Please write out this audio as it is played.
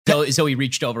So he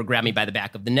reached over, grabbed me by the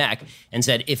back of the neck, and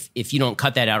said, if you don't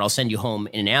cut that out, I'll send you home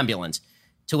in an ambulance.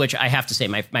 To which I have to say,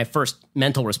 my first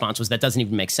mental response was, that doesn't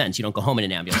even make sense. You don't go home in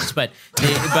an ambulance. But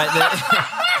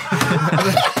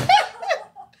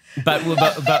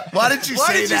why did you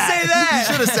say that?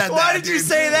 You should have said that. Why did you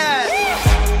say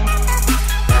that?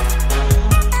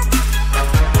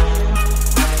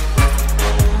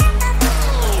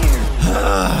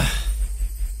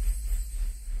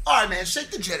 All right, man.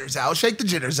 Shake the jitters out.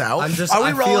 Are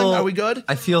we rolling? Are we good?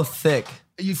 I feel thick.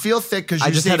 You feel thick because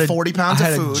you just ate 40 pounds of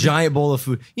food. I had a giant bowl of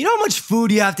food. You know how much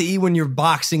food you have to eat when you're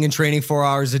boxing and training 4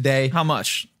 hours a day? How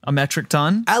much? A metric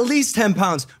ton? At least 10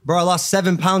 pounds. Bro, I lost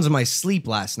 7 pounds of my sleep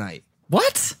last night.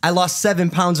 What? I lost 7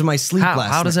 pounds of my sleep last night.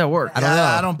 How does that work? I don't know.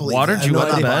 I don't believe Water? that. Did you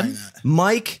wet the bed?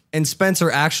 Mike and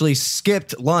Spencer actually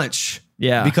skipped lunch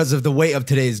because of the weight of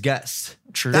today's guest.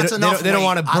 True. That's enough. They don't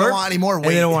want to burp. I don't want any more weight.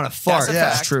 And they don't want to fart.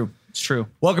 It's true. It's true.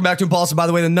 Welcome back to Impaulsive, by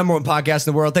the way, the #1 podcast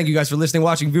in the world. Thank you guys for listening,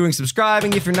 watching, viewing,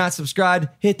 subscribing. If you're not subscribed,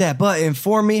 hit that button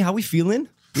for me. How we feeling?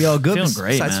 We all good? Feeling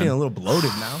great, Besides man. feeling a little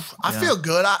bloated now. I feel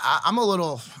good.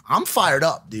 I'm fired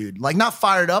up, dude. Like, not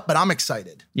fired up, but I'm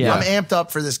excited. Yeah. I'm amped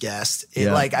up for this guest.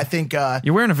 I think...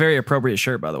 You're wearing a very appropriate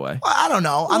shirt, by the way. I don't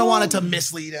know. I don't want it to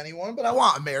mislead anyone, but I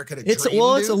want America to dream, It's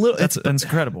a little... That's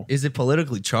incredible. Is it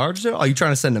politically charged though? Are you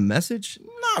trying to send a message?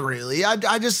 Not really. I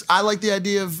like the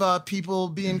idea of people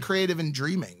being creative and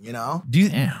dreaming, you know? Do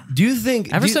you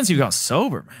think... Ever since you got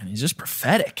sober, man, he's just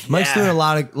prophetic. Mike's doing a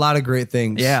lot of great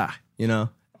things. Yeah. You know?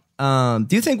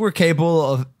 Do you think we're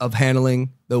capable of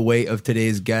handling the weight of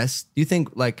today's guest? Do you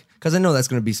think, like, because I know there's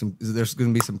going to be some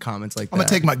comments like that. I'm going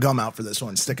to take my gum out for this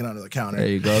one, sticking under the counter. There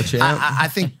you go, champ. I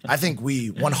think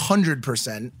we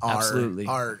 100%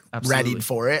 are ready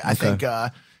for it. I think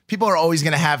people are always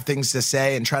going to have things to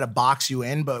say and try to box you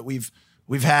in, but we've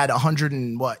had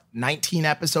 19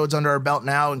 episodes under our belt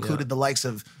now, included the likes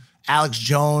of Alex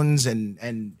Jones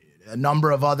and a number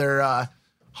of other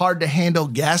hard to handle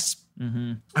guests.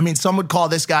 Mm-hmm. I mean, some would call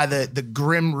this guy the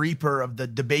Grim Reaper of the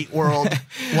debate world,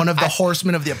 one of the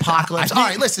horsemen of the apocalypse. All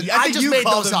right, listen, I just made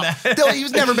those up.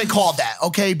 He's never been called that,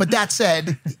 okay? But that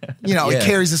said, he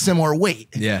carries a similar weight.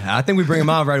 Yeah, I think we bring him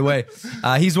out right away.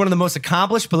 He's one of the most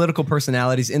accomplished political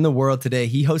personalities in the world today.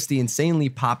 He hosts the insanely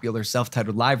popular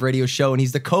self-titled live radio show, and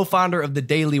he's the co-founder of The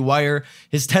Daily Wire.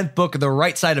 His 10th book, The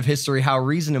Right Side of History, How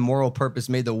Reason and Moral Purpose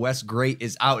Made the West Great,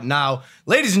 is out now.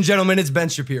 Ladies and gentlemen, it's Ben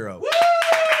Shapiro. Woo!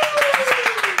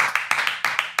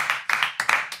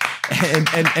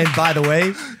 And by the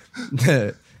way,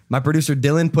 my producer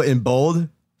Dylan put in bold,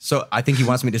 so I think he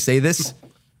wants me to say this.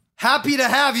 Happy to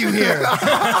have you here.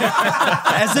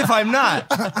 As if I'm not.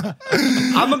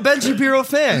 I'm a Ben Shapiro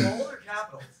fan. Bold or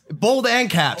capitals? Bold and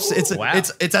caps.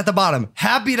 It's at the bottom.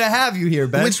 Happy to have you here,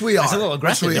 Ben. Which we are. That's a little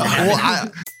aggressive.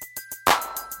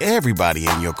 Everybody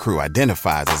in your crew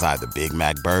identifies as either Big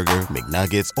Mac Burger,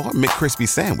 McNuggets, or McCrispy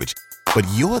Sandwich. But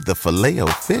you're the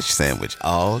Filet-O-Fish Sandwich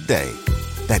all day.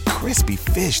 That crispy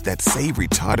fish, that savory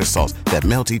tartar sauce, that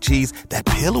melty cheese, that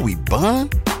pillowy bun.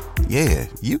 Yeah,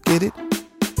 you get it.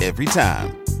 Every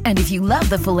time. And if you love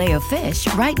the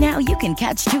Filet-O-Fish, right now you can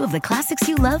catch 2 of the classics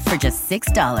you love for just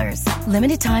 $6.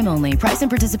 Limited time only. Price and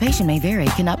participation may vary.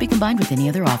 Cannot be combined with any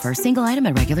other offer. Single item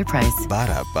at regular price.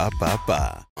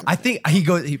 Ba-da-ba-ba-ba. I think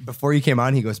before he came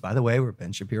on, he goes, by the way, we're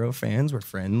Ben Shapiro fans. We're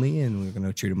friendly and we're going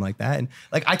to treat him like that. And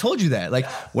like, I told you that. Like,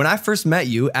 when I first met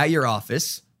you at your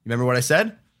office, you remember what I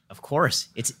said? Of course.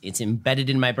 It's embedded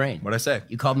in my brain. What'd I say?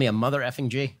 You called me a mother effing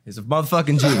G. He's a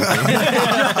motherfucking G.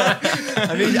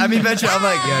 I mean, Ben, I'm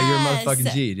like, yeah, you're a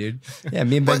motherfucking G, dude. Yeah,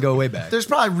 me and Ben go way back. There's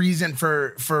probably reason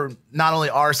for not only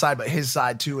our side, but his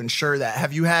side to ensure that.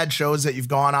 Have you had shows that you've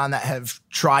gone on that have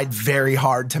tried very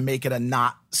hard to make it a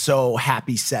not so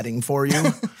happy setting for you?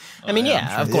 I mean,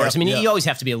 of course. I mean, you always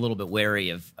have to be a little bit wary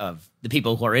of the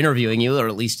people who are interviewing you, or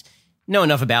at least know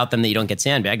enough about them that you don't get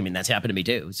sandbagged. I mean, that's happened to me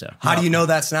too. So how do you know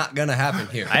that's not going to happen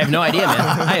here? I have no idea, man.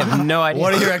 I have no idea.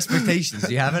 What are your expectations?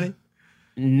 Do you have any?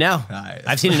 No. Right,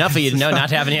 I've seen enough of you to know not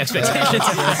to have any expectations.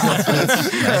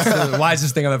 That's the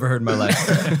wisest thing I've ever heard in my life.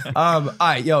 All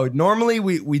right, normally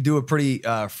we do a pretty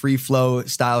free flow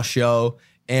style show.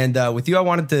 And with you, I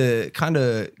wanted to kind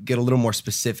of get a little more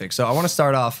specific. So I want to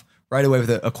start off right away with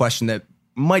a question that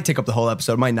might take up the whole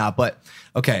episode, might not. But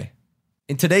okay.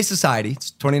 In today's society,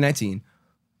 it's 2019,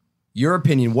 your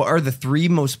opinion, what are the 3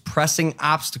 most pressing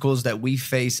obstacles that we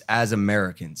face as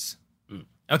Americans?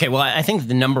 Okay, well, I think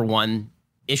the number one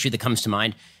issue that comes to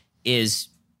mind is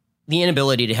the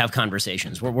inability to have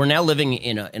conversations. We're now living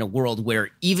in a world where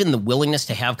even the willingness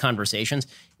to have conversations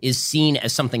is seen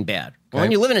as something bad. Well,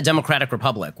 when you live in a democratic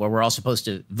republic where we're all supposed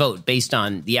to vote based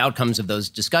on the outcomes of those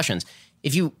discussions,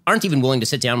 if you aren't even willing to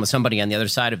sit down with somebody on the other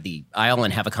side of the aisle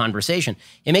and have a conversation,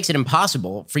 it makes it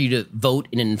impossible for you to vote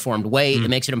in an informed way. It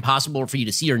makes it impossible for you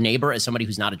to see your neighbor as somebody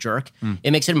who's not a jerk.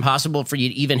 It makes it impossible for you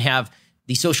to even have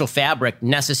the social fabric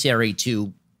necessary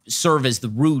to serve as the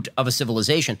root of a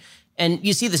civilization. And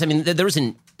you see this, I mean, there was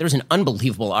an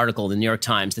unbelievable article in the New York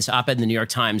Times, this op-ed in the New York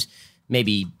Times,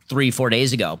 maybe 3-4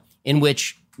 days ago, in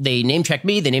which they name-checked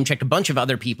me, they name-checked a bunch of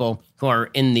other people who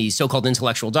are in the so-called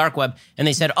intellectual dark web, and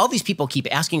they said, all these people keep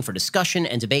asking for discussion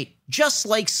and debate just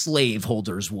like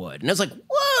slaveholders would. And I was like,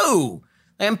 whoa!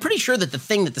 I'm pretty sure that the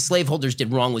thing that the slaveholders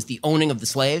did wrong was the owning of the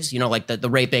slaves, like the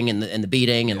raping and the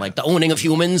beating and like the owning of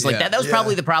humans. Like that was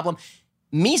probably the problem.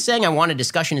 Me saying I want a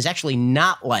discussion is actually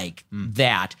not like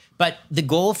that. But the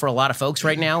goal for a lot of folks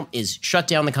right now is shut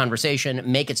down the conversation,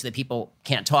 make it so that people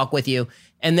can't talk with you,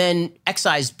 and then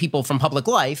excise people from public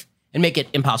life and make it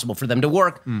impossible for them to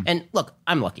work. And look,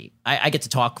 I'm lucky. I get to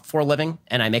talk for a living,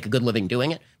 and I make a good living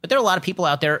doing it. But there are a lot of people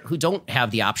out there who don't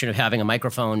have the option of having a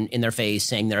microphone in their face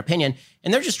saying their opinion,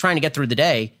 and they're just trying to get through the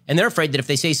day, and they're afraid that if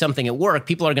they say something at work,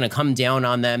 people are going to come down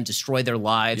on them, destroy their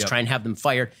lives, try and have them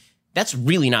fired. That's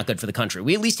really not good for the country.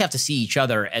 We at least have to see each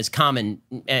other as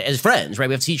as friends, right?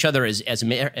 We have to see each other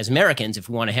as Americans if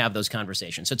we want to have those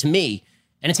conversations. So to me,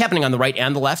 and it's happening on the right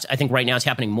and the left. I think right now it's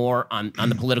happening more on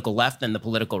the political left than the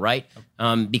political right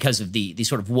because of the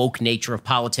sort of woke nature of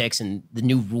politics and the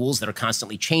new rules that are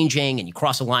constantly changing, and you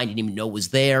cross a line you didn't even know was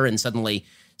there, and suddenly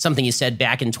something you said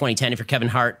back in 2010, if you're Kevin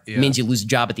Hart, means you lose a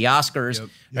job at the Oscars,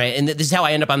 right? And this is how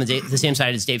I end up on the same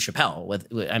side as Dave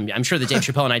Chappelle. I'm sure that Dave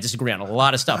Chappelle and I disagree on a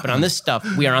lot of stuff, but on this stuff,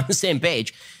 we are on the same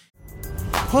page.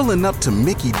 Pulling up to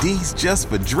Mickey D's just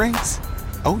for drinks?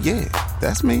 Oh yeah,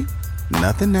 that's me.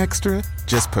 Nothing extra,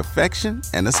 just perfection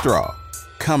and a straw.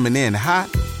 Coming in hot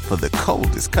for the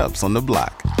coldest cups on the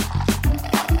block.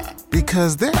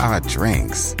 Because there are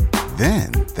drinks.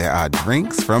 Then there are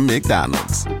drinks from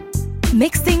McDonald's.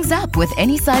 Mix things up with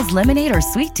any size lemonade or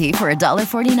sweet tea for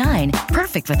 $1.49.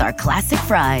 Perfect with our classic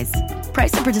fries.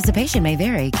 Price and participation may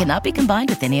vary. Cannot be combined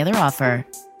with any other offer.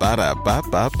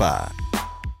 Ba-da-ba-ba-ba.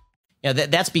 Yeah,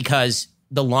 that's because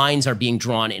the lines are being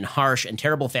drawn in harsh and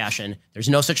terrible fashion. There's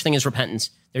no such thing as repentance.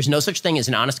 There's no such thing as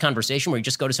an honest conversation where you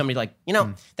just go to somebody like,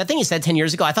 that thing you said 10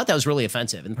 years ago, I thought that was really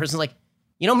offensive. And the person's like,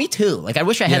 me too. Like, I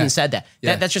wish I hadn't said that.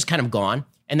 That's just kind of gone.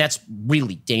 And that's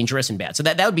really dangerous and bad. So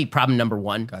that would be problem number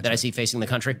one that I see facing the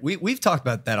country. We've talked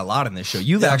about that a lot in this show.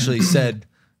 You've actually said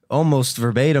almost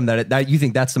verbatim that you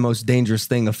think that's the most dangerous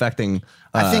thing affecting.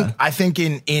 I think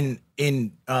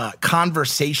in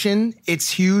conversation, it's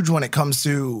huge when it comes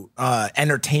to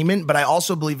entertainment. But I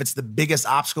also believe it's the biggest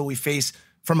obstacle we face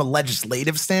from a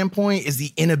legislative standpoint is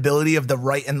the inability of the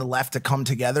right and the left to come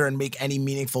together and make any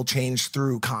meaningful change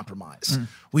through compromise.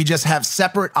 We just have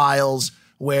separate aisles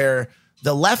where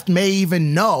the left may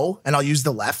even know, and I'll use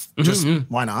the left,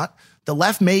 why not? The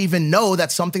left may even know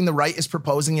that something the right is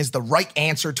proposing is the right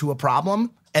answer to a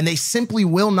problem, and they simply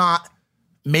will not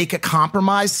make a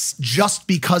compromise just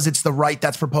because it's the right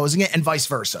that's proposing it, and vice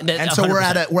versa. And so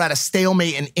 100%. we're at a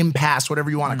stalemate, an impasse, whatever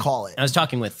you want to call it. I was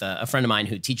talking with a friend of mine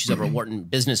who teaches over at Wharton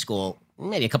Business School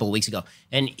maybe a couple of weeks ago,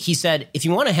 and he said, if you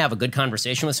want to have a good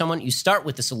conversation with someone, you start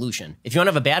with the solution. If you want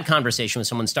to have a bad conversation with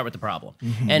someone, start with the problem.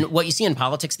 And what you see in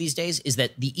politics these days is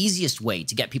that the easiest way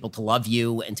to get people to love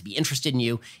you and to be interested in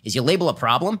you is you label a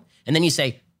problem, and then you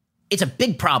say, it's a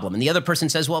big problem. And the other person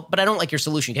says, well, but I don't like your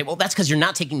solution. Okay, well, that's because you're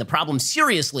not taking the problem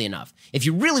seriously enough. If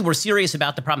you really were serious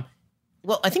about the problem,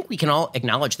 well, I think we can all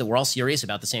acknowledge that we're all serious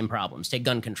about the same problems. Take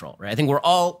gun control, right? I think we're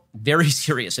all very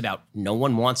serious about no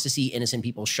one wants to see innocent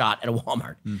people shot at a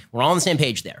Walmart. We're all on the same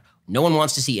page there. No one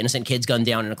wants to see innocent kids gunned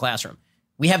down in a classroom.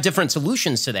 We have different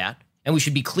solutions to that, and we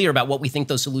should be clear about what we think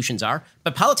those solutions are.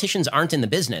 But politicians aren't in the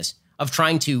business of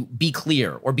trying to be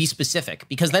clear or be specific,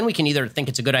 because then we can either think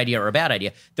it's a good idea or a bad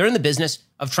idea. They're in the business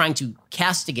of trying to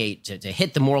castigate, to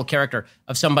hit the moral character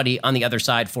of somebody on the other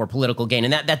side for political gain.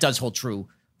 And that does hold true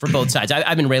for both sides.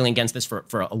 I've been railing against this for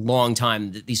a long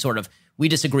time, these sort of, we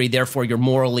disagree, therefore you're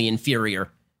morally inferior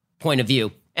point of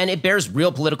view. And it bears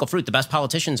real political fruit. The best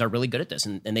politicians are really good at this,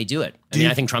 and they do it.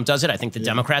 I think Trump does it. I think the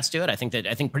Democrats do it. I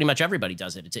think pretty much everybody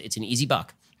does it. It's an easy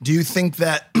buck. Do you think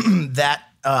that that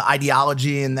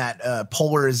ideology and that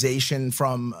polarization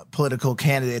from political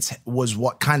candidates was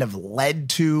what kind of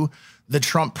led to the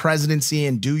Trump presidency?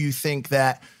 And do you think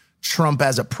that Trump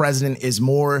as a president is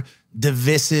more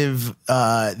divisive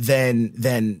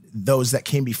than those that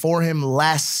came before him,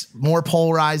 more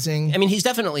polarizing? I mean, he's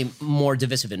definitely more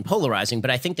divisive and polarizing,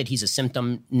 but I think that he's a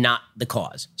symptom, not the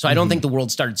cause. So I don't think the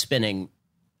world started spinning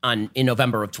in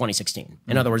November of 2016.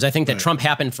 In other words, I think that Trump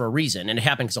happened for a reason, and it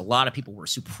happened because a lot of people were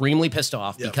supremely pissed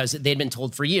off because they'd been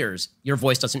told for years, your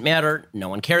voice doesn't matter, no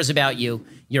one cares about you,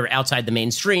 you're outside the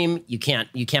mainstream, you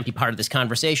can't be part of this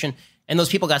conversation. And those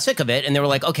people got sick of it, and they were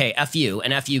like, okay, F you,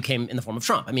 and F you came in the form of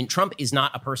Trump. I mean, Trump is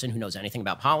not a person who knows anything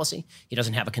about policy. He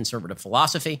doesn't have a conservative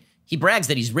philosophy. He brags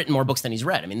that he's written more books than he's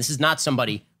read. I mean, this is not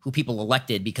somebody who people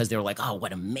elected because they were like, oh,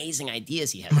 what amazing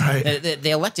ideas he had. Right.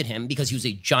 They elected him because he was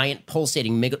a giant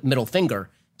pulsating middle finger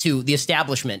to the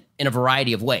establishment in a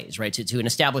variety of ways, right? To an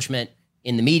establishment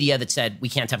in the media that said we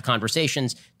can't have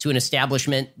conversations, to an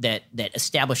establishment that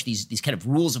established these kind of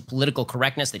rules of political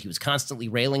correctness that he was constantly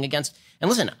railing against. And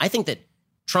listen, I think that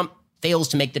Trump fails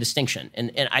to make the distinction,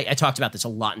 and I talked about this a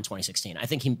lot in 2016. I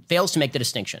think he fails to make the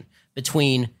distinction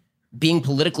between being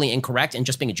politically incorrect and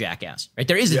just being a jackass, right?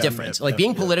 There is a difference.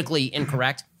 Being politically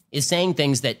incorrect is saying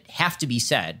things that have to be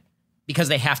said because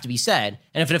they have to be said,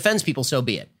 and if it offends people, so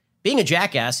be it. Being a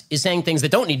jackass is saying things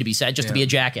that don't need to be said just to be a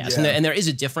jackass. Yeah. And there is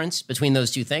a difference between those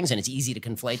two things, and it's easy to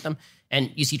conflate them. And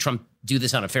you see Trump do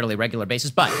this on a fairly regular basis,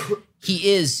 but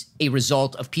he is a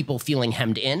result of people feeling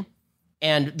hemmed in.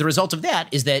 And the result of that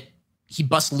is that he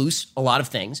busts loose a lot of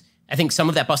things. I think some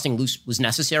of that busting loose was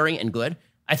necessary and good.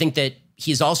 I think that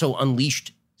he's also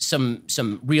unleashed some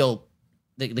real,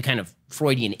 the kind of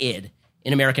Freudian id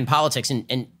in American politics,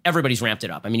 and everybody's ramped it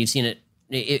up. I mean, you've seen it.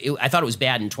 I thought it was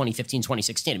bad in 2015,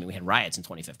 2016. I mean, we had riots in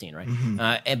 2015, right?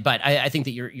 Mm-hmm. But I think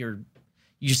that you're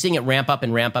seeing it ramp up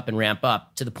and ramp up and ramp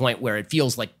up to the point where it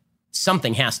feels like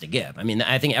something has to give. I mean,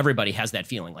 I think everybody has that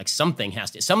feeling, like something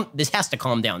has to, this has to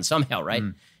calm down somehow, right?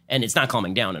 And it's not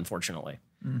calming down, unfortunately.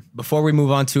 Before we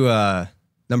move on to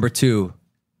number two,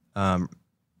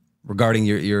 regarding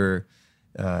your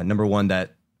number one,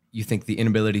 that you think the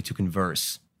inability to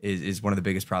converse is one of the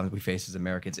biggest problems we face as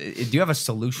Americans. Do you have a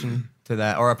solution to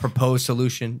that, or a proposed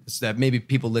solution so that maybe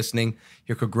people listening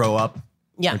here could grow up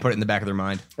and put it in the back of their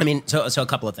mind? I mean, so a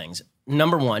couple of things.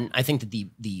 Number one, I think that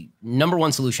the number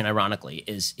one solution, ironically,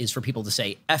 is for people to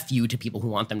say F you to people who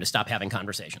want them to stop having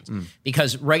conversations.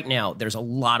 Because right now, there's a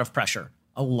lot of pressure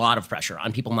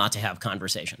on people not to have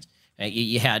conversations.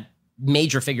 You had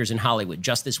major figures in Hollywood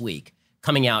just this week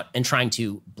coming out and trying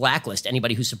to blacklist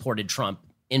anybody who supported Trump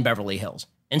in Beverly Hills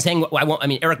and saying,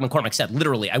 Eric McCormack said,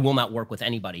 literally, I will not work with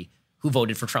anybody who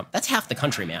voted for Trump. That's half the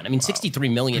country, man. I mean, 63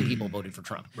 million people voted for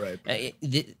Trump. Right.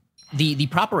 The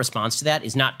proper response to that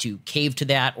is not to cave to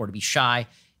that or to be shy.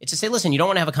 It's to say, listen, you don't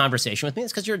want to have a conversation with me.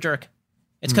 It's because you're a jerk.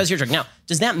 It's because you're a jerk. Now,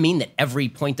 does that mean that every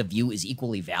point of view is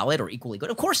equally valid or equally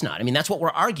good? Of course not. I mean, that's what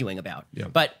we're arguing about. Yeah.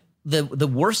 But the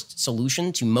worst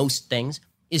solution to most things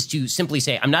is to simply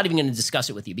say, I'm not even going to discuss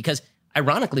it with you. Because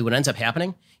ironically, what ends up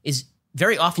happening is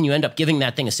very often you end up giving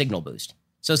that thing a signal boost.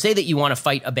 So say that you want to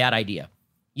fight a bad idea.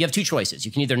 You have two choices.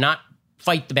 You can either not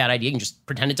fight the bad idea, you can just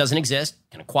pretend it doesn't exist,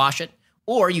 kind of quash it,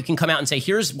 or you can come out and say,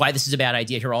 here's why this is a bad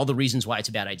idea. Here are all the reasons why it's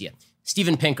a bad idea.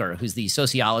 Steven Pinker, who's the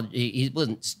he was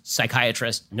a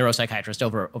psychiatrist, neuropsychiatrist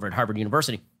over at Harvard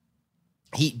University,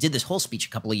 he did this whole speech a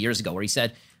couple of years ago where he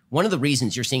said, one of the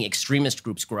reasons you're seeing extremist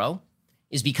groups grow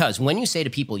is because when you say to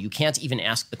people, you can't even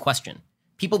ask the question,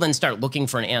 people then start looking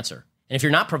for an answer. And if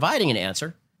you're not providing an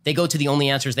answer, they go to the only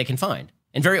answers they can find.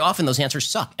 And very often those answers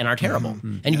suck and are terrible.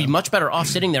 And you'd be much better off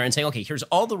sitting there and saying, okay, here's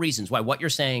all the reasons why what you're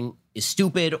saying is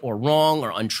stupid or wrong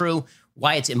or untrue,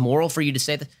 why it's immoral for you to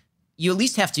say that. You at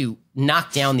least have to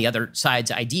knock down the other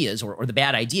side's ideas or the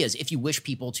bad ideas if you wish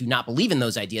people to not believe in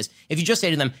those ideas. If you just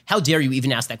say to them, how dare you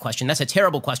even ask that question? That's a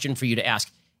terrible question for you to ask.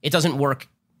 It doesn't work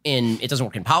in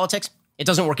politics. It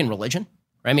doesn't work in religion.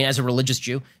 Right? I mean, as a religious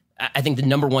Jew, I think the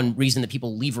number one reason that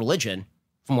people leave religion,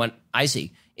 from what I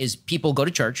see, is people go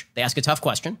to church, they ask a tough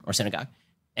question, or synagogue,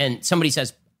 and somebody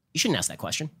says, you shouldn't ask that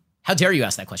question. How dare you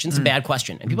ask that question? It's a bad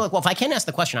question. And people are like, well, if I can't ask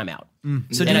the question, I'm out.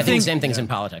 So and I think the same thing's in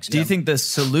politics. Do you think the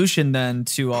solution then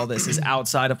to all this is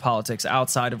outside of politics,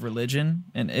 outside of religion?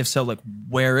 And if so, like,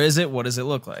 where is it? What does it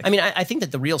look like? I mean, I think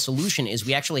that the real solution is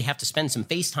we actually have to spend some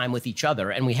face time with each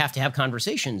other, and we have to have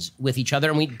conversations with each other,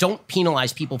 and we don't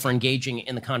penalize people for engaging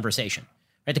in the conversation.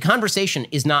 Right? The conversation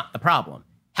is not the problem.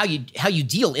 How you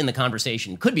deal in the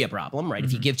conversation could be a problem, right?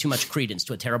 If you give too much credence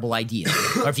to a terrible idea,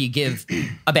 or if you give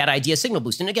a bad idea a signal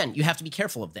boost. And again, you have to be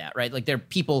careful of that, right? Like there are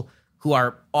people who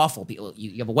are awful people.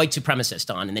 You have a white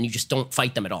supremacist on, and then you just don't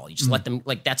fight them at all. You just let them,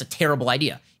 like, that's a terrible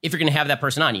idea. If you're going to have that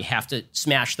person on, you have to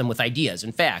smash them with ideas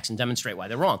and facts and demonstrate why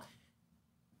they're wrong.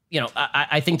 You know,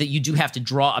 I think that you do have to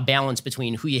draw a balance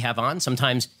between who you have on.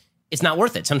 Sometimes it's not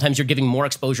worth it. Sometimes you're giving more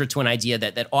exposure to an idea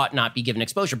that ought not be given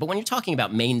exposure. But when you're talking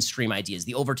about mainstream ideas,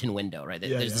 the Overton window, right?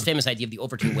 There's this famous idea of the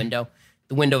Overton window,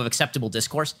 the window of acceptable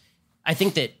discourse. I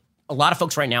think that a lot of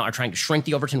folks right now are trying to shrink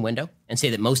the Overton window and say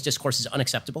that most discourse is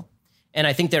unacceptable. And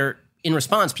I think they're, in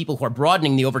response, people who are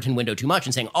broadening the Overton window too much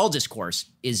and saying all discourse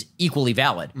is equally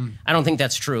valid. I don't think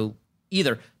that's true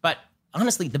either. But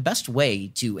honestly, the best way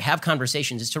to have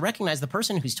conversations is to recognize the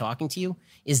person who's talking to you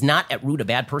is not at root a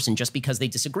bad person just because they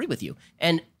disagree with you.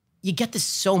 And you get this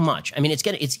so much. I mean,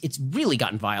 it's really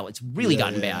gotten vile. It's really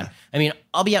gotten bad. I mean,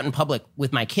 I'll be out in public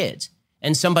with my kids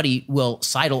and somebody will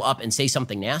sidle up and say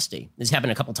something nasty. This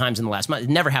happened a couple times in the last month. It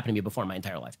never happened to me before in my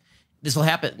entire life. This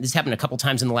happened a couple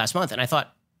times in the last month. And I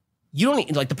thought,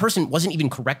 the person wasn't even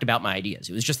correct about my ideas.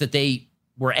 It was just that they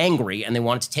were angry and they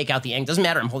wanted to take out the anger. Doesn't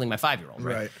matter, I'm holding my 5-year-old,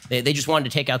 right? They just wanted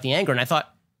to take out the anger. And I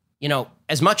thought,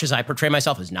 as much as I portray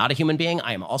myself as not a human being,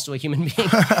 I am also a human being.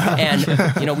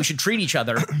 And, we should treat each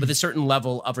other with a certain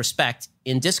level of respect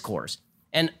in discourse.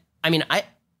 And I mean, I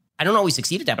don't always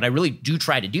succeed at that, but I really do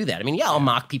try to do that. I mean, I'll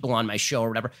mock people on my show or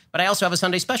whatever, but I also have a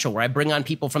Sunday special where I bring on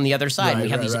people from the other side and we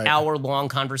have these hour-long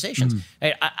conversations.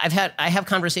 I have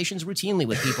conversations routinely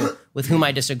with people with whom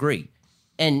I disagree.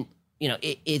 And,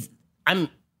 I'm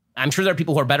sure there are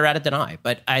people who are better at it than I,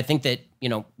 but I think that,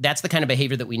 that's the kind of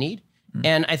behavior that we need.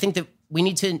 And I think that we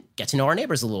need to get to know our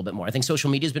neighbors a little bit more. I think social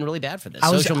media has been really bad for this.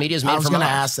 Social media is made for mobs. I was going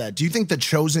to ask that. Do you think the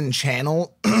chosen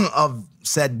channel of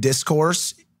said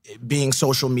discourse being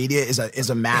social media is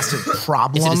a massive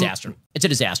problem? It's a disaster. It's a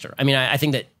disaster. I mean, I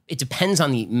think that it depends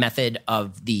on the method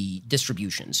of the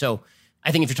distribution. So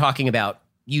I think if you're talking about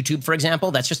YouTube, for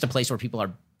example, that's just a place where people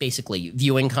are basically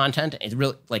viewing content. It's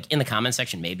really like in the comment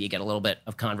section, maybe you get a little bit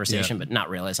of conversation, but not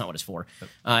really. That's not what it's for.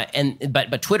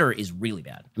 But Twitter is really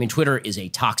bad. I mean, Twitter is a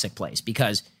toxic place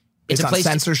because it's a place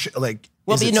censorship.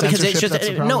 Because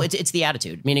it's the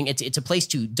attitude. Meaning, it's a place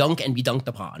to dunk and be dunked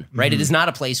upon. Right? It is not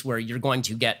a place where you're going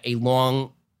to get a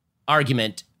long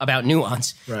argument about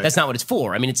nuance. Right. That's not what it's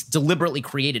for. I mean, it's deliberately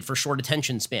created for short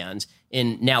attention spans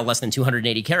in now less than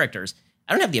 280 characters.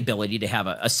 I don't have the ability to have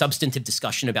a substantive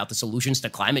discussion about the solutions to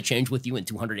climate change with you in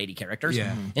 280 characters.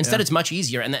 Instead, it's much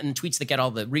easier. And then tweets that get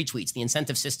all the retweets, the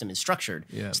incentive system is structured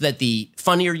so that the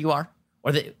funnier you are,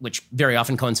 which very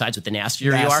often coincides with the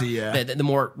nastier you are, the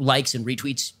more likes and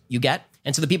retweets you get.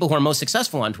 And so the people who are most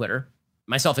successful on Twitter,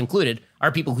 myself included,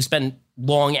 are people who spend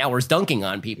long hours dunking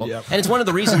on people. And it's one of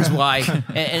the reasons why,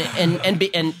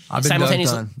 and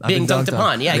simultaneously being dunked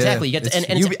upon. Yeah, exactly. You get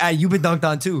to, you've been dunked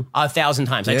on too. 1,000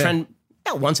 times. I trend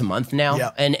about once a month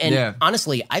now. And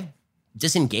honestly, I've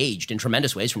disengaged in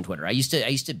tremendous ways from Twitter. I used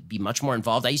to be much more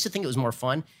involved. I used to think it was more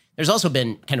fun. There's also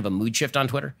been kind of a mood shift on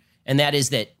Twitter. And that is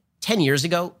that 10 years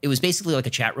ago, it was basically like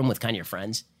a chat room with kind of your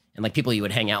friends and like people you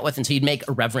would hang out with. And so you'd make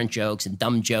irreverent jokes and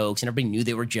dumb jokes and everybody knew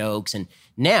they were jokes. And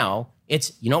now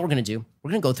it's, you know what we're going to do?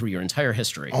 We're going to go through your entire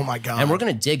history. Oh my God. And we're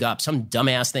going to dig up some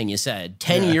dumbass thing you said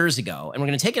 10 years ago. And we're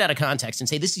going to take it out of context and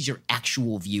say, this is your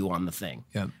actual view on the thing.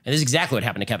 And this is exactly what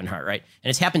happened to Kevin Hart, right? And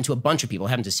it's happened to a bunch of people. It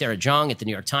happened to Sarah Jung at the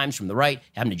New York Times from the right.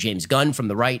 It happened to James Gunn from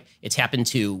the right. It's happened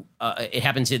to,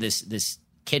 this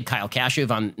kid, Kyle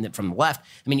Kashuv from the left.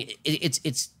 I mean,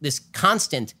 it's this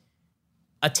constant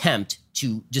attempt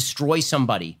to destroy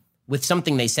somebody with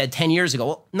something they said 10 years ago.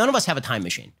 Well, none of us have a time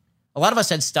machine. A lot of us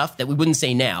said stuff that we wouldn't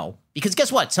say now because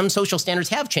guess what? Some social standards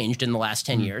have changed in the last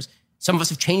 10 years. Some of us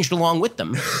have changed along with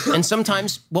them. And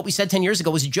sometimes what we said 10 years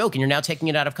ago was a joke and you're now taking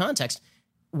it out of context.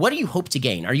 What do you hope to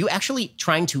gain? Are you actually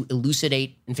trying to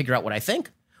elucidate and figure out what I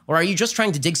think? Or are you just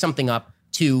trying to dig something up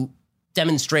to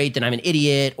demonstrate that I'm an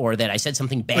idiot or that I said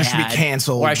something bad? Or should be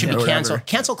canceled. Or I should be canceled.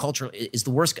 Cancel culture is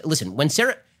the worst. Listen, when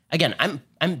Sarah, again,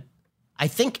 I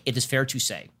think it is fair to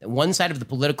say that one side of the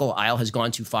political aisle has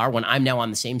gone too far when I'm now on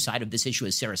the same side of this issue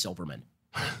as Sarah Silverman.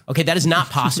 Okay, that is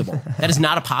not possible. That is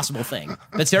not a possible thing.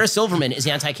 But Sarah Silverman is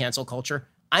anti-cancel culture.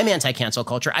 I'm anti-cancel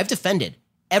culture. I've defended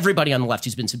everybody on the left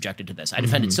who's been subjected to this. I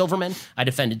defended Silverman. I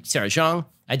defended Sarah Jung.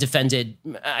 I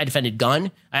defended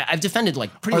Gunn. I've defended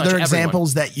like pretty much everyone. Are there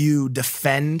examples that you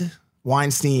defend?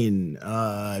 Weinstein,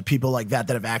 people like that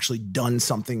have actually done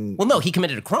something. Well, no, he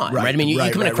committed a crime, right? I mean, you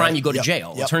commit a crime, you go to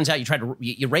jail. It turns out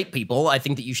you rape people. I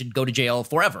think that you should go to jail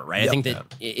forever, right? I think that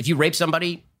if you rape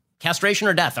somebody, castration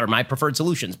or death are my preferred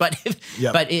solutions. But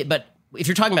if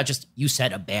you're talking about just you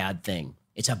said a bad thing,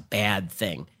 it's a bad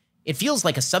thing. It feels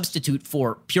like a substitute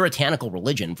for puritanical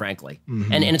religion, frankly.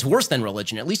 And it's worse than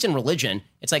religion. At least in religion,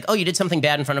 it's like, oh, you did something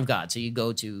bad in front of God. So you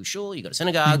go to shul, you go to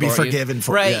synagogue. You'd be forgiven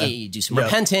for it. Right, you do some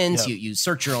repentance, you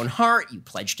search your own heart, you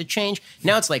pledge to change.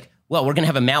 Now it's like, well, we're going to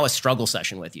have a Maoist struggle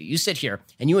session with you. You sit here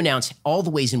and you announce all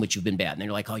the ways in which you've been bad. And then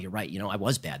you're like, oh, you're right. You know, I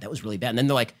was bad. That was really bad. And then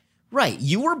they're like, right,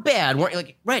 you were bad. Weren't you?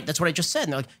 Like, right, that's what I just said.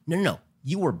 And they're like, no.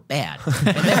 You were bad.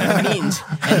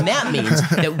 And that means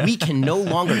that we can no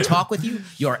longer talk with you.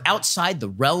 You're outside the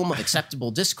realm of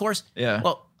acceptable discourse. Yeah.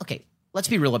 Well, okay. let's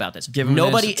be real about this. Give them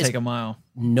an inch to take a mile.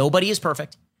 Nobody is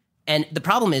perfect. And the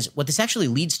problem is what this actually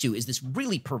leads to is this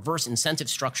really perverse incentive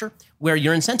structure where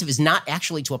your incentive is not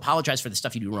actually to apologize for the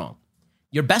stuff you do wrong.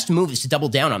 Your best move is to double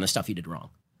down on the stuff you did wrong.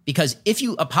 Because if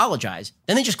you apologize,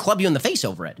 then they just club you in the face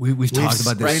over it. We've talked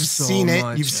about this. We've so seen it.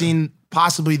 much. You've seen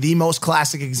possibly the most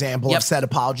classic example of said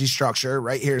apology structure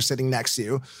right here sitting next to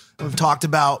you. We've talked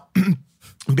about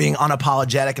being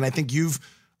unapologetic, and I think you've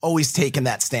always taken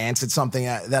that stance. It's something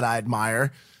that I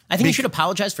admire. I think you should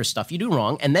apologize for stuff you do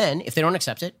wrong, and then if they don't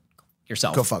accept it,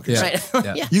 yourself. Go fuck yourself.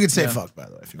 Right? Yeah. You can say fuck, by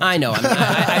the way. If you want I know.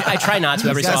 I try not to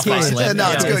every so often. I slip.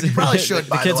 No, it's good. You probably should,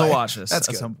 by The kids the way. will watch this That's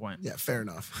at good. some point. Yeah, fair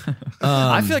enough.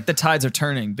 I feel like the tides are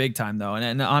turning big time, though.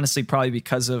 And honestly, probably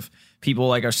because of people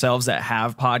like ourselves that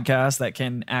have podcasts that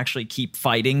can actually keep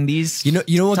fighting these You know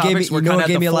what gave me, topics. We're kinda at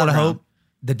gave the me a lot of foreground. hope?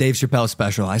 The Dave Chappelle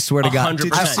special. I swear to God.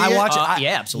 100%. I watch it.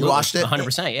 Yeah, absolutely. You watched it?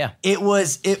 100%, yeah. It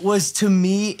was to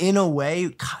me, in a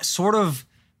way, sort of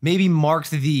maybe marked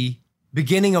the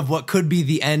beginning of what could be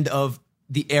the end of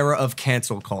the era of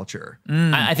cancel culture.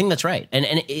 I think that's right. And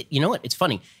you know what? It's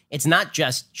funny. It's not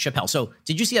just Chappelle. So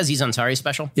did you see Aziz Ansari's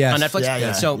special Yes. on Netflix?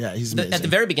 Yeah. So Yeah, he's amazing. at the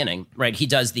very beginning, right, he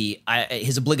does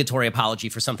his obligatory apology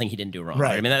for something he didn't do wrong.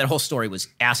 Right. I mean, that whole story was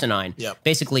asinine. Yep.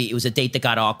 Basically, it was a date that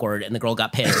got awkward and the girl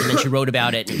got pissed and then she wrote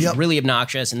about it and it was really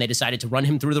obnoxious and they decided to run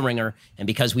him through the ringer. And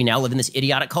because we now live in this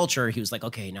idiotic culture, he was like,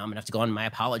 okay, now I'm gonna have to go on my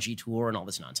apology tour and all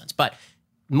this nonsense. But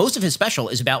most of his special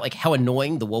is about like how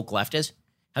annoying the woke left is,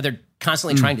 how they're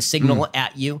constantly trying to signal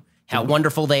at you how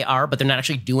wonderful they are, but they're not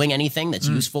actually doing anything that's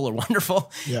useful or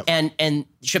wonderful. Yep. And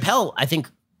Chappelle, I think,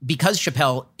 because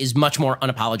Chappelle is much more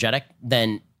unapologetic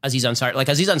than Aziz Ansari. Like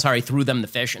Aziz Ansari threw them the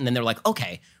fish, and then they're like,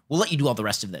 "Okay, we'll let you do all the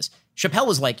rest of this." Chappelle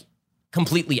was like,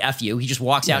 completely F you. He just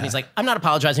walks out and he's like, "I'm not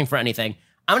apologizing for anything.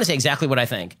 I'm going to say exactly what I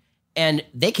think." And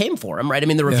they came for him, right? I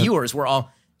mean, the reviewers were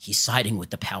all, "He's siding with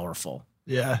the powerful."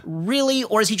 Yeah. Really?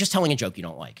 Or is he just telling a joke you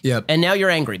don't like? Yep. And now you're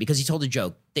angry because he told a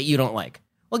joke that you don't like.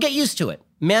 Well, get used to it.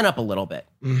 Man up a little bit,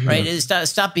 right?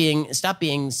 Stop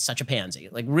being such a pansy.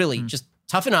 Like really, just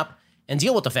toughen up and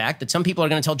deal with the fact that some people are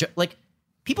going to tell like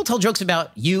people tell jokes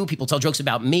about you. People tell jokes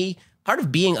about me. Part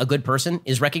of being a good person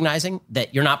is recognizing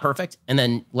that you're not perfect and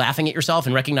then laughing at yourself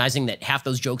and recognizing that half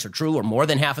those jokes are true or more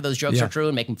than half of those jokes are true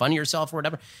and making fun of yourself or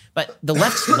whatever. But the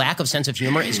left's lack of sense of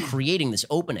humor is creating this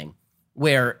opening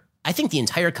where I think the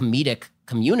entire comedic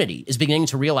community is beginning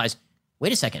to realize,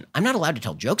 wait a second, I'm not allowed to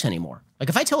tell jokes anymore. Like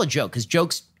if I tell a joke, because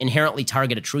jokes inherently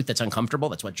target a truth that's uncomfortable,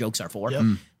 that's what jokes are for.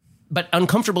 But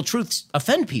uncomfortable truths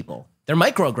offend people. They're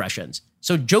microaggressions.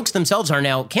 So jokes themselves are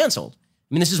now canceled.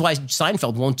 I mean, this is why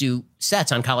Seinfeld won't do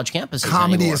sets on college campuses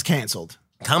Comedy anymore. is canceled.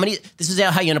 Comedy, this is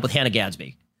how you end up with Hannah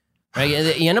Gadsby.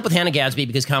 Right? You end up with Hannah Gadsby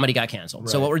because comedy got canceled.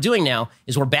 So what we're doing now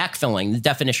is we're backfilling the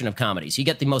definition of comedy. So you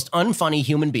get the most unfunny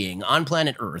human being on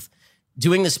planet Earth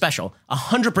doing this special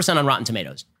 100% on Rotten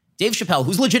Tomatoes. Dave Chappelle,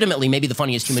 who's legitimately maybe the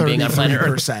funniest human being on planet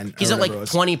Earth, 33% he's at like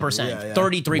 20%,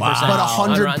 33%. But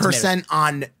on Rotten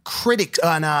 100%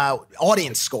 on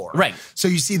audience score. Right. So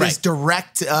you see this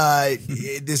direct,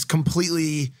 this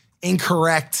completely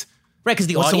incorrect. Right, because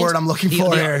the What's audience, the word I'm looking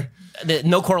for here?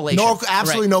 No correlation. No,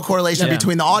 absolutely no correlation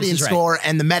between the audience right. score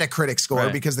and the Metacritic score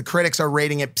Right. because the critics are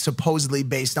rating it supposedly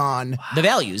based on the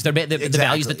values. The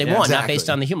values that they want, not based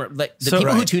on the humor. Like the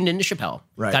people who tuned into Chappelle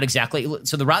got exactly.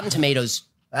 So the Rotten Tomatoes.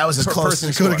 That was as close as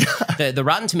it could have got. The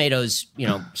Rotten Tomatoes,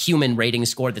 human rating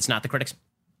score that's not the critics.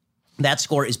 That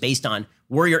score is based on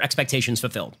were your expectations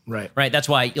fulfilled? Right. Right. That's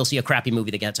why you'll see a crappy movie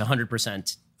that gets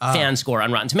 100% fan score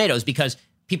on Rotten Tomatoes because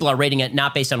people are rating it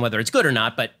not based on whether it's good or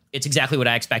not, but it's exactly what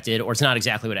I expected or it's not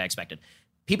exactly what I expected.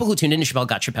 People who tuned into Chappelle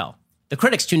got Chappelle. The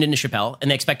critics tuned into Chappelle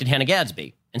and they expected Hannah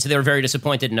Gadsby. And so they were very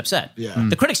disappointed and upset. Yeah.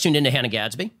 The critics tuned into Hannah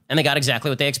Gadsby and they got exactly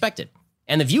what they expected.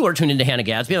 And the viewer tuned into Hannah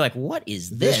Gadsby like, what is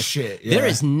this? Shit, There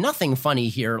is nothing funny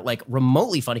here, like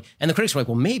remotely funny. And the critics were like,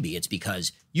 well, maybe it's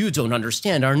because you don't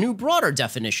understand our new broader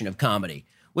definition of comedy,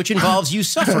 which involves you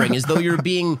suffering as though you're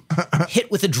being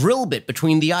hit with a drill bit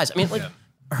between the eyes. I mean, like,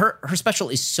 her special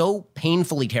is so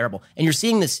painfully terrible. And you're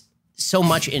seeing this so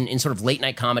much in sort of late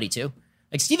night comedy too.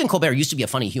 Like Stephen Colbert used to be a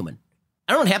funny human.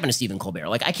 I don't know what happened to Stephen Colbert.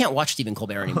 Like I can't watch Stephen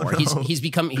Colbert anymore. He's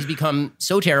become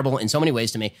so terrible in so many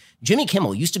ways to me. Jimmy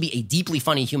Kimmel used to be a deeply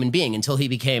funny human being until he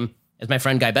became, as my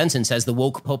friend Guy Benson says, the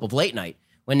woke pope of late night.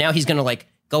 When now he's going to like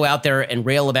go out there and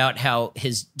rail about how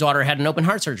his daughter had an open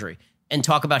heart surgery and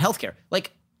talk about healthcare.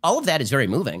 Like all of that is very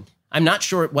moving. I'm not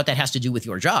sure what that has to do with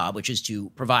your job, which is to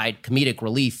provide comedic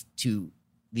relief to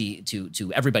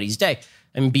everybody's day.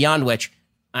 I mean, beyond which,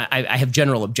 I have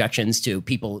general objections to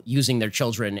people using their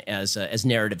children as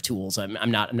narrative tools.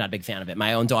 I'm not a big fan of it.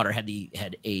 My own daughter had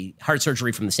a heart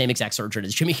surgery from the same exact surgeon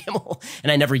as Jimmy Kimmel,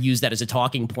 and I never used that as a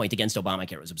talking point against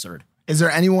Obamacare. It was absurd. Is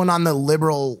there anyone on the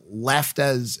liberal left,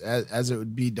 as it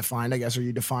would be defined, I guess, or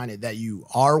you define it, that you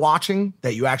are watching,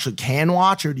 that you actually can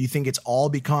watch, or do you think it's all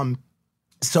become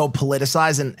so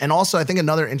politicized? And also, I think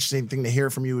another interesting thing to hear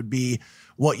from you would be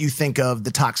what you think of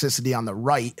the toxicity on the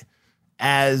right.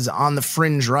 As on the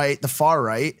fringe right, the far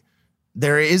right,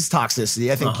 there is toxicity.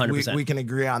 I think we can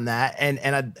agree on that.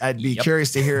 And I'd be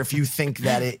curious to hear if you think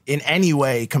that it in any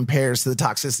way compares to the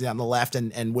toxicity on the left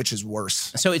and which is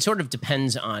worse. So it sort of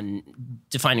depends on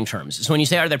defining terms. So when you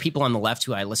say, are there people on the left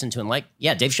who I listen to and like?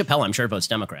 Yeah, Dave Chappelle, I'm sure votes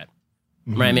Democrat.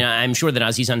 Right? I mean, I'm sure that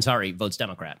Aziz Ansari votes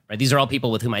Democrat. Right? These are all people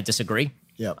with whom I disagree.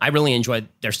 Yep. I really enjoy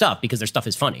their stuff because their stuff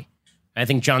is funny. I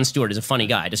think Jon Stewart is a funny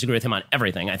guy. I disagree with him on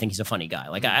everything. I think he's a funny guy.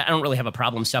 Like, I don't really have a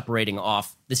problem separating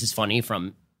off this is funny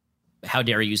from how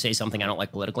dare you say something I don't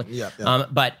like politically. Yeah.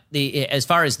 But as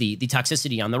far as the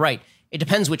toxicity on the right, it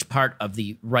depends which part of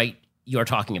the right you're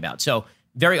talking about. So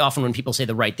very often when people say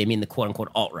the right, they mean the quote-unquote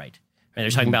alt-right. Right?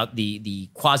 They're talking about the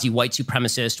quasi-white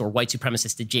supremacist or white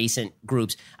supremacist adjacent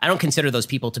groups. I don't consider those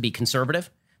people to be conservative,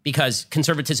 because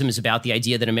conservatism is about the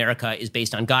idea that America is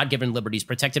based on God-given liberties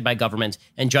protected by government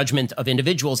and judgment of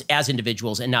individuals as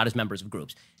individuals and not as members of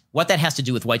groups. What that has to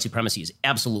do with white supremacy is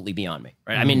absolutely beyond me.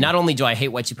 Right? I mean, not only do I hate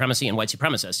white supremacy and white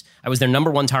supremacists, I was their number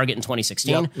one target in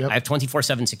 2016. Yep. I have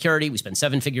 24/7 security. We spend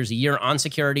 7 figures a year on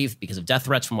security because of death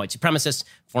threats from white supremacists.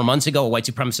 4 months ago, a white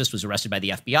supremacist was arrested by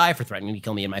the FBI for threatening to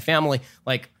kill me and my family.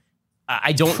 Like,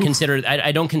 I don't consider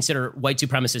white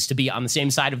supremacists to be on the same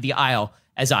side of the aisle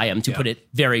as I am, to put it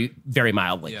very, very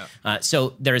mildly. Yeah.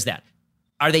 So there is that.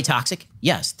 Are they toxic?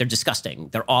 Yes, they're disgusting.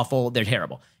 They're awful. They're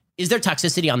terrible. Is there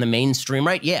toxicity on the mainstream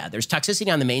right? Yeah, there's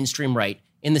toxicity on the mainstream right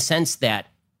in the sense that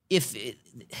if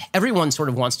everyone sort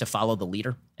of wants to follow the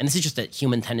leader, and this is just a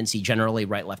human tendency generally,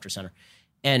 right, left, or center.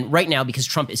 And right now, because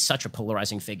Trump is such a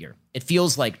polarizing figure, it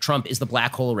feels like Trump is the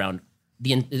black hole around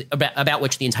about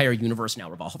which the entire universe now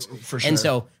revolves. For sure. And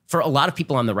so for a lot of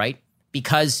people on the right,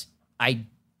 because I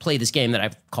play this game that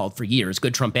I've called for years,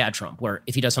 good Trump, bad Trump, where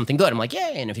if he does something good, I'm like,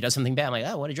 yay. And if he does something bad, I'm like,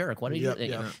 oh, what a jerk. What did you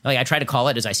do? Like, I try to call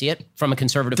it as I see it from a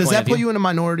conservative point of view. Does that put you in a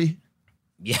minority?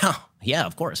 Yeah,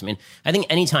 of course. I mean, I think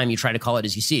anytime you try to call it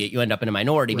as you see it, you end up in a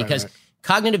minority because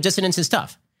cognitive dissonance is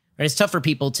tough. Right? It's tough for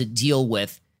people to deal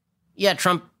with. Yeah,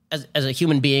 Trump as a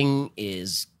human being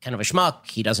is kind of a schmuck.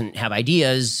 He doesn't have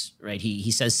ideas, right? He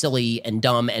says silly and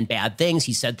dumb and bad things.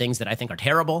 He said things that I think are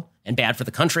terrible and bad for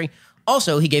the country.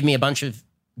 Also, he gave me a bunch of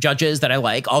judges that I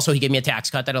like. Also, he gave me a tax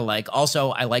cut that I like. Also,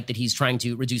 I like that he's trying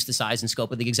to reduce the size and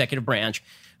scope of the executive branch.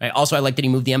 Right? Also, I like that he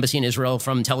moved the embassy in Israel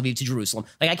from Tel Aviv to Jerusalem.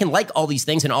 Like, I can like all these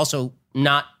things and also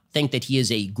not think that he is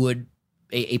a good,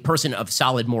 a person of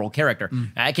solid moral character.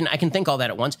 I can think all that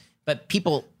at once, but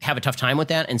people have a tough time with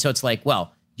that. And so it's like,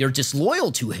 well, you're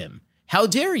disloyal to him. How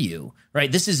dare you?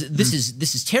 Right? This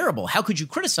is terrible. How could you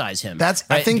criticize him? That's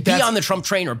right? I think be on the Trump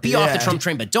train or be off the Trump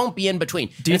train, but don't be in between.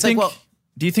 Do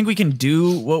you think we can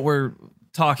do what we're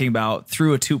talking about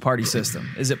through a two-party system?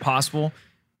 Is it possible?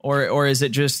 Or is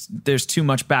it just there's too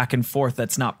much back and forth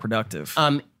that's not productive?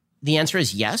 The answer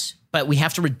is yes, but we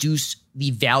have to reduce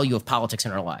the value of politics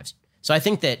in our lives. So I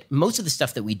think that most of the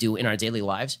stuff that we do in our daily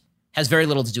lives has very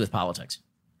little to do with politics.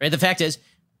 Right? The fact is,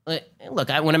 look,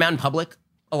 when I'm out in public,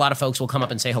 a lot of folks will come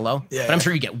up and say hello. But I'm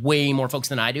sure you get way more folks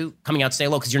than I do coming out to say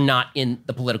hello because you're not in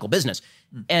the political business.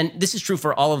 And this is true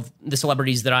for all of the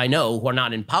celebrities that I know who are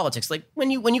not in politics. Like when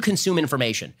you consume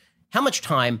information, how much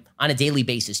time on a daily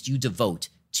basis do you devote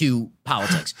to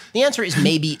politics? The answer is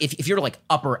maybe if you're like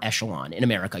upper echelon in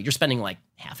America, you're spending like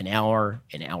half an hour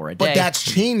a day. But that's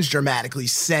changed dramatically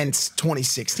since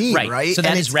 2016, right? So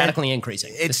that is radically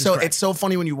increasing. It's so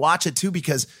funny when you watch it too,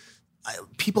 because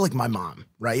people like my mom,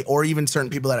 right? Or even certain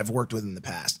people that I've worked with in the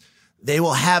past, they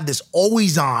will have this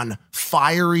always on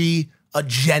fiery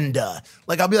agenda.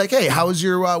 Like I'll be like, hey, how was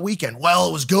your weekend? Well,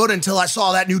 it was good until I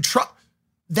saw that new truck.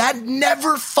 That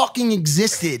never fucking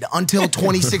existed until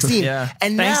 2016.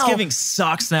 And Thanksgiving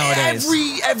sucks nowadays.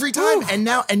 Every time.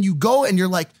 And you go and you're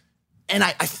like, and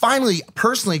I finally,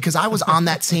 personally, because I was on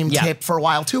that same tip for a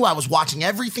while too. I was watching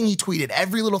everything he tweeted,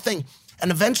 every little thing. And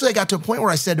eventually I got to a point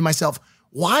where I said to myself,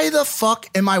 why the fuck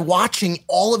am I watching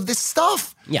all of this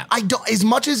stuff? Yeah. I don't, as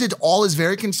much as it all is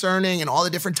very concerning and all the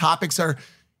different topics are,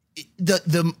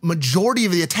 the majority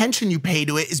of the attention you pay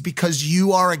to it is because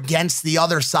you are against the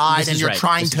other side and you're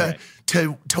trying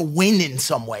to win in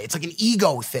some way. It's like an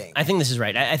ego thing. I think this is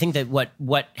right. I think that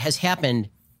what has happened,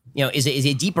 is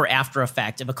a deeper after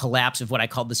effect of a collapse of what I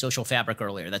called the social fabric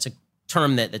earlier. That's a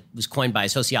term that was coined by a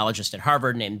sociologist at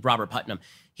Harvard named Robert Putnam.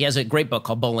 He has a great book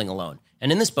called Bowling Alone.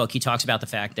 And in this book, he talks about the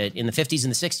fact that in the 50s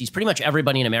and the 60s, pretty much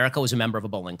everybody in America was a member of a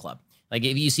bowling club. Like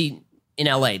if you see in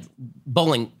LA,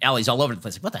 bowling alleys all over the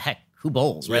place, like what the heck? Who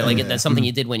bowls, right? That's something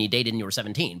you did when you dated and you were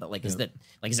 17. But is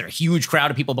there a huge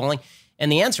crowd of people bowling?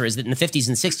 And the answer is that in the 50s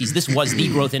and 60s, this was the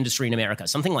growth industry in America.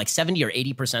 Something like 70 or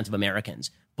 80% of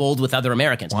Americans bowled with other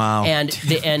Americans. Wow. And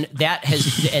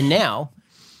now,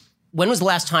 when was the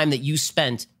last time that you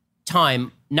spent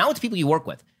time, not with the people you work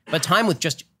with, but time with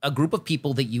just a group of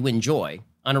people that you enjoy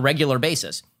on a regular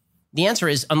basis? The answer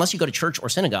is, unless you go to church or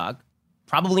synagogue,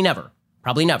 probably never.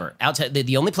 Probably never. Outside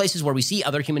the only places where we see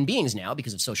other human beings now,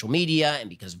 because of social media and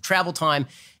because of travel time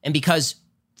and because,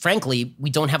 frankly,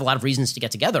 we don't have a lot of reasons to get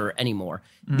together anymore.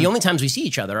 The only times we see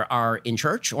each other are in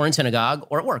church or in synagogue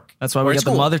or at work. That's why we got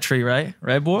the mother tree, right?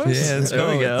 Right, boys? Yeah,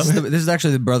 there we go. This is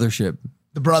actually the brothership.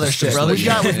 The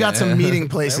brothership. We've got some meeting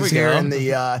places here in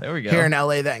here in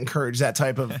LA that encourage that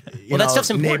type of that stuff's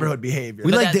important. Neighborhood behavior.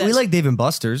 We like Dave and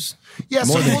Buster's. Yeah,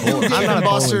 so we'll do Dave and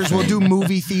Buster's. We'll do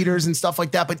movie theaters and stuff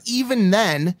like that. But even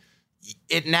then,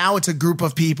 it's a group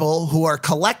of people who are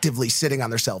collectively sitting on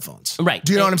their cell phones. Right.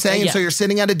 Do you know what I'm saying? Yeah. And so you're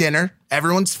sitting at a dinner,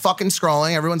 everyone's fucking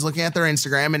scrolling, everyone's looking at their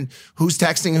Instagram and who's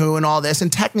texting who and all this.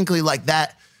 And technically like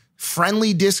that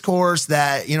friendly discourse,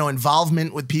 that,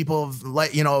 involvement with people of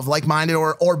like-minded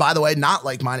or by the way, not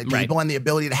like-minded people, and the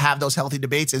ability to have those healthy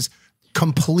debates is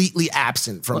completely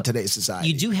absent from today's society.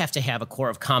 You do have to have a core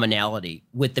of commonality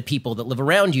with the people that live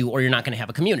around you, or you're not going to have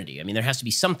a community. I mean, there has to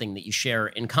be something that you share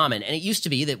in common. And it used to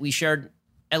be that we shared,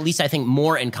 at least I think,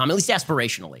 more in common, at least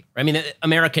aspirationally. I mean,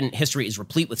 American history is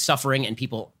replete with suffering and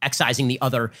people excising the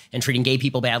other and treating gay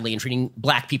people badly and treating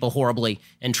black people horribly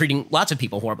and treating lots of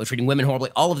people horribly, treating women horribly.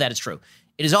 All of that is true.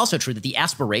 It is also true that the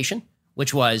aspiration,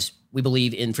 which was, we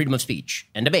believe in freedom of speech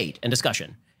and debate and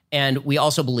discussion. And we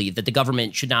also believe that the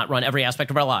government should not run every aspect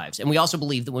of our lives. And we also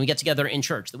believe that when we get together in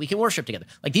church, that we can worship together.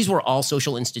 Like these were all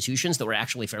social institutions that were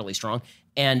actually fairly strong.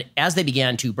 And as they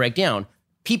began to break down,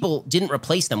 people didn't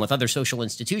replace them with other social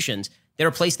institutions. They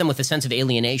replaced them with a sense of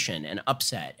alienation and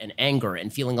upset and anger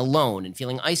and feeling alone and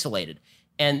feeling isolated.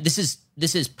 And this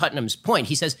is Putnam's point.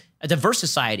 He says a diverse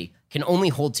society can only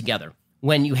hold together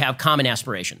when you have common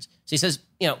aspirations. So he says,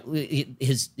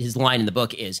 his line in the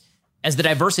book is, as the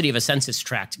diversity of a census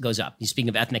tract goes up, he's speaking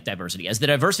of ethnic diversity, as the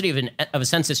diversity of a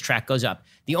census tract goes up,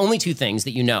 the only two things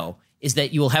that you know is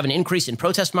that you will have an increase in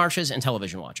protest marches and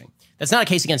television watching. That's not a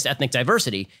case against ethnic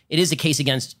diversity. It is a case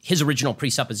against his original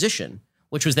presupposition,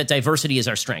 which was that diversity is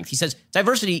our strength. He says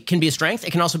diversity can be a strength. It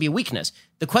can also be a weakness.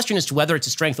 The question as to whether it's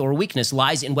a strength or a weakness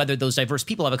lies in whether those diverse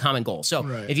people have a common goal. So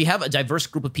if you have a diverse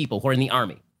group of people who are in the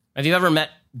army, if you've ever met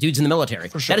dudes in the military,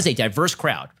 that is a diverse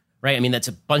crowd. Right? I mean, that's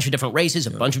a bunch of different races,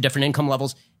 a bunch of different income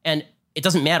levels. And it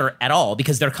doesn't matter at all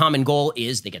because their common goal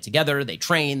is they get together, they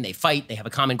train, they fight, they have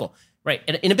a common goal. Right?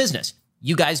 In a business,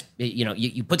 you guys,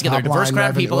 you put together a diverse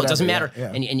crowd of people. It doesn't matter.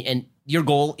 Yeah. And your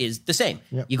goal is the same.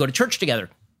 Yep. You go to church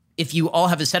together. If you all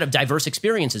have a set of diverse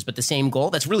experiences but the same goal,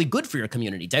 that's really good for your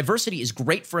community. Diversity is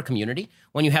great for a community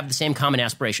when you have the same common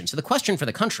aspiration. So the question for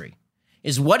the country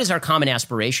is, what is our common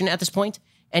aspiration at this point?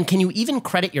 And can you even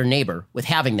credit your neighbor with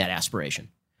having that aspiration?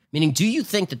 Meaning, do you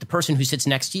think that the person who sits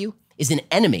next to you is an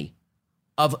enemy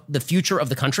of the future of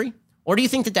the country? Or do you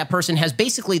think that that person has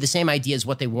basically the same idea as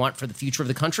what they want for the future of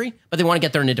the country, but they want to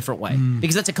get there in a different way?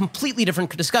 Because that's a completely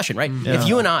different discussion, right? Yeah. If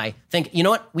you and I think, you know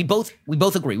what, we both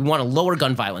agree. We want to lower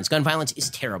gun violence. Gun violence is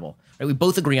terrible, right? We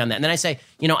both agree on that. And then I say,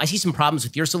 I see some problems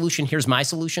with your solution. Here's my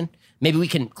solution. Maybe we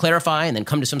can clarify and then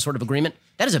come to some sort of agreement.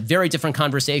 That is a very different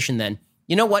conversation than,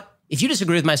 you know what? If you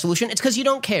disagree with my solution, it's because you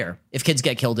don't care if kids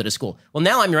get killed at a school. Well,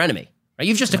 now I'm your enemy. Right?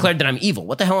 You've just declared that I'm evil.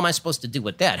 What the hell am I supposed to do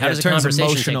with that? How does a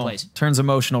conversation take place? Turns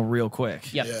emotional real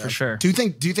quick. Yeah, for sure. Do you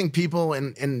think people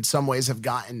in some ways have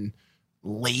gotten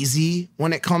lazy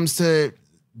when it comes to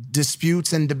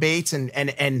disputes and debates and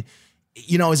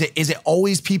is it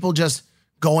always people just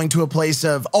going to a place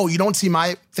of, oh, you don't see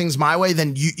my things my way,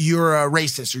 then you're a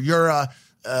racist, or you're a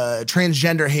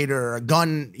transgender hater, a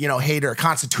gun, hater, a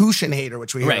constitution hater,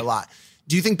 which we hear a lot.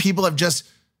 Do you think people have just,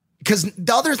 because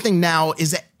the other thing now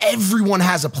is that everyone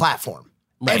has a platform.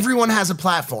 Right. Everyone has a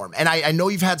platform. And I know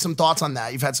you've had some thoughts on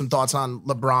that. You've had some thoughts on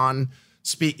LeBron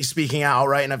speaking out,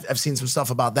 right? And I've seen some stuff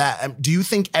about that. Do you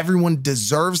think everyone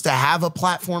deserves to have a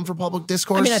platform for public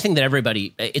discourse? I mean, I think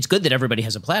that it's good that everybody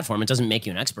has a platform. It doesn't make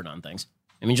you an expert on things.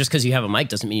 I mean, just because you have a mic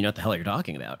doesn't mean you know what the hell you're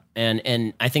talking about.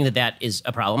 And I think that is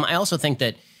a problem. I also think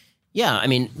that,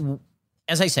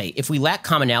 as I say, if we lack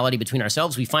commonality between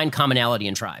ourselves, we find commonality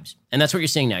in tribes. And that's what you're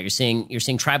seeing now. You're seeing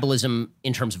tribalism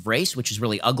in terms of race, which is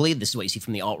really ugly. This is what you see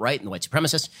from the alt-right and the white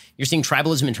supremacists. You're seeing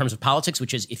tribalism in terms of politics,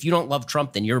 which is if you don't love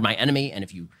Trump, then you're my enemy. And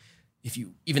if you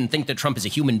even think that Trump is a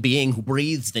human being who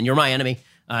breathes, then you're my enemy.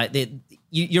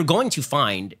 You're going to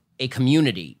find a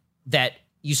community that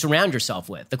you surround yourself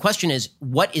with. The question is,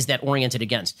 what is that oriented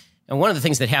against? And one of the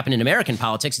things that happened in American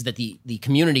politics is that the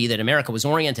community that America was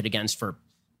oriented against for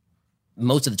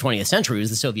most of the 20th century was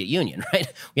the Soviet Union,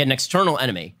 right? We had an external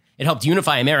enemy. It helped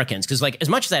unify Americans because, like, as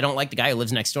much as I don't like the guy who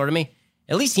lives next door to me,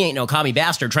 at least he ain't no commie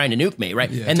bastard trying to nuke me,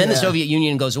 right? Yeah. And then the Soviet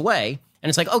Union goes away, and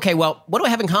it's like, okay, well, what do I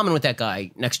have in common with that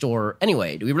guy next door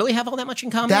anyway? Do we really have all that much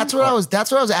in common? That's what I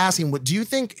was asking. What do you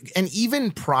think? And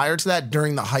even prior to that,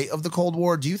 during the height of the Cold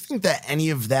War, do you think that any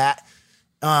of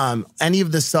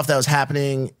the stuff that was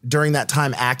happening during that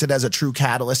time acted as a true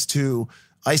catalyst to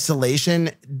isolation,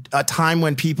 a time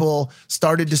when people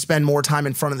started to spend more time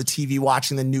in front of the TV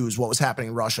watching the news, what was happening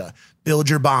in Russia, build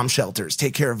your bomb shelters,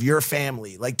 take care of your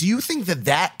family? Like, do you think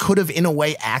that could have, in a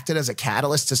way, acted as a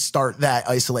catalyst to start that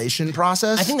isolation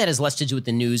process? I think that has less to do with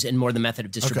the news and more the method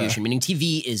of distribution, meaning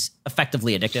TV is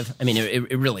effectively addictive. I mean,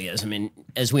 it really is. I mean,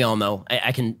 as we all know,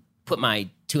 I can put my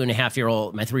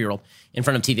 2.5-year-old, my 3-year-old in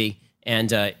front of TV,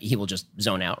 and he will just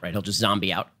zone out, right? He'll just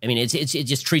zombie out. I mean, it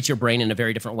just treats your brain in a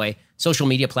very different way. Social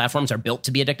media platforms are built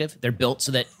to be addictive. They're built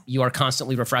so that you are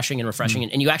constantly refreshing,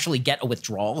 and you actually get a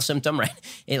withdrawal symptom, right?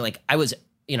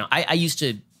 I used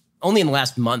to, only in the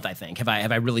last month, I think, have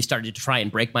I really started to try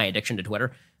and break my addiction to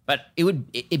Twitter. But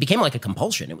it became like a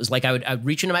compulsion. It was like I would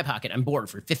reach into my pocket. I'm bored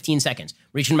for 15 seconds.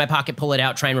 Reach into my pocket, pull it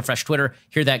out, try and refresh Twitter,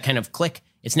 hear that kind of click.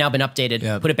 It's now been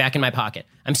updated, put it back in my pocket.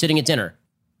 I'm sitting at dinner.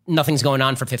 Nothing's going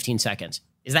on for 15 seconds.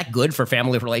 Is that good for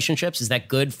family relationships? Is that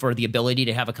good for the ability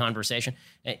to have a conversation?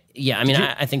 Yeah, I mean,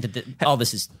 I think that all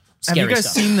this is scary stuff. Have you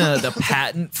guys seen the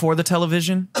patent for the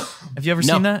television? Have you ever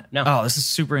seen that? No. Oh, this is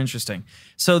super interesting.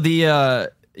 So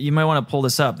you might want to pull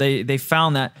this up. They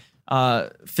found that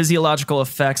physiological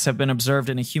effects have been observed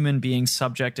in a human being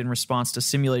subject in response to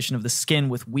stimulation of the skin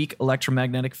with weak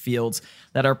electromagnetic fields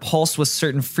that are pulsed with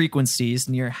certain frequencies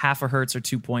near 0.5 hertz or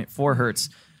 2.4 hertz.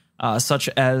 Such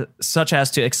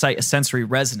as to excite a sensory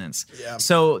resonance. Yeah.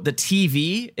 So the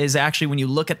TV is actually, when you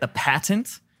look at the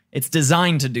patent, it's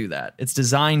designed to do that. It's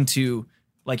designed to,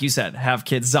 like you said, have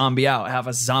kids zombie out, have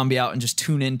us zombie out and just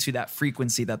tune into that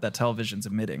frequency that television's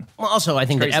emitting. Well, also, I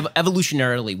think that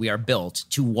evolutionarily we are built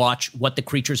to watch what the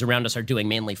creatures around us are doing,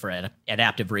 mainly for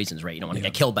adaptive reasons, right? You don't want to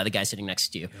get killed by the guy sitting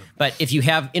next to you. Yeah. But if you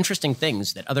have interesting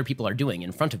things that other people are doing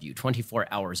in front of you 24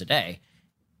 hours a day,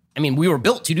 I mean, we were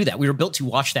built to do that. We were built to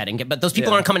watch that but those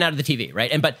people aren't coming out of the TV,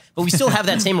 right? But we still have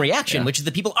that same reaction, which is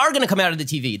the people are going to come out of the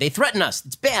TV. They threaten us.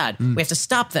 It's bad. We have to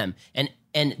stop them.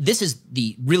 And this is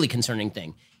the really concerning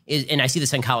thing. And I see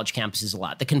this on college campuses a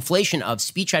lot. The conflation of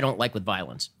speech I don't like with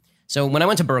violence. So when I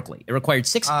went to Berkeley, it required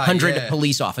 600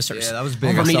 police officers that was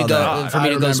big. for me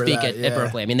to go speak at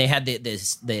Berkeley. I mean, they had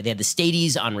the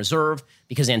Stadies on reserve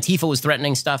because Antifa was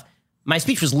threatening stuff. My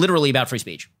speech was literally about free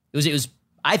speech. It was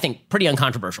I think, pretty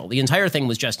uncontroversial. The entire thing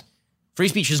was just free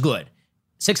speech is good.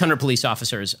 600 police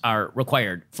officers are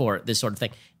required for this sort of thing.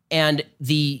 And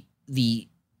the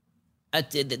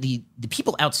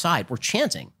people outside were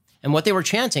chanting. And what they were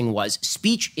chanting was,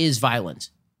 speech is violence.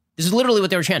 This is literally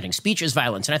what they were chanting. Speech is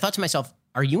violence. And I thought to myself,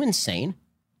 are you insane?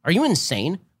 Are you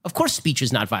insane? Of course speech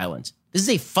is not violence. This is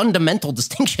a fundamental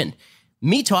distinction.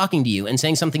 Me talking to you and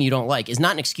saying something you don't like is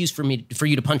not an excuse for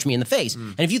you to punch me in the face.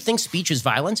 And if you think speech is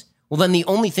violence, well, then the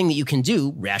only thing that you can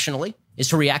do rationally is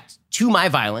to react to my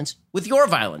violence with your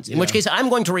violence, in which case I'm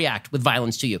going to react with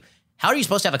violence to you. How are you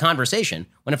supposed to have a conversation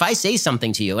when if I say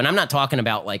something to you, and I'm not talking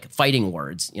about like fighting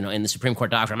words, in the Supreme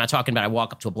Court doctrine, I'm not talking about I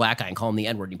walk up to a black guy and call him the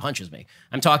N-word and he punches me.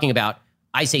 I'm talking about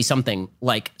I say something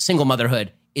like single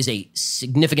motherhood is a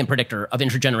significant predictor of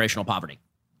intergenerational poverty.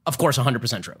 Of course,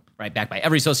 100% true, right? Backed by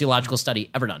every sociological study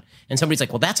ever done. And somebody's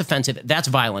like, well, that's offensive, that's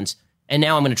violence, and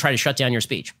now I'm going to try to shut down your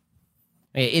speech.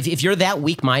 If you're that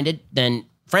weak-minded, then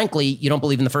frankly, you don't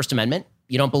believe in the First Amendment.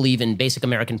 You don't believe in basic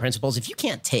American principles. If you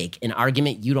can't take an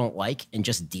argument you don't like and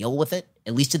just deal with it,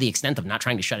 at least to the extent of not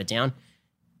trying to shut it down,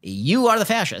 you are the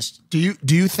fascist. Do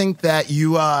you think that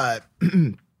you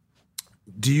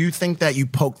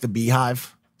poke the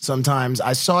beehive sometimes?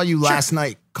 I saw you last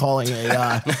night calling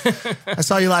a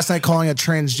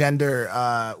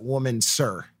transgender woman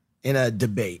sir in a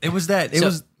debate. That's the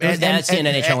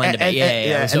NHLN debate.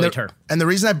 Yeah. And the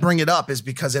reason I bring it up is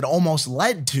because it almost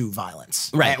led to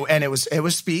violence. Right. And it was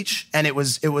speech, and it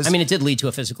was. I mean, it did lead to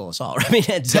a physical assault. I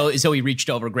mean, so he reached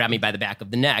over, grabbed me by the back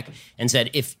of the neck, and said,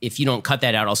 "If you don't cut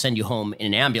that out, I'll send you home in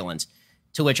an ambulance."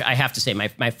 To which I have to say,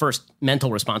 my first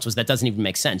mental response was, that doesn't even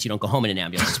make sense. You don't go home in an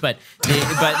ambulance. But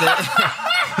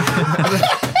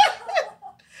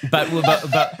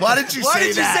why did you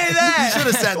say that? You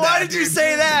should have said that. Why did you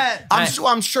say that?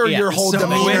 I'm sure your whole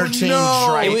demeanor changed.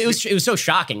 Right? It was so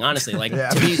shocking, honestly. Like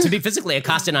to be physically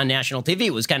accosted on national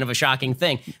TV was kind of a shocking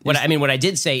thing. What I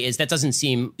did say is that doesn't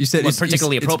seem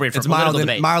particularly appropriate for political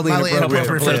debate. Mildly inappropriate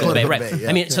for political debate, right? Yeah.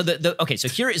 I mean, so so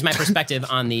here is my perspective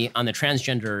on the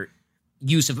transgender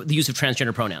use of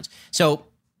transgender pronouns. So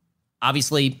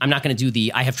obviously, I'm not going to do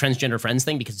the I have transgender friends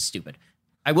thing because it's stupid.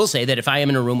 I will say that if I am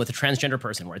in a room with a transgender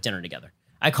person, we're at dinner together,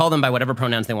 I call them by whatever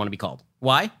pronouns they want to be called.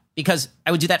 Why? Because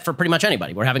I would do that for pretty much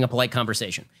anybody. We're having a polite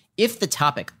conversation. If the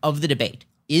topic of the debate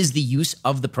is the use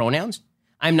of the pronouns,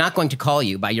 I'm not going to call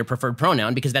you by your preferred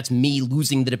pronoun because that's me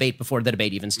losing the debate before the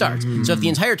debate even starts. So if the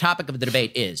entire topic of the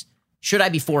debate is, should I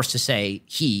be forced to say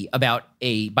he about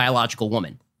a biological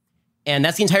woman? And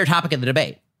that's the entire topic of the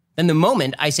debate. Then the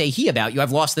moment I say he about you,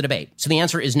 I've lost the debate. So the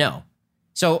answer is no.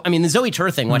 So, I mean, the Zoe Tur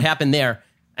thing, what happened there,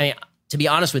 I mean, to be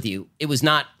honest with you, it was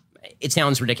not, it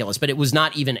sounds ridiculous, but it was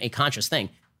not even a conscious thing.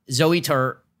 Zoe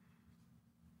Tur,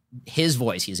 his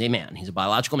voice, he's a man, he's a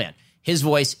biological man. His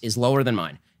voice is lower than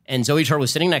mine. And Zoe Tur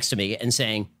was sitting next to me and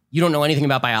saying, you don't know anything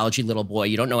about biology, little boy.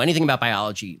 You don't know anything about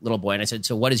biology, little boy. And I said,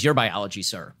 so what is your biology,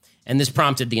 sir? And this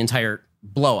prompted the entire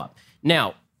blow up.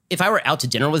 Now, if I were out to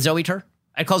dinner with Zoe Tur,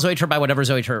 I'd call Zoe Tur by whatever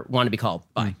Zoe Tur wanted to be called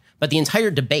by. But the entire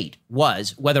debate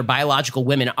was whether biological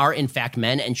women are in fact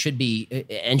men and should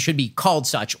be called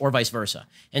such or vice versa.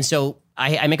 And so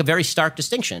I make a very stark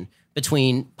distinction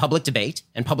between public debate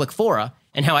and public fora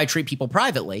and how I treat people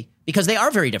privately because they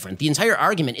are very different. The entire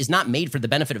argument is not made for the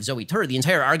benefit of Zoe Tur. The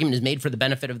entire argument is made for the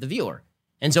benefit of the viewer.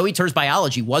 And Zoe Tur's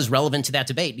biology was relevant to that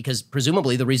debate because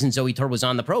presumably the reason Zoe Tur was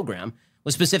on the program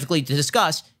was specifically to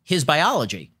discuss his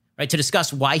biology, right? To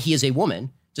discuss why he is a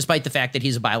woman, despite the fact that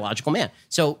he's a biological man.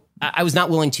 So I was not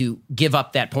willing to give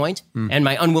up that point, and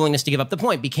my unwillingness to give up the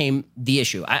point became the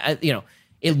issue.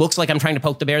 It looks like I'm trying to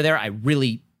poke the bear there. I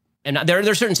really, and there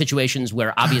are certain situations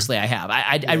where obviously I have.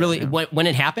 I really, when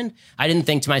it happened, I didn't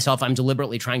think to myself, I'm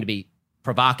deliberately trying to be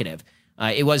provocative.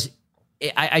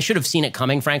 I should have seen it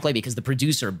coming, frankly, because the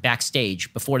producer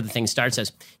backstage before the thing starts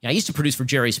says, I used to produce for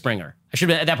Jerry Springer.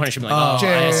 At that point, I should be like,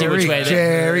 Jerry, I see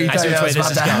which way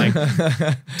this is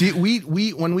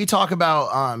going. When we talk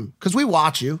about, because we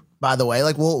watch you, by the way,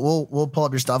 like we'll pull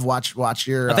up your stuff, watch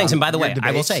your. Thanks. And by the way, debates.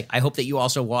 I will say, I hope that you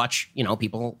also watch,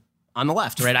 people on the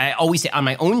left, right? I always say on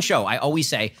my own show, I always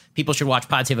say people should watch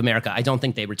Pod Save America. I don't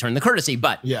think they return the courtesy,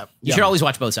 but you should always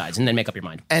watch both sides and then make up your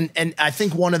mind. And I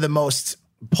think one of the most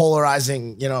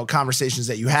polarizing, conversations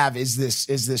that you have is this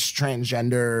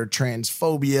transgender,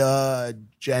 transphobia,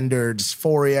 gender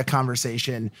dysphoria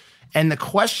conversation. And the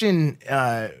question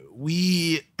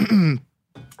we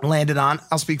landed on,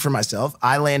 I'll speak for myself.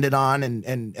 I landed on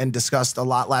and discussed a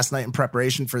lot last night in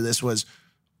preparation for this was,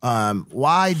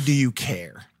 why do you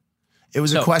care? It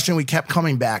was a question we kept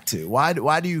coming back to.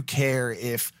 Why do you care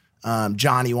if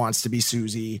Johnny wants to be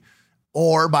Susie?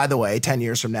 Or, by the way, 10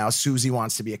 years from now, Susie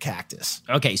wants to be a cactus.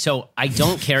 Okay, so I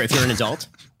don't care if you're an adult.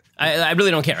 I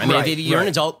really don't care. I mean, if you're an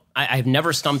adult, I've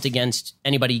never stumped against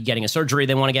anybody getting a surgery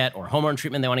they want to get or hormone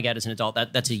treatment they want to get as an adult.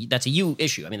 That's a you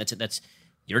issue. I mean, that's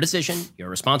your decision. You're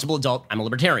a responsible adult. I'm a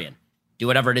libertarian. Do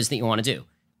whatever it is that you want to do.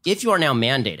 If you are now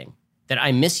mandating that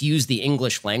I misuse the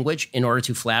English language in order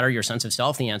to flatter your sense of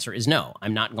self, the answer is no.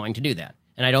 I'm not going to do that.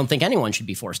 And I don't think anyone should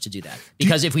be forced to do that.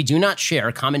 Because if we do not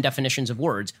share common definitions of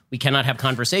words, we cannot have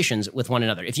conversations with one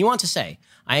another. If you want to say,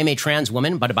 I am a trans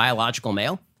woman, but a biological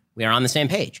male, we are on the same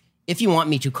page. If you want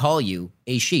me to call you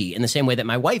a she in the same way that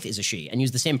my wife is a she and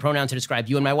use the same pronoun to describe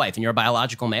you and my wife and you're a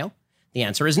biological male, the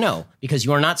answer is no, because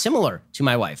you are not similar to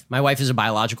my wife. My wife is a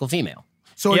biological female.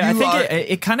 So I think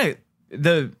it kind of,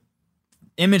 the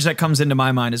image that comes into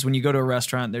my mind is when you go to a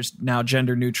restaurant, there's now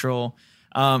gender neutral.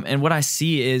 And what I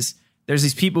see is, there's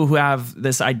these people who have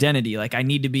this identity, like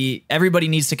everybody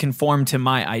needs to conform to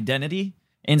my identity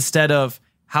instead of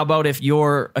how about if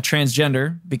you're a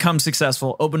transgender, become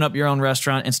successful, open up your own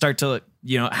restaurant and start to,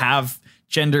 have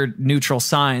gender neutral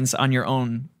signs on your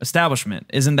own establishment.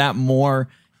 Isn't that more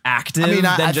active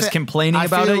than just complaining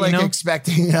about it? I feel like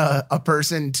expecting a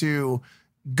person to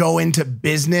go into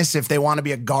business if they want to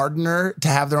be a gardener to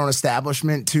have their own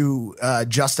establishment to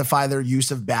justify their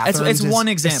use of bathrooms. It's one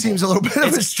example. It seems a little bit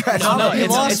of a stretch. You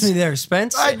lost me there,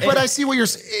 Spence. But I see what you're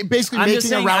basically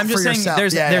making a route for yourself.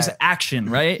 There's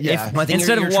action, right? Yeah.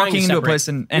 Instead of walking into a place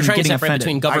and getting offended.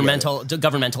 Between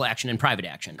governmental action and private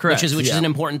action, correct. which is an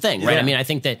important thing, right? Yeah. I mean, I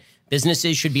think that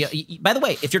businesses should be. By the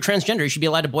way, if you're transgender, you should be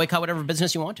allowed to boycott whatever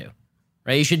business you want to,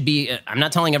 right? You should be. I'm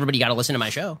not telling everybody you got to listen to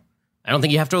my show. I don't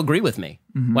think you have to agree with me.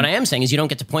 What I am saying is you don't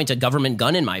get to point a government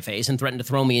gun in my face and threaten to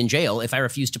throw me in jail if I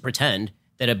refuse to pretend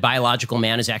that a biological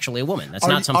man is actually a woman. That's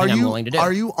not something I'm willing to do.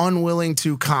 Are you unwilling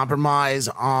to compromise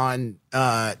on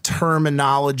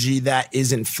terminology that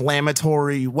is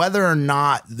inflammatory, whether or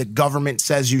not the government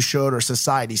says you should or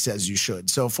society says you should?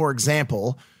 So, for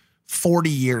example, 40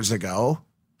 years ago,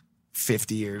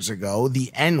 50 years ago, the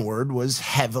N-word was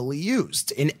heavily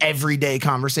used in everyday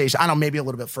conversation. I don't know, maybe a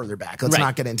little bit further back. Let's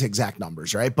not get into exact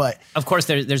numbers, right? But of course,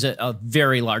 there's a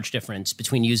very large difference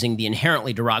between using the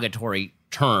inherently derogatory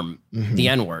term, the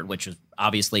N-word, which is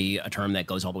obviously a term that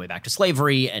goes all the way back to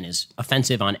slavery and is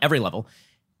offensive on every level.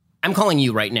 I'm calling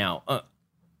you right now.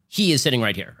 He is sitting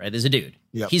right here, right? There's a dude.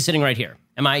 Yep. He's sitting right here.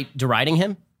 Am I deriding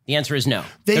him? The answer is no.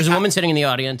 There's a woman sitting in the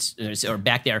audience or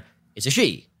back there. It's a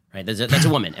she. Right, that's a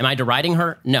woman. Am I deriding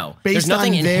her? No. There's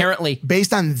nothing inherently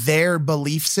based on their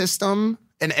belief system.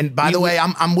 And by the way,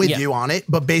 I'm with you on it.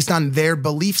 But based on their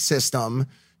belief system,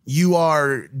 you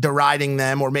are deriding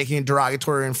them or making a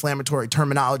derogatory or inflammatory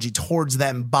terminology towards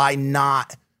them by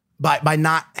not.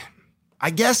 I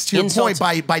guess to your point,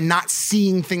 by not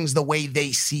seeing things the way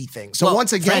they see things. So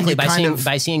once again, frankly,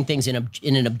 by seeing things in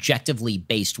an objectively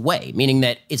based way, meaning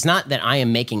that it's not that I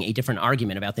am making a different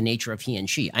argument about the nature of he and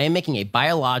she. I am making a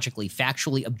biologically,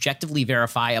 factually, objectively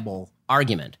verifiable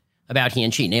argument about he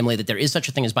and she, namely that there is such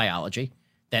a thing as biology,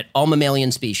 that all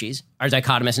mammalian species are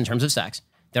dichotomous in terms of sex.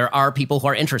 There are people who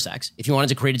are intersex. If you wanted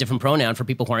to create a different pronoun for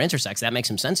people who are intersex, that makes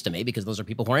some sense to me because those are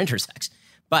people who are intersex.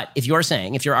 But if your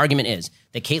argument is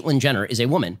that Caitlyn Jenner is a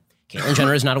woman, Caitlyn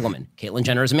Jenner is not a woman. Caitlyn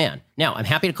Jenner is a man. Now, I'm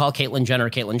happy to call Caitlyn Jenner.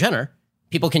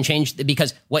 People can change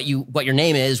because what your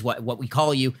name is, what we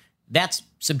call you, that's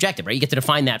subjective, right? You get to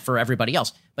define that for everybody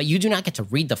else. But you do not get to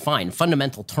redefine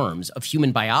fundamental terms of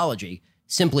human biology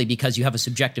simply because you have a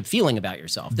subjective feeling about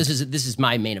yourself. This is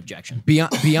my main objection.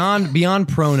 Beyond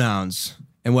pronouns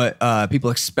and what people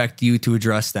expect you to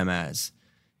address them as,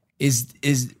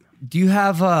 do you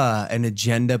have an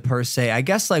agenda per se? I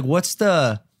guess like what's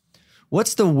the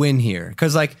win here?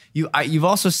 Because like you've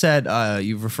also said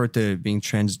you've referred to being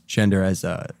transgender as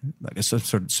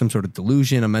some sort of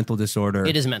delusion, a mental disorder.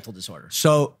 It is a mental disorder.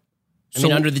 So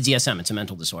under the DSM, it's a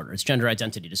mental disorder. It's gender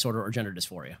identity disorder or gender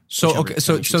dysphoria.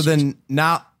 So then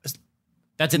now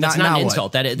that's not an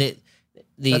insult.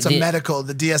 That's a medical.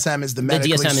 The DSM is the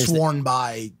medically sworn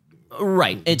by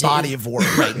body of work.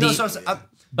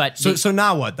 Right. So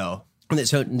now what though?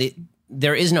 So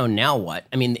there is no now what.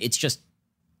 I mean, it's just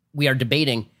we are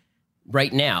debating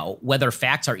right now whether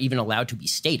facts are even allowed to be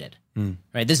stated.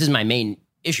 Right. This is my main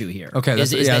issue here. Okay,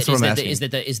 that's what I'm asking. Is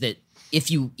that if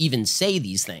you even say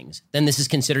these things, then this is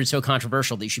considered so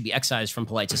controversial that you should be excised from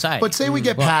polite society. But say we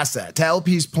get past that, to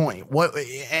LP's point,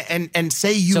 and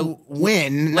say you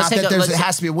win. Not that it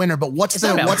has to be a winner, but what's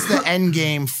the end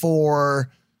game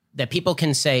for? That people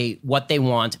can say what they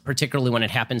want, particularly when it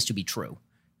happens to be true.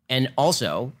 And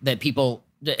also that people,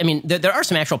 I mean, there are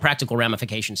some actual practical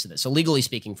ramifications to this. So legally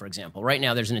speaking, for example, right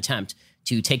now there's an attempt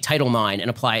to take Title IX and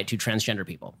apply it to transgender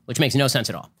people, which makes no sense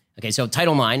at all. Okay, so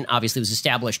Title IX obviously was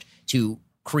established to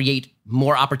create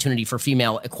more opportunity for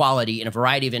female equality in a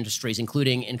variety of industries,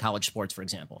 including in college sports, for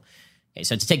example. Okay,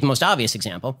 so to take the most obvious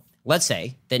example, let's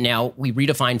say that now we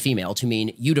redefine female to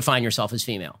mean you define yourself as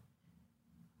female.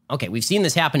 Okay, we've seen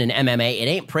this happen in MMA. It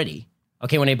ain't pretty.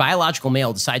 Okay, when a biological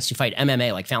male decides to fight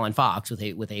MMA like Fallon Fox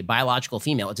with a biological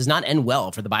female, it does not end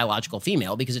well for the biological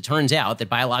female because it turns out that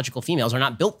biological females are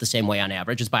not built the same way on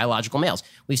average as biological males.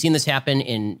 We've seen this happen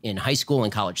in high school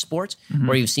and college sports,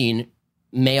 where you've seen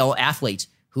male athletes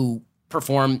who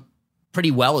perform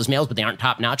pretty well as males, but they aren't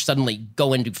top-notch, suddenly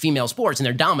go into female sports and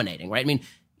they're dominating, right? I mean,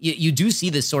 you do see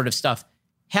this sort of stuff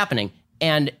happening,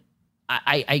 and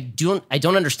I don't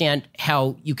understand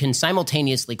how you can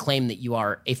simultaneously claim that you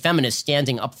are a feminist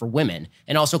standing up for women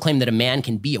and also claim that a man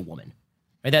can be a woman.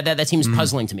 Right? That seems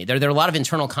puzzling to me. There are a lot of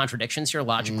internal contradictions here,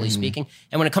 logically speaking.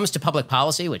 And when it comes to public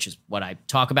policy, which is what I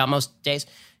talk about most days,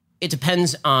 it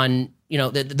depends on,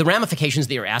 the ramifications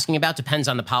that you're asking about depends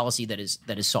on the policy that is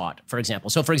sought, for example.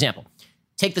 So, for example,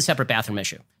 take the separate bathroom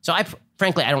issue. So,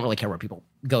 frankly, I don't really care where people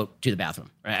go to the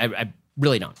bathroom. Right? I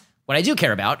really don't. What I do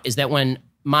care about is that when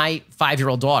my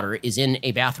 5-year-old daughter is in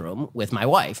a bathroom with my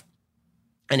wife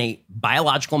and a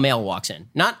biological male walks in,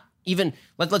 not even,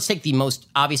 let's take the most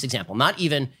obvious example, not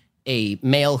even a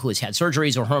male who has had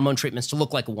surgeries or hormone treatments to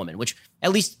look like a woman, which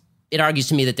at least it argues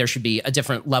to me that there should be a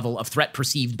different level of threat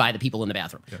perceived by the people in the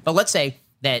bathroom. Yeah. But let's say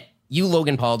that you,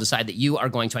 Logan Paul, decide that you are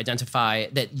going to identify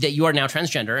that you are now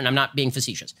transgender, and I'm not being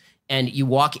facetious, and you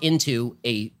walk into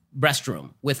a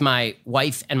restroom with my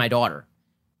wife and my daughter,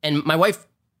 and my wife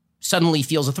suddenly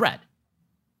feels a threat.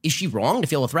 Is she wrong to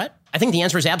feel a threat? I think the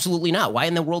answer is absolutely not. Why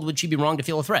in the world would she be wrong to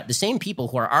feel a threat? The same people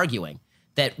who are arguing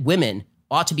that women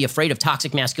ought to be afraid of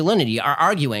toxic masculinity are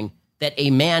arguing that a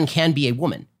man can be a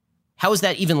woman. How is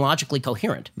that even logically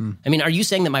coherent? I mean, are you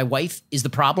saying that my wife is the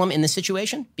problem in this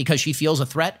situation because she feels a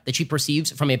threat that she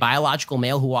perceives from a biological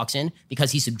male who walks in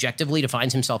because he subjectively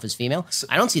defines himself as female?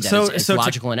 I don't see that as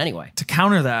logical in any way. To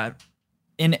counter that,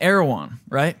 in Erewhon,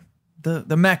 right?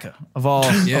 The mecca of all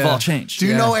change. Do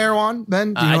you know Erewhon,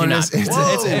 Ben? Do you know what it is?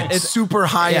 It's super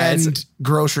high-end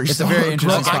grocery store. It's a very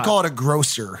interesting spot. I call it a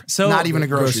grocer, not even a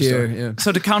grocery store. Yeah.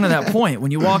 So to counter that point, when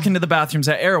you walk into the bathrooms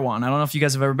at Erewhon, I don't know if you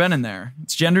guys have ever been in there.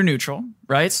 It's gender neutral,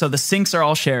 right? So the sinks are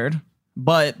all shared,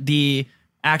 but the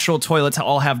actual toilets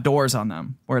all have doors on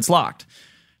them where it's locked.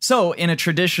 So in a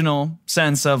traditional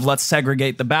sense of let's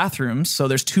segregate the bathrooms, so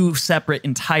there's two separate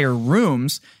entire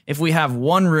rooms. If we have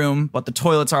one room, but the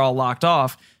toilets are all locked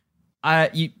off,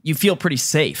 you feel pretty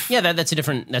safe. Yeah, that's a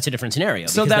different scenario.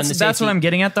 So that's what I'm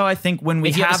getting at, though. I think when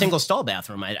we have a single stall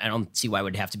bathroom, I don't see why it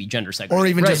would have to be gender segregated, or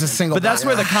even just a single. But that's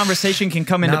where the conversation can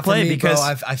come into play because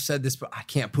I've said this, but I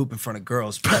can't poop in front of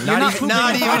girls. Bro.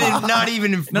 Not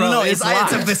even. No. It's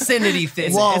a vicinity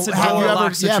thing. Well, it's a have you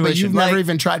ever? situation. Yeah, but you've never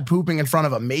even tried pooping in front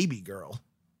of a maybe girl.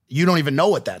 You don't even know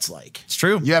what that's like. It's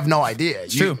true. You have no idea.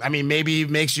 It's true. I mean, maybe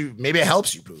it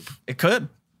helps you poop. It could.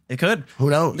 Who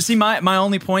knows? See, my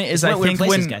only point is I think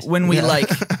when we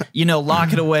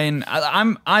lock it away, and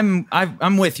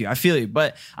I'm with you. I feel you,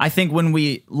 but I think when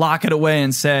we lock it away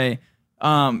and say,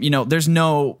 there's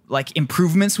no like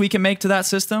improvements we can make to that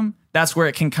system, that's where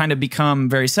it can kind of become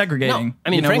very segregating. No,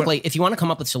 I mean, frankly, if you want to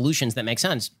come up with solutions that make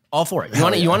sense, all for it.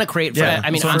 You want to create.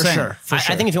 I mean, for sure. For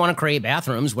sure. I think if you want to create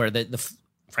bathrooms where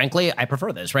frankly, I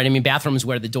prefer this, right? I mean, bathrooms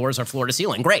where the doors are floor to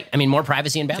ceiling. Great. I mean, more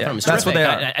privacy in bathrooms. That's what they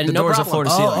are. The doors are floor to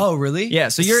ceiling. Oh, really? Yeah.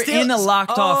 So you're in a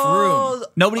locked off room.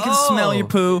 Nobody can smell your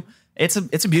poo. It's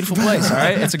a beautiful place. All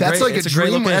right. It's a great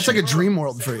location. That's like a dream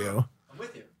world for you. I'm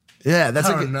with you. Yeah. That's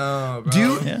no,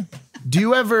 bro. Do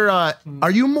you ever?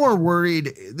 Are you more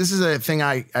worried? This is a thing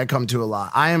I come to a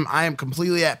lot. I am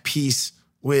completely at peace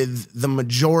with the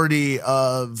majority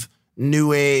of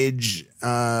new age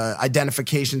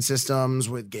identification systems,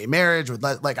 with gay marriage, with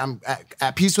I'm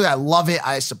at peace with it. I love it.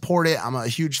 I support it. I'm a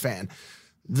huge fan.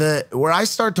 Where I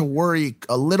start to worry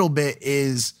a little bit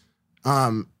is,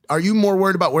 are you more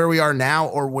worried about where we are now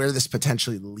or where this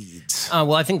potentially leads?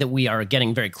 Well, I think that we are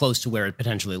getting very close to where it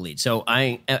potentially leads. So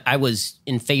I was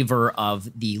in favor of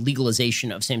the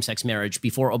legalization of same-sex marriage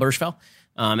before Obergefell.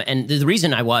 And the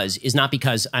reason I is not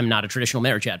because I'm not a traditional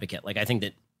marriage advocate. Like, I think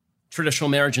that traditional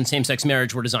marriage and same-sex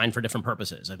marriage were designed for different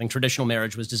purposes. I think traditional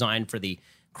marriage was designed for the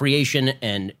creation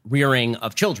and rearing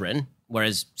of children,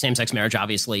 whereas same-sex marriage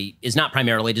obviously is not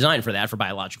primarily designed for that for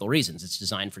biological reasons. It's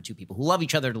designed for two people who love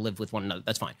each other to live with one another.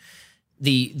 That's fine.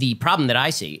 The problem that I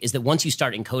see is that once you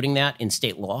start encoding that in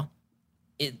state law,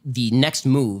 the next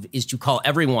move is to call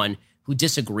everyone who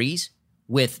disagrees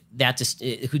with that,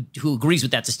 who agrees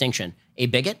with that distinction, a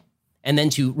bigot, and then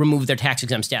to remove their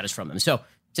tax-exempt status from them. So,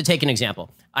 to take an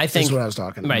example, I think that's what I was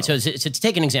talking about. Right. So to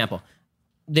take an example,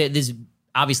 this is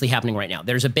obviously happening right now.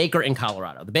 There's a baker in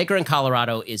Colorado. The baker in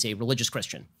Colorado is a religious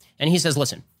Christian. And he says,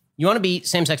 listen, you want to be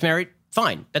same-sex married?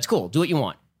 Fine. That's cool. Do what you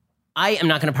want. I am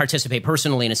not going to participate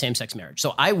personally in a same-sex marriage.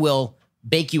 So I will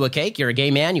bake you a cake. You're a gay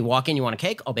man. You walk in, you want a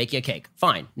cake? I'll bake you a cake.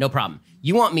 Fine. No problem.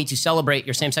 You want me to celebrate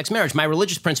your same-sex marriage? My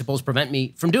religious principles prevent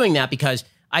me from doing that because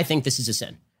I think this is a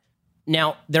sin.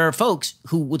 Now, there are folks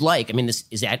who would this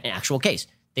is an actual case.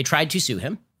 They tried to sue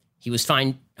him. He was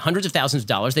fined hundreds of thousands of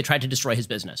dollars. They tried to destroy his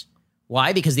business.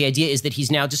 Why? Because the idea is that he's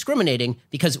now discriminating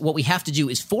because what we have to do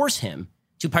is force him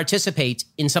to participate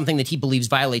in something that he believes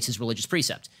violates his religious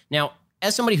precepts. Now,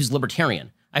 as somebody who's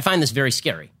libertarian, I find this very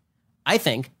scary. I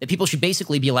think that people should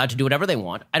basically be allowed to do whatever they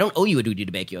want. I don't owe you a duty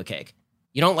to bake you a cake.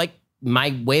 You don't like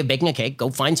my way of baking a cake, go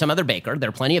find some other baker. There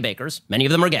are plenty of bakers. Many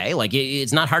of them are gay. Like,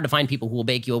 it's not hard to find people who will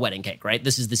bake you a wedding cake, right?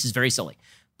 This is very silly.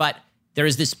 But there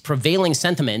is this prevailing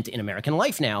sentiment in American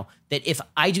life now that if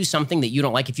I do something that you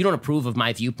don't like, if you don't approve of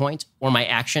my viewpoint or my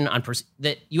action on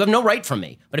that you have no right from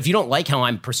me. But if you don't like how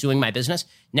I'm pursuing my business,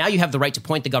 now you have the right to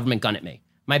point the government gun at me.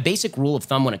 My basic rule of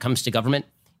thumb when it comes to government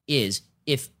is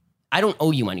if I don't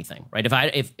owe you anything, right?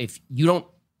 If you don't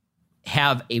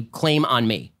have a claim on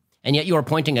me and yet you are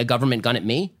pointing a government gun at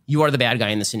me, you are the bad guy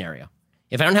in the scenario.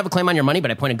 If I don't have a claim on your money,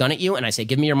 but I point a gun at you and I say,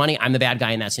 give me your money, I'm the bad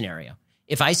guy in that scenario.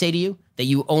 If I say to you that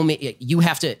you owe me, you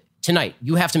have to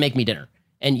make me dinner,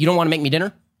 and you don't want to make me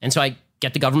dinner, and so I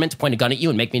get the government to point a gun at you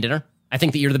and make me dinner, I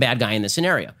think that you're the bad guy in this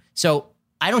scenario. So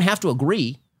I don't have to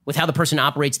agree with how the person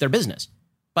operates their business.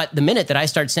 But the minute that I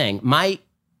start saying my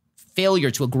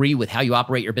failure to agree with how you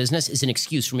operate your business is an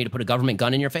excuse for me to put a government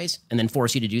gun in your face and then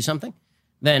force you to do something,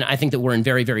 then I think that we're in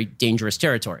very, very dangerous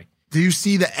territory. Do you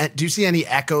see any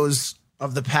echoes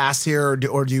of the past here,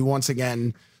 or do you once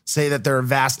again say that there are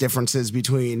vast differences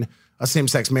between a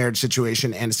same-sex marriage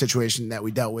situation and a situation that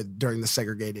we dealt with during the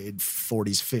segregated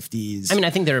 40s, 50s? I mean, I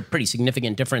think there are pretty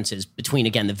significant differences between,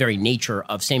 again, the very nature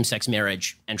of same-sex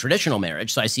marriage and traditional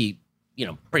marriage. So I see,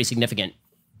 pretty significant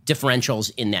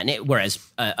differentials in that. Whereas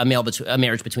a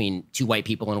marriage between two white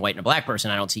people and a white and a black person,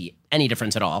 I don't see any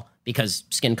difference at all, because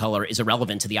skin color is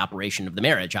irrelevant to the operation of the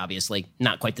marriage. Obviously,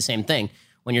 not quite the same thing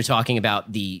when you're talking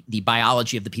about the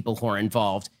biology of the people who are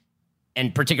involved,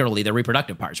 and particularly the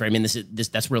reproductive parts, right? I mean,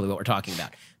 that's really what we're talking about.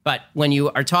 But when you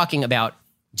are talking about,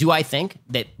 do I think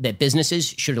that businesses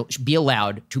should be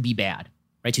allowed to be bad,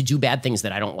 right? To do bad things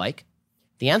that I don't like?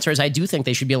 The answer is I do think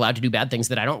they should be allowed to do bad things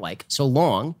that I don't like, so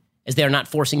long as they're not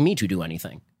forcing me to do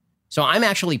anything. So I'm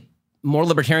actually more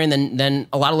libertarian than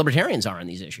a lot of libertarians are on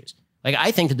these issues. Like,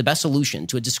 I think that the best solution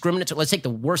to a discriminatory, let's take the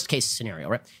worst case scenario,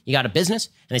 right? You got a business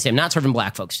and they say, I'm not serving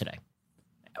black folks today.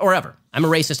 Or ever. I'm a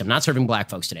racist. I'm not serving black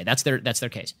folks today. That's their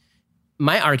case.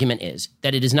 My argument is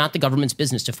that it is not the government's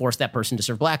business to force that person to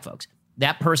serve black folks.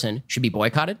 That person should be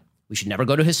boycotted. We should never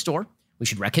go to his store. We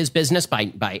should wreck his business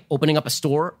by opening up a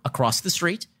store across the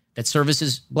street that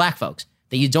services black folks.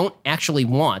 That you don't actually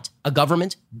want a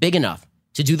government big enough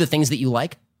to do the things that you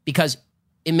like, because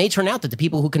it may turn out that the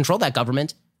people who control that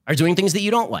government are doing things that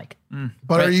you don't like.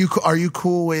 But right? Are you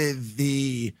cool with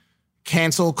the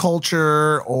cancel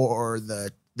culture or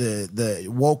the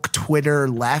woke Twitter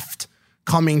left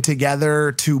coming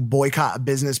together to boycott a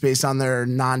business based on their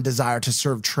non-desire to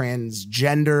serve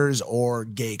transgenders or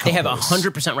gay couples? They have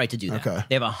 100% right to do that. Okay.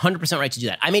 They have 100% right to do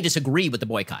that. I may disagree with the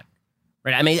boycott.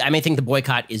 Right, I may think the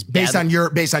boycott is bad,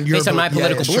 based on my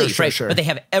political beliefs, right? Sure. But they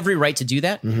have every right to do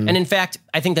that, and in fact,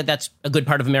 I think that that's a good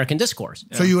part of American discourse.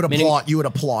 So you would applaud. You would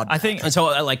applaud. I think, and so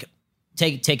like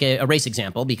take a race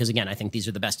example, because again, I think these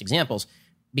are the best examples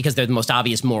because they're the most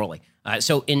obvious morally.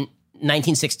 So in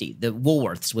 1960, the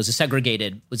Woolworths was a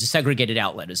segregated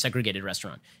outlet, a segregated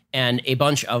restaurant, and a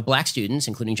bunch of black students,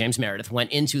 including James Meredith, went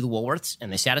into the Woolworths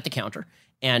and they sat at the counter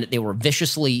and they were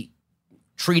viciously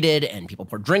treated, and people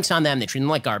poured drinks on them. They treated them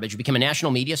like garbage. It became a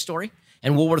national media story,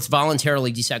 and Woolworths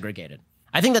voluntarily desegregated.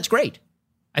 I think that's great.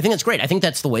 I think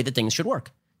that's the way that things should work.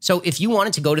 So if you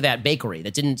wanted to go to that bakery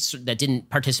that didn't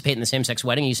participate in the same-sex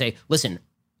wedding, you say, listen,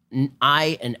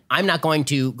 I'm not going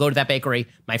to go to that bakery.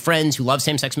 My friends who love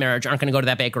same-sex marriage aren't going to go to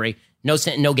that bakery. No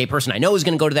gay person I know is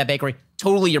going to go to that bakery.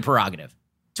 Totally your prerogative.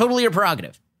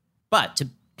 But to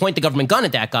point the government gun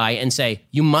at that guy and say,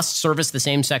 you must service the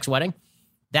same-sex wedding,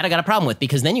 that I got a problem with,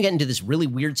 because then you get into this really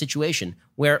weird situation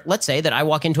where, let's say that I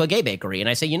walk into a gay bakery and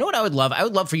I say, you know what I would love? I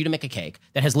would love for you to make a cake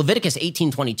that has Leviticus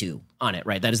 18:22 on it,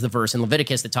 right? That is the verse in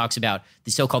Leviticus that talks about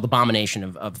the so-called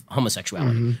abomination of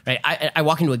homosexuality, right? I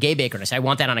walk into a gay baker and I say, I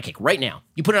want that on a cake right now.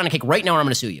 You put it on a cake right now or I'm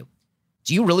going to sue you.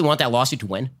 Do you really want that lawsuit to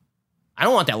win? I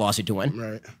don't want that lawsuit to win.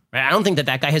 Right? I don't think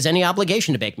that guy has any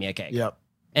obligation to bake me a cake. Yep.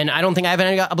 And I don't think I have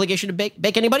any obligation to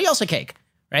bake anybody else a cake.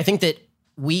 Right? I think that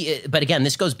but again,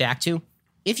 this goes back to,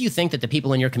 if you think that the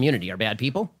people in your community are bad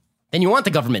people, then you want the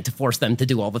government to force them to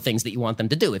do all the things that you want them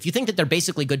to do. If you think that they're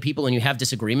basically good people and you have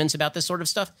disagreements about this sort of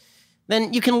stuff,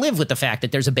 then you can live with the fact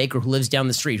that there's a baker who lives down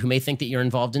the street who may think that you're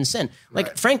involved in sin.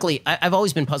 Like, frankly, I've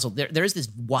always been puzzled. There is this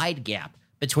wide gap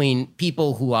between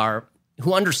people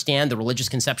who understand the religious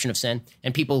conception of sin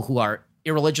and people who are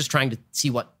irreligious, trying to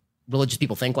see what religious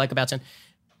people think like about sin.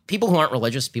 People who aren't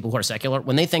religious, people who are secular,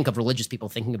 when they think of religious people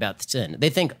thinking about sin, they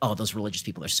think, oh, those religious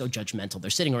people are so judgmental. They're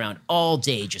sitting around all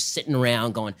day, just sitting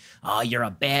around going, oh, you're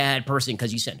a bad person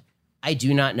because you sinned. I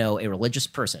do not know a religious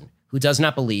person who does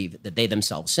not believe that they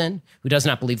themselves sin, who does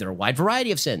not believe there are a wide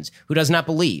variety of sins, who does not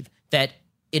believe that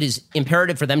it is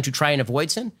imperative for them to try and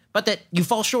avoid sin, but that you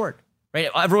fall short. Right?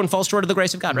 Everyone falls short of the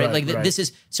grace of God, right? This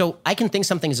is, so I can think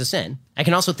something is a sin. I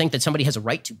can also think that somebody has a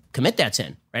right to commit that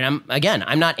sin, right?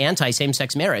 I'm not anti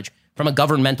same-sex marriage from a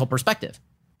governmental perspective.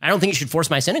 I don't think you should force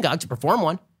my synagogue to perform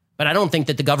one, but I don't think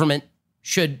that the government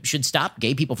should stop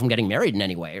gay people from getting married in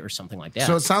any way or something like that.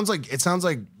 So it sounds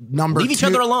like number Leave each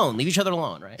other alone,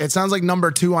 right? It sounds like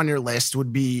number 2 on your list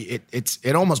would be,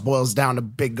 it almost boils down to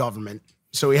big government.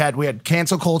 So we had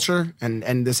cancel culture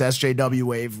and this SJW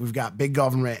wave. We've got big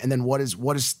government, and then what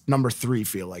does number 3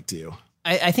 feel like to you?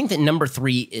 I think that number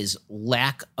 3 is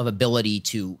lack of ability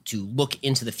to look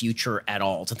into the future at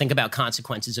all, to think about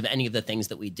consequences of any of the things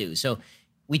that we do. So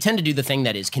we tend to do the thing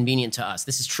that is convenient to us.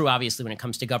 This is true, obviously, when it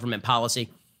comes to government policy.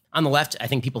 On the left, I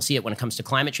think people see it when it comes to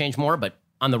climate change more, but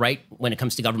on the right, when it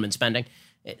comes to government spending,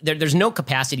 there's no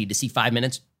capacity to see 5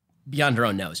 minutes beyond our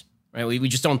own nose. Right? We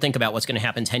just don't think about what's going to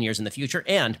happen 10 years in the future.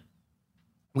 And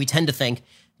we tend to think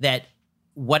that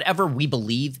whatever we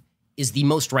believe is the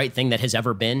most right thing that has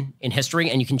ever been in history,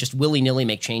 and you can just willy-nilly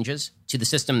make changes to the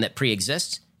system that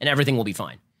pre-exists, and everything will be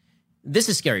fine. This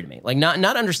is scary to me. Like,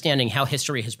 not understanding how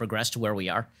history has progressed to where we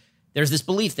are. There's this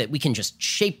belief that we can just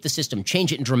shape the system,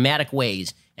 change it in dramatic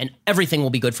ways, and everything will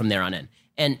be good from there on in.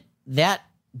 And that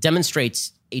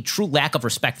demonstrates a true lack of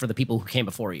respect for the people who came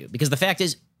before you. Because the fact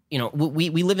is, you know, we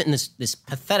live in this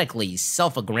pathetically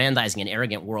self-aggrandizing and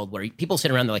arrogant world where people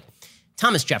sit around, they're like,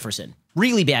 Thomas Jefferson,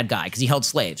 really bad guy because he held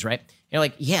slaves, right? And you're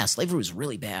like, yeah, slavery was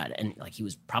really bad. And like, he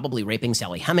was probably raping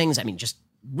Sally Hemings. I mean, just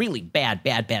really bad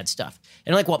stuff.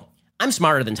 And you're like, well, I'm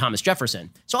smarter than Thomas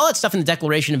Jefferson. So all that stuff in the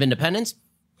Declaration of Independence,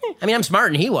 I mean, I'm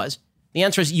smarter than he was. The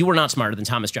answer is you were not smarter than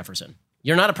Thomas Jefferson.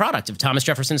 You're not a product of Thomas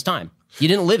Jefferson's time. You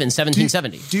didn't live in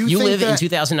 1770. You live in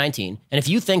 2019. And if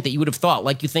you think that you would have thought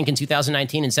like you think in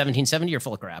 2019 and 1770, you're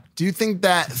full of crap. Do you think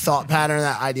that thought pattern,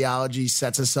 that ideology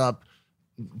sets us up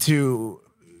to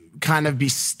kind of be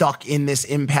stuck in this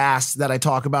impasse that I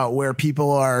talk about where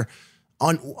people are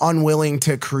unwilling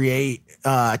to create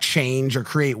change or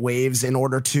create waves in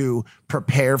order to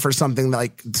prepare for something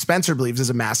like Spencer believes is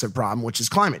a massive problem, which is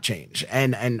climate change.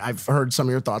 And I've heard some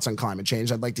of your thoughts on climate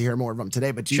change. I'd like to hear more of them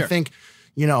today. But do you think,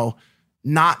 you know,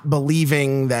 not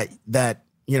believing that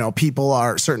you know,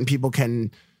 certain people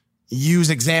can use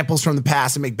examples from the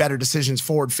past and make better decisions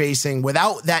forward facing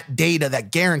without that data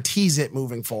that guarantees it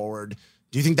moving forward?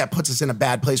 Do you think that puts us in a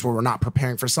bad place where we're not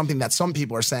preparing for something that some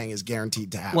people are saying is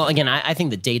guaranteed to happen? Well, again, I think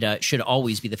the data should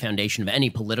always be the foundation of any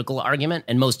political argument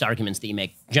and most arguments that you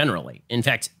make generally. In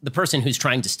fact, the person who's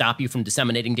trying to stop you from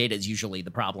disseminating data is usually the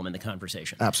problem in the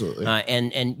conversation. Absolutely.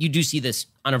 And you do see this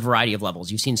on a variety of levels.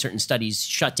 You've seen certain studies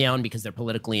shut down because they're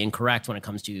politically incorrect when it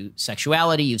comes to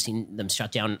sexuality. You've seen them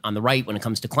shut down on the right when it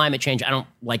comes to climate change. I don't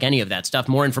like any of that stuff.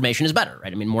 More information is better,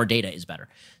 right? I mean, more data is better.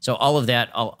 So all of that,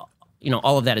 all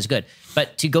of that is good.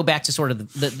 But to go back to sort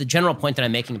of the general point that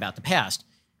I'm making about the past,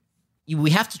 we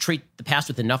have to treat the past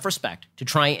with enough respect to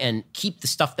try and keep the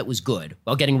stuff that was good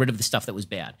while getting rid of the stuff that was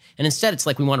bad. And instead, it's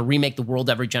like we want to remake the world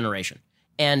every generation.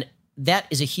 And that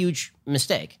is a huge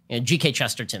mistake. G.K.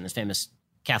 Chesterton, this famous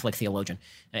Catholic theologian,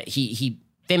 he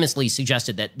famously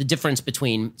suggested that the difference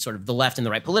between sort of the left and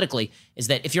the right politically is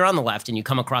that if you're on the left and you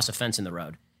come across a fence in the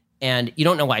road and you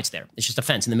don't know why it's there, it's just a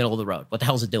fence in the middle of the road. What the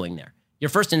hell is it doing there? Your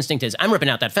first instinct is, I'm ripping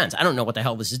out that fence. I don't know what the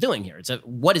hell this is doing here.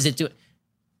 What is it doing?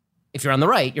 If you're on the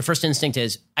right, your first instinct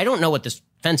is, I don't know what this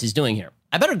fence is doing here.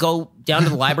 I better go down to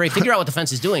the library, figure out what the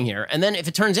fence is doing here. And then if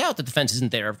it turns out that the fence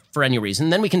isn't there for any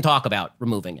reason, then we can talk about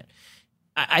removing it.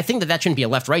 I think that shouldn't be a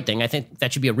left-right thing. I think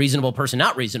that should be a reasonable person,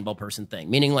 not reasonable person thing.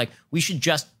 Meaning like we should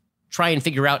just try and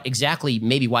figure out exactly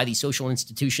maybe why these social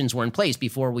institutions were in place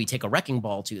before we take a wrecking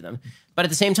ball to them. But at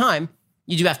the same time,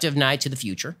 you do have to have an eye to the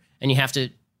future and you have to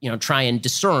try and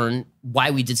discern why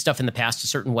we did stuff in the past a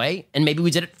certain way, and maybe we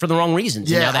did it for the wrong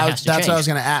reasons. Yeah, and now that's what I was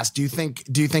going to ask. Do you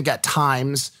think at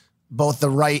times both the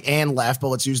right and left, but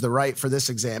let's use the right for this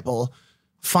example,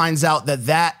 finds out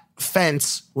that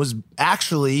fence was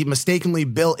actually mistakenly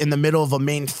built in the middle of a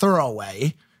main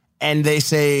thoroughway, and they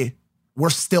say we're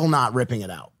still not ripping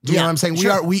it out? Do you know what I'm saying?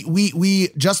 Sure. We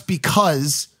just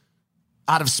because,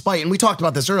 out of spite, and we talked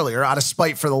about this earlier, out of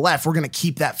spite for the left, we're going to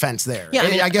keep that fence there. Yeah,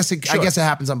 I guess it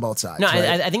happens on both sides. No,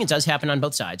 right? I think it does happen on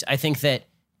both sides. I think that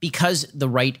because the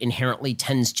right inherently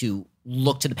tends to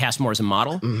look to the past more as a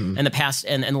model, and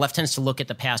the left tends to look at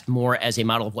the past more as a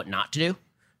model of what not to do,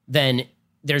 then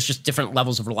there's just different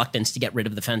levels of reluctance to get rid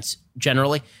of the fence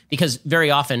generally. Because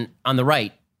very often on the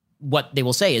right, what they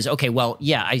will say is, okay, well,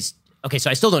 so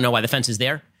I still don't know why the fence is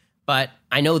there, but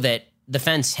I know that the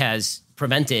fence has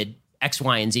prevented X,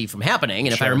 Y, and Z from happening.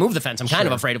 And if I remove the fence, I'm kind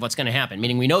of afraid of what's going to happen.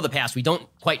 Meaning we know the past, we don't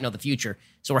quite know the future.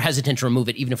 So we're hesitant to remove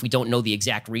it, even if we don't know the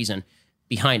exact reason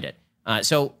behind it.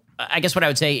 So I guess what I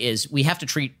would say is we have to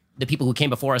treat the people who came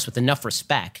before us with enough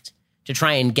respect to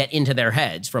try and get into their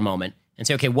heads for a moment and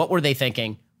say, okay, what were they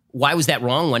thinking? Why was that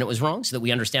wrong when it was wrong? So that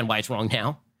we understand why it's wrong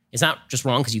now. It's not just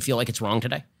wrong because you feel like it's wrong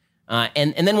today.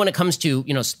 And then when it comes to,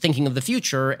 thinking of the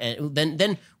future,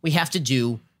 then we have to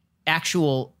do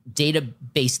actual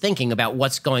data-based thinking about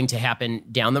what's going to happen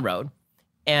down the road.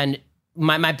 And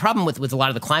my problem with a lot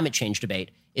of the climate change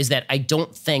debate is that I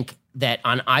don't think that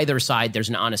on either side there's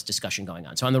an honest discussion going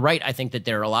on. So on the right, I think that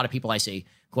there are a lot of people I see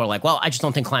who are like, well, I just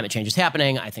don't think climate change is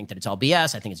happening. I think that it's all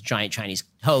BS. I think it's a giant Chinese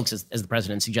hoax, as the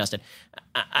president suggested.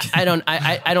 I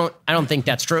don't think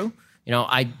that's true.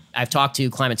 I've talked to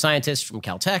climate scientists from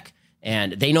Caltech,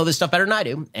 and they know this stuff better than I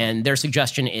do. And their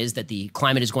suggestion is that the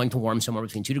climate is going to warm somewhere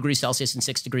between 2 degrees Celsius and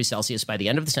 6 degrees Celsius by the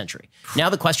end of the century. Now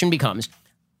the question becomes,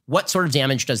 what sort of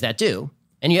damage does that do?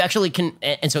 And you actually can,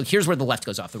 and so here's where the left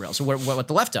goes off the rails. So what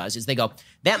the left does is they go,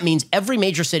 that means every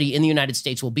major city in the United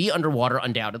States will be underwater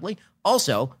undoubtedly.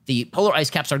 Also, the polar ice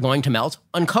caps are going to melt,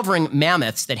 uncovering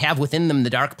mammoths that have within them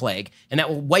the dark plague, and that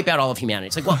will wipe out all of humanity.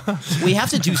 It's like, well, we have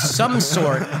to do some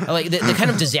sort, like the kind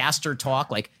of disaster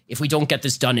talk, like if we don't get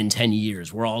this done in 10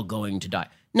 years, we're all going to die.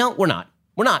 No, we're not.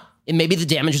 We're not. And maybe the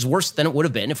damage is worse than it would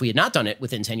have been if we had not done it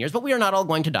within 10 years, but we are not all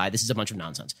going to die. This is a bunch of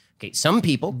nonsense. Okay, some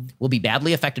people will be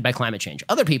badly affected by climate change.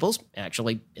 Other people's,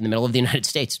 actually in the middle of the United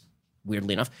States,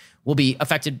 weirdly enough, will be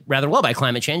affected rather well by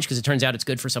climate change because it turns out it's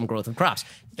good for some growth of crops.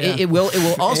 Yeah. It will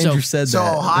also. Andrew said so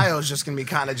that. Ohio's just going to be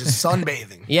kind of just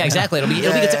sunbathing. Yeah, exactly. It'll be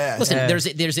listen,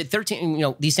 there's a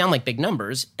 13, these sound like big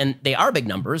numbers, and they are big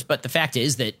numbers, but the fact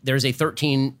is that there's a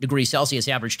 13 degrees Celsius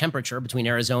average temperature between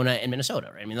Arizona and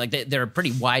Minnesota. Right? I mean, like there are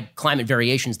pretty wide climate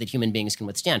variations that human beings can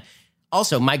withstand.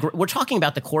 Also, we're talking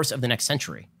about the course of the next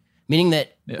century, meaning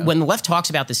that when the left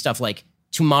talks about this stuff like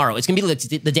tomorrow, it's going to be like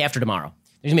the day after tomorrow.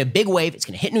 There's going to be a big wave. It's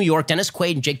going to hit New York. Dennis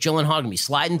Quaid and Jake Gyllenhaal are going to be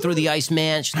sliding through the ice,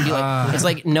 man. It's going to be like, it's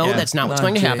like, no, that's not what's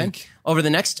going to happen. Over the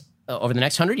next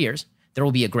 100 years, there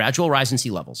will be a gradual rise in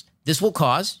sea levels. This will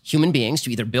cause human beings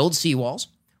to either build seawalls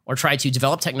or try to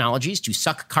develop technologies to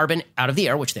suck carbon out of the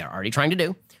air, which they are already trying to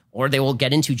do, or they will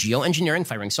get into geoengineering,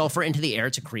 firing sulfur into the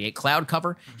air to create cloud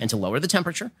cover and to lower the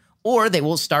temperature, or they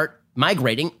will start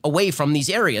migrating away from these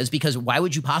areas because why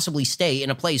would you possibly stay in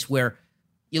a place where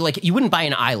you wouldn't buy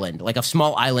an island, like a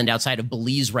small island outside of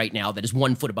Belize right now that is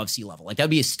 1 foot above sea level. Like that would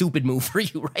be a stupid move for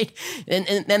you, right?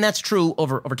 And that's true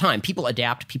over time. People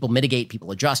adapt, people mitigate, people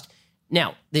adjust.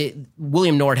 Now,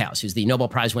 William Nordhaus, who's the Nobel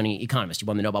Prize winning economist, he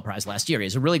won the Nobel Prize last year. He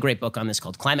has a really great book on this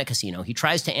called Climate Casino. He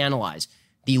tries to analyze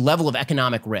the level of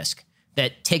economic risk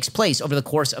that takes place over the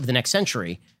course of the next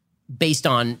century based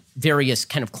on various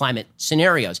kind of climate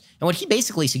scenarios. And what he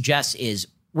basically suggests is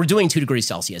we're doing 2 degrees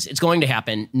Celsius. It's going to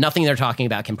happen. Nothing they're talking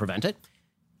about can prevent it.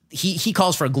 He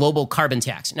calls for a global carbon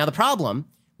tax. Now, the problem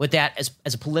with that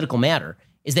as a political matter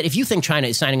is that if you think China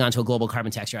is signing on to a global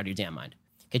carbon tax, you're out of your damn mind.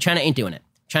 Okay, China ain't doing it.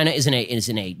 China is in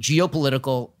a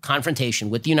geopolitical confrontation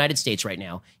with the United States right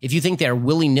now. If you think they're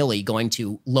willy-nilly going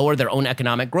to lower their own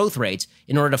economic growth rates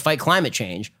in order to fight climate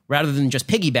change, rather than just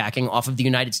piggybacking off of the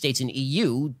United States and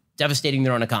EU, devastating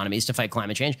their own economies to fight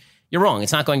climate change, you're wrong.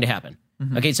 It's not going to happen.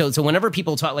 Mm-hmm. Okay, so whenever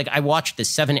people talk, like I watched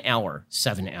this 7-hour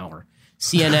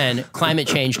CNN climate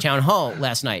change town hall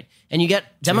last night, and you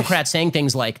get Democrats saying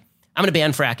things like, I'm going to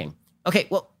ban fracking. Okay,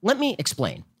 well, let me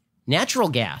explain. Natural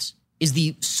gas is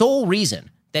the sole reason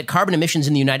that carbon emissions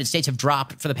in the United States have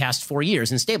dropped for the past 4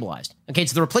 years and stabilized. Okay,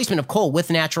 it's the replacement of coal with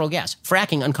natural gas.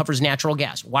 Fracking uncovers natural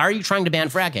gas. Why are you trying to ban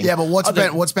fracking? Yeah, but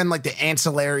what's been like the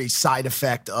ancillary side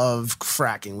effect of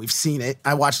fracking? We've seen it.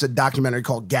 I watched a documentary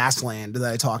called Gasland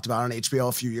that I talked about on HBO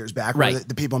a few years back, where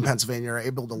the people in Pennsylvania are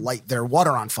able to light their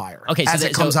water on fire as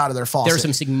it comes out of their faucet. There are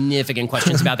some significant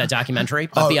questions about that documentary,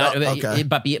 but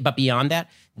beyond that,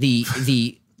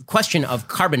 the question of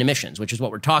carbon emissions, which is what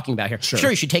we're talking about here.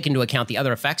 Sure, you should take into account the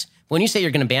other effects. But when you say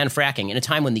you're going to ban fracking in a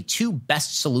time when the 2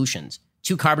 best solutions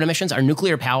to carbon emissions are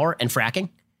nuclear power and fracking,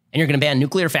 and you're going to ban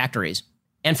nuclear factories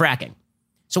and fracking.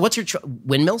 So what's your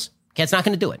windmills? Okay, it's not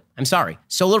going to do it. I'm sorry.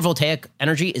 Solar voltaic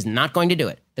energy is not going to do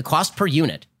it. The cost per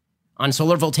unit on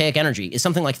solar voltaic energy is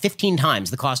something like 15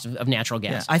 times the cost of natural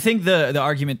gas. Yeah, I think the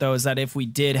argument, though, is that if we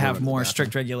did have more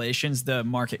strict regulations, the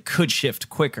market could shift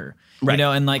quicker. Right.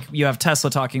 And like you have Tesla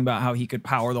talking about how he could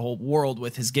power the whole world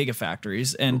with his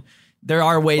gigafactories. And there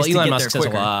are ways to get Elon Musk there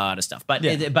quicker. Says a lot of stuff, but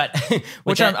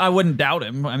which I wouldn't doubt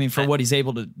him. I mean, for what he's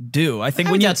able to do, I think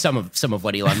when you got some of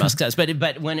what Elon Musk says,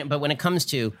 but when it comes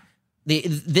to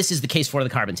this is the case for the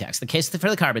carbon tax. The case for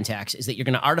the carbon tax is that you're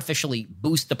going to artificially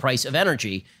boost the price of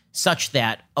energy such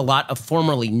that a lot of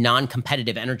formerly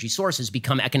non-competitive energy sources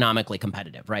become economically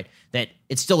competitive, right? That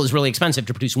it still is really expensive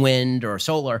to produce wind or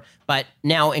solar, but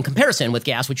now in comparison with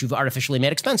gas, which you've artificially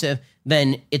made expensive,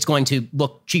 then it's going to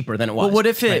look cheaper than it was. Well, what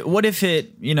if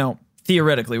it,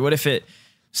 theoretically, what if it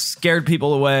scared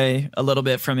people away a little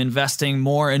bit from investing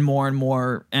more and more and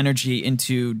more energy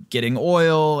into getting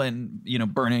oil and,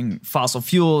 burning fossil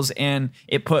fuels, and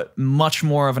it put much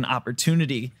more of an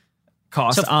opportunity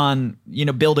cost on,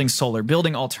 building solar,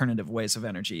 building alternative ways of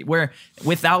energy, where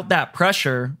without that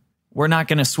pressure, we're not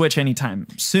going to switch anytime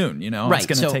soon. It's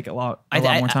going to take a lot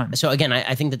more time. So again,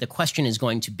 I think that the question is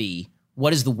going to be,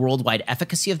 what is the worldwide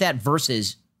efficacy of that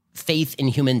versus faith in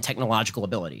human technological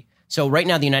ability? So right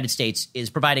now, the United States is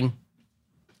providing,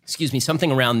 something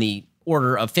around the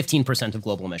order of 15% of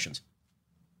global emissions.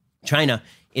 China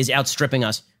is outstripping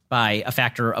us by a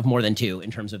factor of more than 2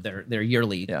 in terms of their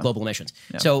yearly global emissions.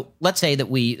 Yeah. So let's say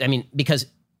that because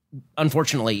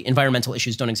unfortunately environmental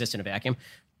issues don't exist in a vacuum.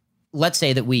 let's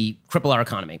say that we cripple our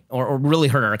economy or really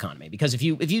hurt our economy, because if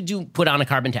you do put on a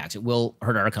carbon tax, it will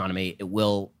hurt our economy. It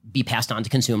will be passed on to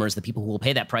consumers. The people who will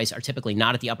pay that price are typically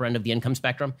not at the upper end of the income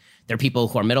spectrum. They're people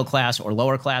who are middle class or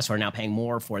lower class who are now paying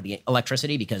more for the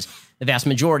electricity, because the vast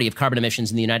majority of carbon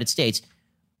emissions in the United States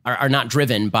are not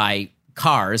driven by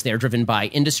cars. They're driven by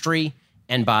industry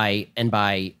and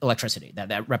by electricity.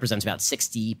 That represents about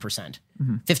 60%.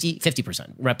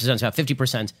 50% represents about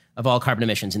 50% of all carbon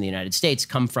emissions in the United States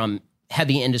come from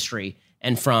heavy industry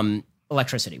and from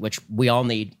electricity, which we all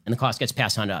need, and the cost gets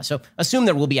passed on to us. So assume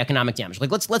there will be economic damage.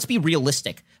 Like let's be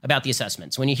realistic about the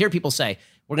assessments. When you hear people say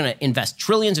we're going to invest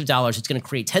trillions of dollars, it's going to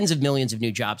create tens of millions of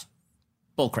new jobs,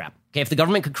 bullcrap. Okay, if the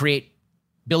government could create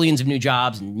billions of new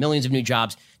jobs and millions of new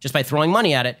jobs just by throwing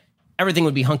money at it, everything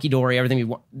would be hunky-dory.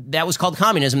 That was called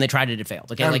communism. They tried it. It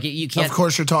failed. Okay, like you can't. Of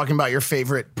course, you're talking about your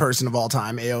favorite person of all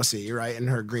time, AOC, right? And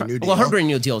her Green New Deal. Well, her Green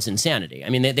New Deal is insanity. I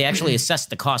mean, they actually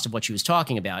assessed the cost of what she was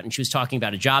talking about, and she was talking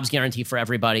about a jobs guarantee for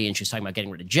everybody, and she was talking about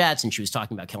getting rid of jets, and she was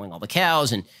talking about killing all the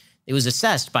cows, and it was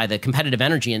assessed by the Competitive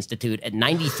Energy Institute at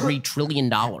 $93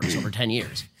 trillion over 10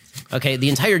 years. Okay, the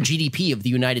entire GDP of the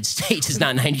United States is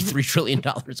not $93 trillion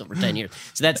over 10 years.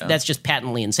 So that's just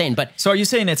patently insane. But so are you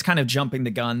saying it's kind of jumping the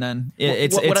gun then?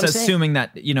 It's assuming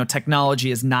that, technology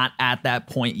is not at that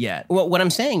point yet. Well, what I'm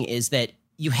saying is that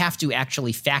you have to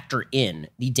actually factor in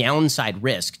the downside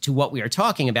risk to what we are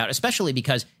talking about, especially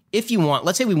because if you want,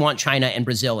 let's say we want China and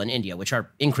Brazil and India, which are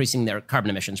increasing their carbon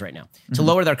emissions right now, to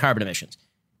lower their carbon emissions.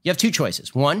 You have two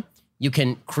choices. One, you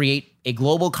can create a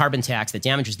global carbon tax that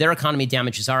damages their economy,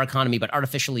 damages our economy, but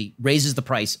artificially raises the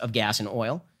price of gas and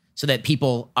oil so that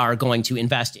people are going to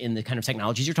invest in the kind of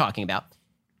technologies you're talking about.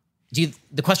 The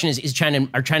question is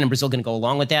are China and Brazil going to go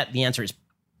along with that? The answer is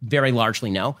very largely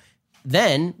no.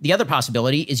 Then the other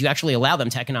possibility is you actually allow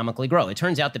them to economically grow. It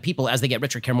turns out that people, as they get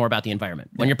richer, care more about the environment.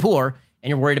 When you're poor and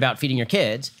you're worried about feeding your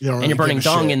kids and you're burning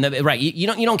dung in the right, you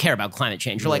don't care about climate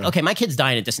change. You're like, okay, my kid's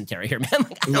dying of dysentery here, man.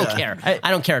 Like, I don't care. I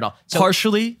don't care at all. So,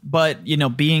 partially, but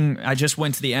I just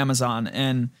went to the Amazon,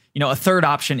 and a third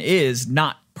option is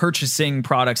not purchasing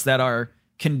products that are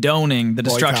condoning the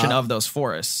destruction of those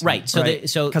forests. Right. So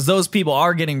because those people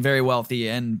are getting very wealthy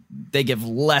and they give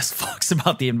less fucks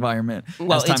about the environment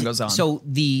as time goes on. So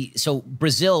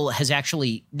Brazil has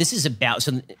actually, this is about,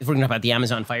 so if we're going to talk about the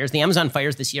Amazon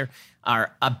fires this year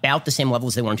are about the same level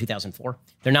as they were in 2004.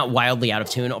 They're not wildly out of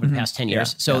tune over the past 10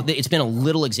 years. It's been a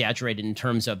little exaggerated in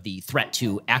terms of the threat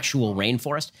to actual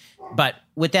rainforest. But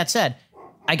with that said,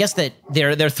 I guess that there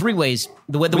are three ways.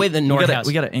 The way the North has,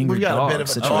 we got an angry dog a bit of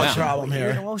a situation. problem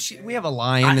here. Well, we have a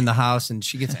lion in the house, and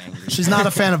she gets angry. She's not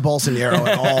a fan of Bolsonaro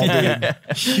at all,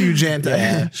 dude. Huge anti.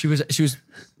 Yeah. She was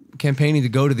campaigning to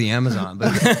go to the Amazon,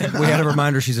 but we had to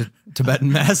remind her she's a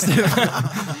Tibetan Mastiff.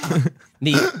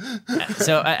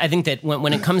 So I think that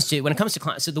when it comes to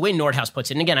climate, so the way Nordhaus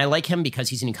puts it, and again, I like him because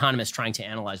he's an economist trying to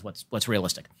analyze what's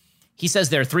realistic. He says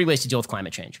there are three ways to deal with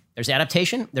climate change. There's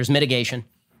adaptation, there's mitigation,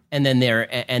 and then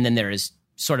there is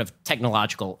sort of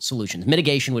technological solutions.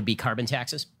 Mitigation would be carbon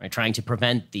taxes, right? Trying to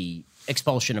prevent the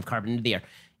expulsion of carbon into the air.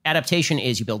 Adaptation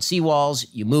is you build seawalls,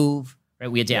 you move, right?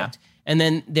 We adapt. Yeah. And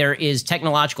then there is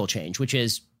technological change, which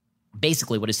is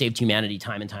basically what has saved humanity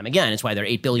time and time again. It's why there are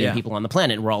 8 billion people on the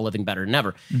planet and we're all living better than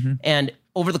ever. Mm-hmm. And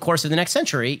over the course of the next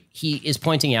century, he is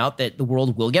pointing out that the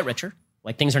world will get richer.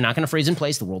 Like things are not going to freeze in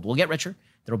place. The world will get richer.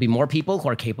 There will be more people who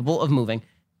are capable of moving.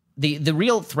 The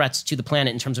real threats to the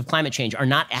planet in terms of climate change are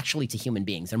not actually to human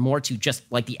beings. They're more to just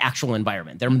like the actual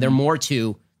environment. They're more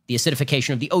to the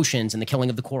acidification of the oceans and the killing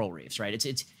of the coral reefs, right?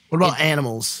 What about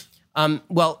animals?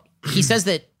 Well, he says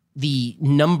that the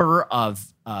number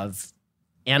of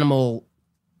animal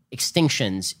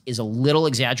extinctions is a little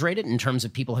exaggerated in terms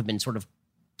of people have been sort of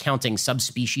counting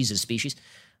subspecies as species.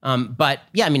 But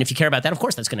yeah, I mean, if you care about that, of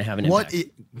course, that's going to have an impact.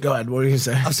 Go ahead. What were you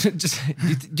going to say?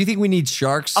 Do you think we need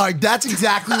sharks? All right, that's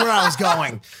exactly where I was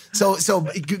going. So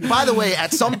by the way,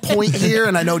 at some point here,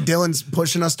 and I know Dylan's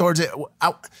pushing us towards it,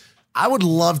 I would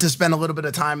love to spend a little bit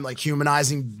of time like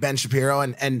humanizing Ben Shapiro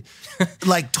and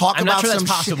like talk I'm about not sure some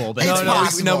that's possible, shit. but It's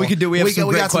possible. We could do. We have some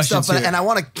great questions stuff, here. and I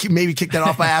want to maybe kick that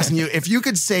off by asking you if you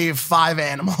could save 5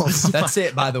 animals. That's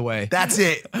it, by the way. That's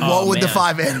it. What would the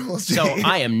 5 animals be? So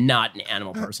I am not an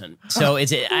animal person. So I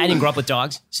didn't grow up with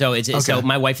dogs. So so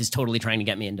my wife is totally trying to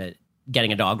get me into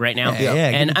getting a dog right now.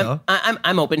 And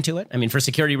I'm open to it. I mean, for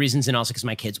security reasons and also because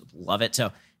my kids would love it.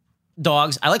 So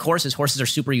dogs. I like horses. Horses are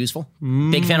super useful.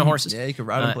 Big fan of horses. Yeah, you can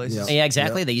ride them places. Yeah,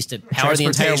 exactly. They used to power the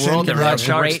entire world. They're ride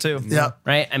sharks great, too. Yeah.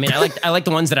 Right. I mean, I like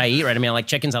the ones that I eat. Right. I mean, I like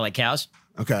chickens. I like cows.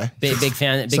 Okay. Big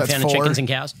fan of chickens and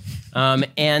cows.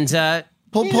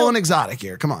 Pull an exotic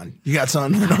here. Come on, you got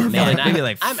something. Man, maybe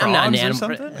like I'm not an frogs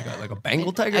or animal. something? Like a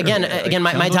Bengal tiger. Again,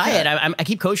 my diet, I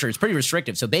keep kosher. It's pretty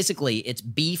restrictive. So basically, it's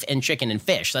beef and chicken and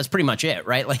fish. That's pretty much it,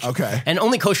 right? Like, okay, and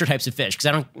only kosher types of fish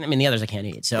because the others I can't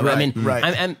eat. So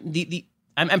right.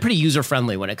 I'm pretty user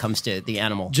friendly when it comes to the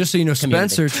animal. Just so you know,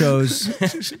 community. Spencer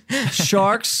chose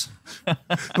sharks,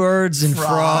 birds, and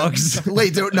frogs.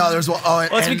 Wait, no, there's one. Well,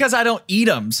 it's because I don't eat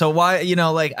them. So why,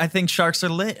 I think sharks are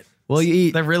lit. Well,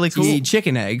 they're really cool. You eat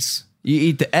chicken eggs. You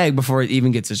eat the egg before it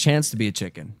even gets a chance to be a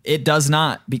chicken. It does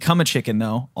not become a chicken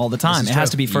though all the time. It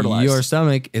has to be fertilized. Your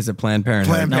stomach is a Planned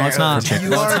Parenthood. No, it's not.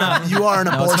 You are an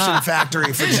abortion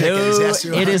factory for chickens. Yes,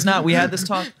 you are. It is not. We had this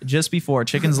talk just before.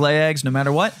 Chickens lay eggs no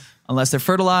matter what. Unless they're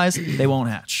fertilized, they won't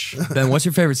hatch. Ben, what's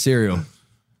your favorite cereal?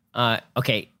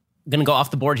 Okay, gonna go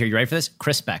off the board here. You ready for this?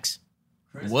 Crispecks.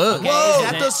 Whoa! Is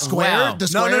that the square? Wow. The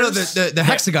No, squares? the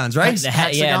hexagons, right?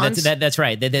 Yeah, that's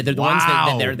right. They're the ones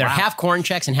that they're half corn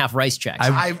checks and half rice checks,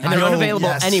 and they're unavailable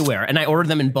anywhere. And I ordered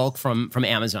them in bulk from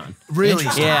Amazon. Really?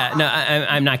 Yeah. No,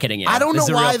 I'm not kidding you. I don't know This is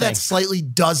a why real that thing. slightly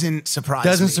doesn't surprise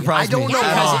me. I don't know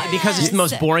why. Because it's the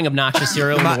most boring, obnoxious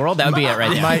cereal in the world. That would be it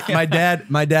right there.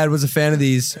 My dad was a fan of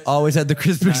these. Always had the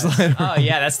Crispix line. Oh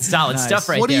yeah, that's solid stuff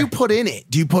right there. What do you put in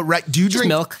it? Do you drink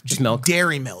milk? Just milk.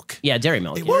 Dairy milk. Yeah, dairy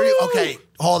milk. Okay,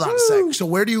 hold on a sec. So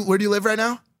where do you live right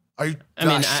now? Are you? I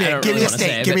don't Give really me a wanna say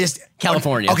state. it, Give me a but state.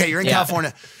 California. Okay, you're in Yeah.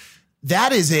 California.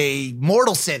 That is a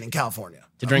mortal sin in California.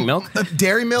 To drink milk?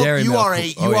 Dairy milk. Dairy you milk. are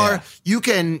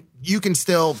Yeah. you can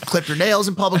still clip your nails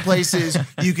in public places.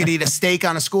 You can eat a steak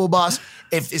on a school bus.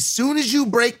 As soon as you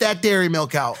break that dairy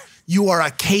milk out, you are a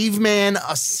caveman,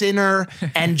 a sinner,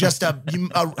 and just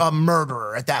a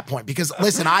murderer at that point. Because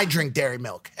listen, I drink dairy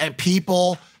milk, and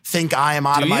people think I am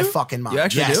out of my fucking mind. You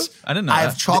actually do? I didn't know I that.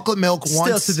 have chocolate milk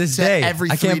once Still to this day. every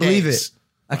 3 I can't believe days. it.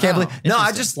 I can't believe. No,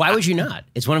 Why would you not?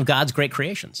 It's one of God's great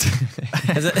creations.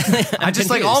 I just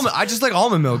like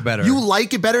almond milk better. You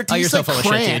like it better? It Oh, you're tastes so like full of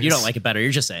shit, crayons. dude. You don't like it better.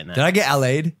 You're just saying that. Did I get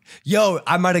LA'd? Yo,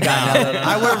 I might have gotten LA'd.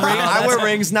 I wear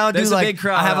rings now, dude. There's a Like, big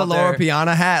crowd I have a out Laura there.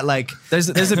 Piana hat. Like, There's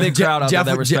a big crowd out there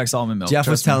that respects almond milk. Jeff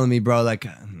was trust me. telling me, bro, like,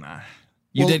 nah.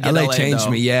 You did get LA LA changed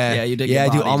though. me. Yeah, Yeah, you did. Yeah, get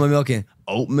I do bodied. almond milk and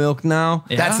oat milk now.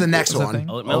 Yeah? That's the next Is that one. thing?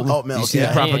 Oat milk. Oat milk. You see the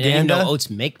yeah. propaganda? You didn't know oats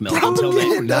make milk until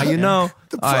then. Now you know.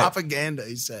 The All right. propaganda,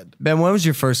 he said. Ben, when was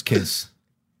your first kiss?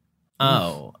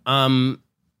 Oh,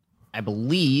 I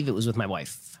believe it was with my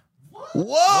wife.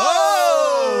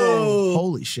 Whoa!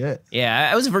 Holy shit. Yeah,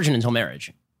 I was a virgin until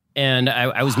marriage. And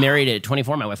I was married at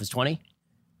 24. My wife was 20.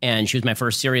 And she was my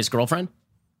first serious girlfriend.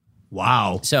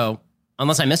 Wow. So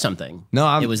unless I missed something,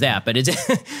 No, it was that. But it's,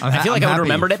 I feel like I would have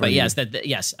remembered it. But yes,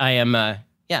 yes, I am.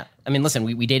 Yeah. I mean, listen,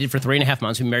 we dated for 3.5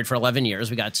 months. We married for 11 years.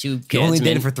 We got 2 kids. You only I mean,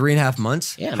 dated for 3.5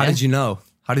 months? Yeah, How man. did you know?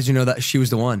 How did you know that she was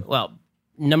the one? Well,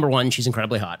 number one, she's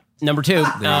incredibly hot. Number two, There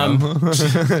you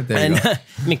and go. I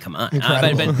mean, come on.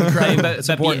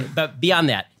 But beyond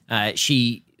that,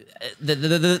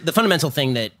 the fundamental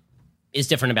thing that is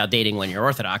different about dating when you're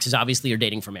Orthodox is obviously you're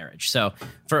dating for marriage. So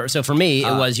for me,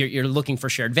 it was you're looking for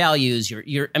shared values.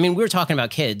 I mean, we were talking about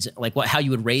kids, like how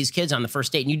you would raise kids on the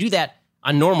first date, and you do that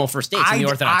on normal first dates in the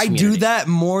Orthodox community. do that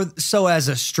more so as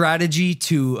a strategy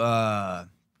to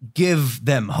give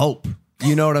them hope.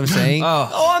 You know what I'm saying?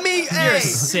 I mean, You're hey,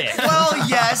 sick. well,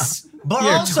 yes, but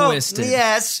You're also twisted.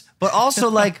 yes, but also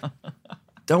like,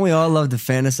 don't we all love to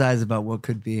fantasize about what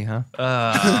could be, huh?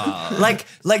 Like,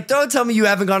 don't tell me you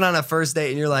haven't gone on a first date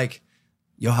and you're like,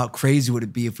 yo, how crazy would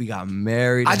it be if we got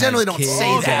married? I and generally had don't kids,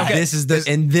 say that.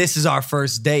 and this is our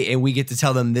first date, and we get to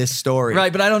tell them this story.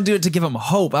 Right, but I don't do it to give them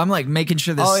hope. I'm like making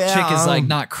sure this chick is like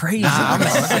not crazy. I'm a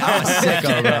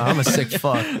sicko, bro. I'm a sick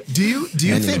fuck. Do you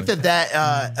think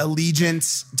that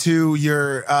allegiance to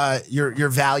your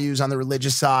values on the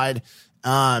religious side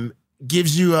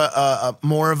gives you a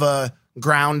more of a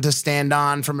ground to stand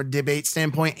on from a debate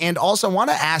standpoint? And also, I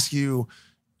want to ask you,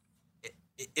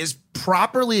 as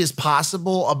properly as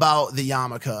possible about the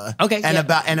yarmulke. Okay, and yeah.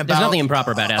 about There's nothing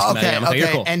improper about asking about yarmulke. You're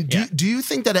cool. And Yeah. do you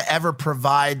think that it ever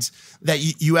provides that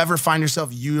you ever find yourself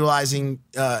utilizing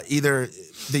either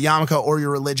the yarmulke or your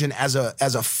religion as a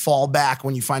fallback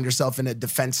when you find yourself in a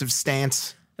defensive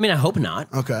stance? I mean, I hope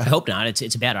not. Okay. I hope not.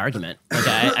 It's a bad argument. Like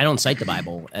I don't cite the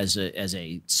Bible as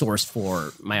a source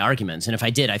for my arguments, and if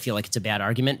I did, I feel like it's a bad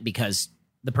argument because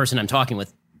the person I'm talking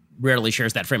with rarely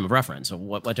shares that frame of reference. So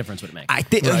what difference would it make? I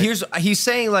think he's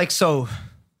saying like, so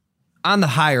on the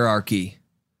hierarchy,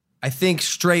 I think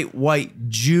straight white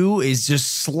Jew is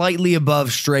just slightly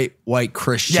above straight white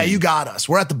Christian. Yeah, you got us.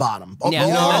 We're at the bottom. Yeah,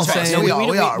 you know what I'm saying? We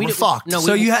are. We're fucked. No,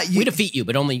 so we defeat you,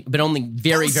 but only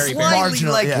very, very, very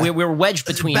marginal. Like, yeah. We're wedged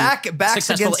between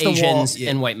successful Asians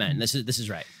and white men. This is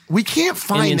right. We can't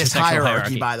find this hierarchy,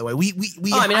 hierarchy, by the way. We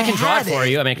I mean, I can draw it for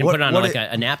you. I mean, I can put it on like it,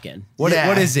 a napkin. What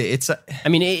is it? It's. I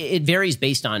mean, it varies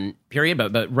based on period,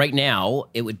 but right now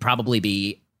it would probably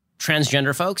be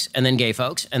transgender folks, and then gay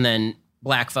folks, and then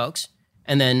black folks,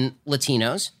 and then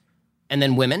Latinos, and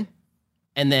then women,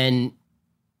 and then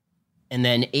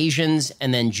Asians,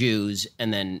 and then Jews,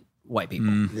 and then white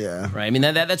people. Yeah. Right. I mean,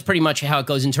 that's pretty much how it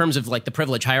goes in terms of like the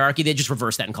privilege hierarchy. They just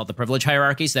reverse that and call it the privilege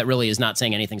hierarchy. So that really is not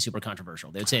saying anything super controversial.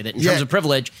 They would say that in terms of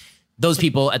privilege, those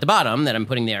people at the bottom that I'm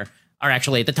putting there are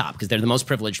actually at the top because they're the most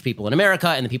privileged people in America,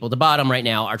 and the people at the bottom right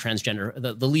now are transgender.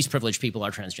 The least privileged people are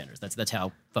transgenders. That's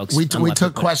how folks. We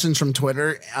took questions from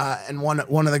Twitter, and one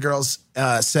of the girls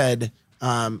said,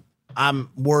 "I'm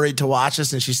worried to watch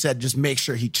this," and she said, "Just make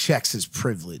sure he checks his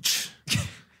privilege."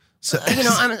 So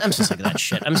I'm so sick of that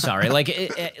shit. I'm sorry.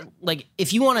 Like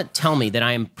if you want to tell me that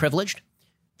I am privileged,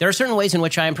 there are certain ways in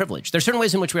which I am privileged. There are certain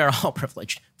ways in which we are all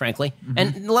privileged, frankly. Mm-hmm.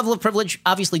 And the level of privilege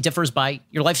obviously differs by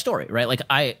your life story, right? Like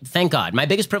thank God, my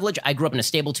biggest privilege, I grew up in a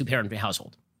stable 2-parent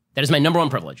household. That is my number one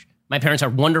privilege. My parents are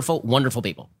wonderful, wonderful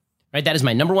people, right? That is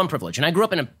my number one privilege. And I grew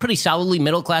up in a pretty solidly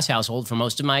middle-class household for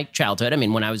most of my childhood. I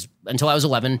mean, until I was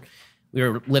 11, we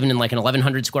were living in like an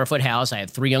 1,100 square foot house. I have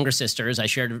 3 younger sisters. I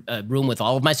shared a room with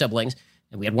all of my siblings,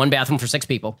 and we had 1 bathroom for 6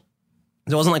 people.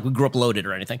 So it wasn't like we grew up loaded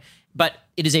or anything. But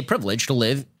it is a privilege to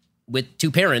live with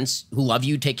 2 parents who love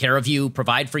you, take care of you,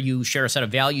 provide for you, share a set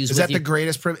of values with you. Is that the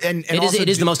greatest privilege? And it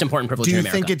is the most important privilege in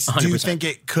America. Do you think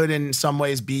it could in some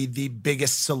ways be the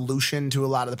biggest solution to a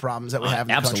lot of the problems that we have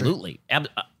in the country? Absolutely.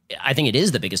 I think it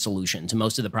is the biggest solution to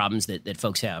most of the problems that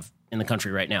folks have in the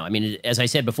country right now. I mean, as I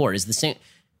said before, is the same.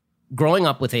 Growing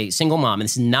up with a single mom, and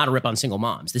this is not a rip on single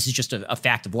moms, this is just a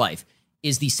fact of life,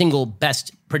 is the single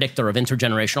best predictor of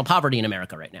intergenerational poverty in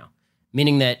America right now.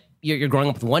 Meaning that you're growing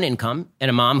up with one income, and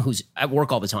a mom who's at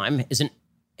work all the time isn't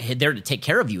there to take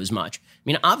care of you as much. I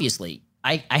mean, obviously,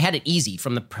 I had it easy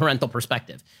from the parental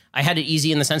perspective. I had it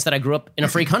easy in the sense that I grew up in a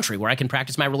free country where I can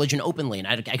practice my religion openly, and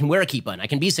I can wear a kippah, and I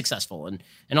can be successful,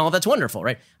 and all that's wonderful,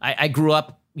 right? I grew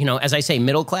up, as I say,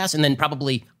 middle class, and then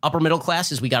probably upper middle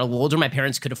class as we got a little older. My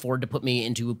parents could afford to put me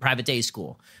into a private day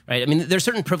school, right? I mean, there's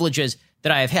certain privileges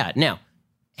that I have had. Now,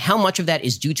 how much of that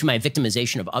is due to my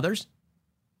victimization of others?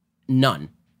 None.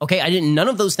 Okay, none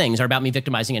of those things are about me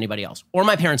victimizing anybody else or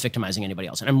my parents victimizing anybody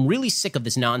else. And I'm really sick of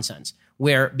this nonsense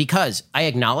where, because I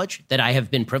acknowledge that I have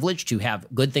been privileged to have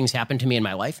good things happen to me in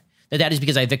my life, that is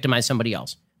because I victimized somebody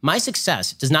else. My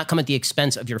success does not come at the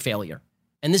expense of your failure.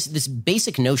 And this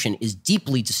basic notion is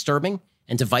deeply disturbing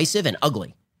and divisive and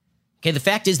ugly. Okay, the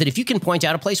fact is that if you can point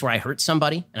out a place where I hurt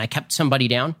somebody and I kept somebody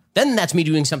down, then that's me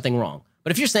doing something wrong.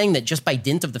 But if you're saying that just by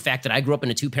dint of the fact that I grew up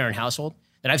in a 2-parent household,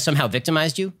 that I've somehow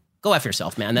victimized you, go F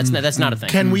yourself, man. That's not a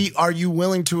thing. Are you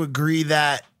willing to agree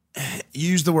that,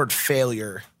 use the word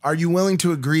failure, are you willing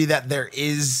to agree that there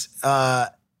is,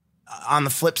 on the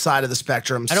flip side of the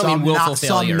spectrum, some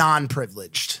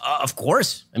non-privileged? Of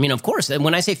course. I mean, of course. And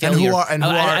when I say failure,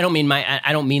 I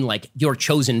don't mean like your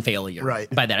chosen failure. Right.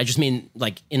 By that, I just mean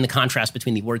like in the contrast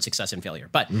between the word success and failure.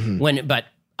 But but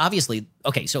obviously,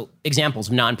 okay. So examples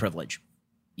of non-privilege: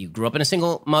 you grew up in a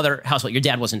single mother household. Your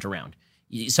dad wasn't around.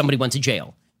 Somebody went to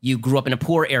jail. You grew up in a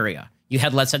poor area. You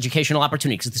had less educational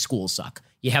opportunity because the schools suck.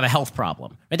 You have a health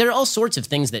problem. Right? There are all sorts of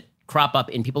things that crop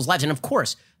up in people's lives, and of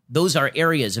course, those are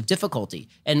areas of difficulty,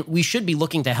 and we should be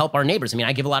looking to help our neighbors. I mean,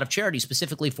 I give a lot of charity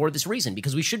specifically for this reason,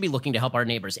 because we should be looking to help our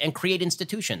neighbors and create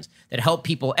institutions that help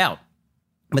people out.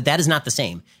 But that is not the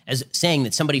same as saying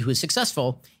that somebody who is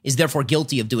successful is therefore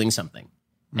guilty of doing something.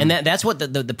 And that's what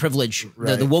the privilege,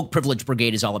 right, the woke privilege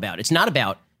brigade is all about. It's not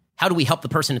about how do we help the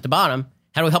person at the bottom,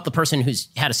 how do we help the person who's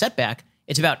had a setback.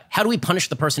 It's about how do we punish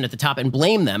the person at the top and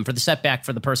blame them for the setback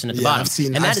for the person at the bottom.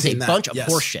 That is a bunch of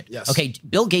horseshit. Yes. Okay,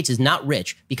 Bill Gates is not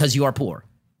rich because you are poor.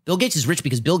 Bill Gates is rich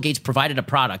because Bill Gates provided a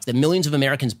product that millions of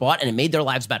Americans bought and it made their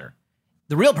lives better.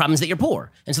 The real problem is that you're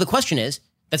poor. And so the question is,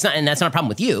 that's not a problem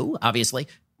with you, obviously.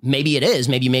 Maybe it is.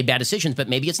 Maybe you made bad decisions, but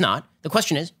maybe it's not. The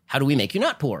question is, how do we make you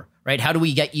not poor, right? How do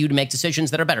we get you to make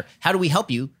decisions that are better? How do we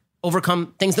help you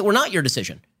overcome things that were not your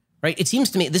decision? Right? It seems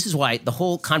to me, this is why the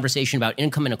whole conversation about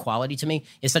income inequality to me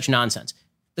is such nonsense.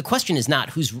 The question is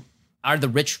not are the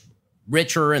rich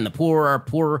richer and the poor are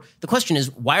poorer. The question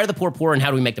is, why are the poor poor and how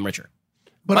do we make them richer?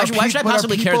 Why should I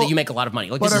possibly care that you make a lot of money?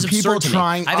 Like, this is absurd to me.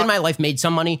 I've in my life made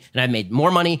some money, and I've made more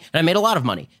money, and I made a lot of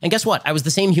money. And guess what? I was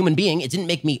the same human being. It didn't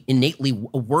make me innately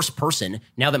a worse person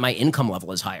now that my income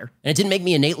level is higher. And it didn't make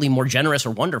me innately more generous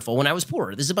or wonderful when I was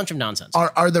poor. This is a bunch of nonsense.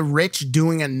 Are the rich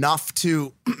doing enough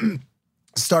to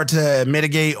start to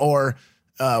mitigate or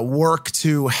work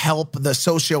to help the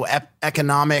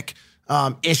socioeconomic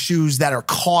issues that are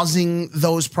causing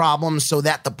those problems so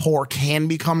that the poor can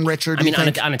become richer?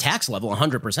 On a tax level,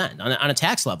 100%. On a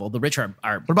tax level, the rich are.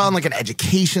 What about on like an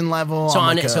education level? So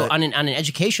on an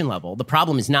education level, the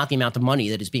problem is not the amount of money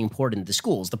that is being poured into the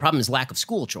schools. The problem is lack of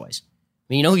school choice.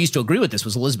 I mean, you know who used to agree with this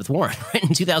was Elizabeth Warren, right?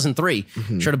 In 2003,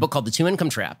 she wrote a book called The Two-Income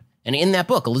Trap. And in that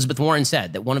book, Elizabeth Warren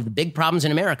said that one of the big problems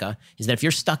in America is that if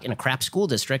you're stuck in a crap school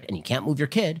district and you can't move your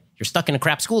kid, you're stuck in a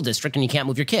crap school district and you can't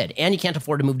move your kid, and you can't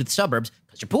afford to move to the suburbs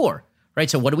because you're poor, right?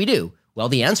 So what do? Well,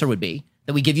 the answer would be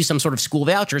that we give you some sort of school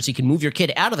voucher so you can move your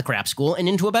kid out of the crap school and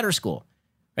into a better school.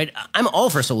 Right, I'm all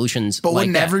for solutions. But like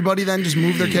wouldn't that. Everybody then just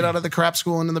move their kid out of the crap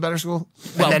school and into the better school?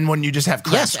 And then when you just have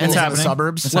crap schools in the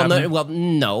suburbs?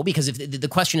 No, because if the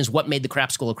question is what made the crap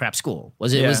school a crap school?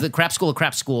 Was the crap school a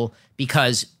crap school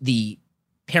because the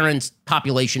parents'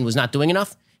 population was not doing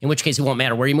enough? In which case it won't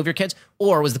matter where you move your kids.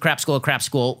 Or was the crap school a crap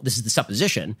school, this is the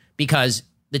supposition, because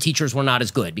the teachers were not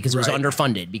as good, because it was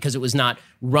underfunded, because it was not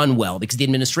run well, because the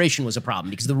administration was a problem,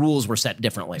 because the rules were set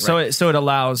differently. Right? So it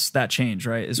allows that change,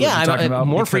 right? Is what you're talking about?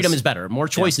 More freedom is better. More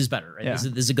choice is better. Right? This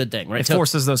is a good thing, right? It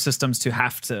forces those systems to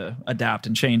have to adapt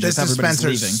and change. This is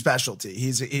Spencer's specialty.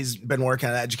 He's been working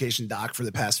at an education doc for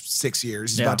the past 6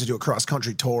 years. He's about to do a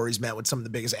cross-country tour. He's met with some of the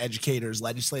biggest educators,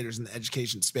 legislators in the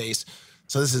education space.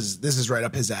 So this is right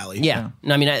up his alley. Yeah.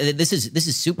 No, I mean, this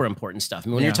is super important stuff. I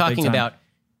mean, when you're talking about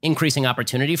increasing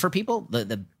opportunity for people,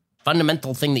 the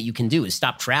fundamental thing that you can do is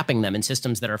stop trapping them in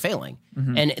systems that are failing.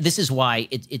 And this is why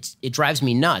it drives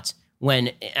me nuts when,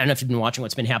 I don't know if you've been watching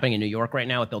what's been happening in New York right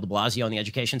now with Bill de Blasio and the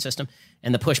education system,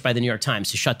 and the push by the New York Times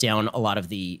to shut down a lot of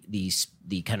the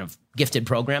kind of gifted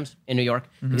programs in New York,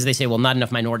 because they say, well, not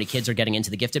enough minority kids are getting into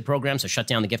the gifted programs, so shut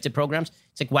down the gifted programs.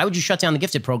 It's like, why would you shut down the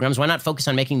gifted programs? Why not focus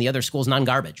on making the other schools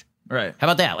non-garbage? Right. How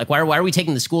about that? Like, why are we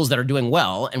taking the schools that are doing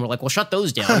well and we're like, well, shut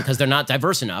those down because they're not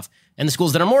diverse enough, and the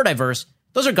schools that are more diverse,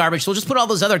 those are garbage. So we'll just put all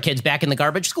those other kids back in the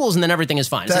garbage schools, and then everything is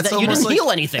fine. You didn't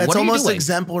heal anything. What are you doing? That's almost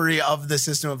exemplary of the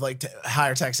system of like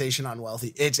higher taxation on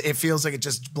wealthy. It feels like it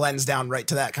just blends down right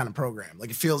to that kind of program.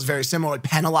 Like it feels very similar, like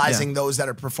penalizing those that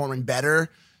are performing better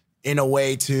in a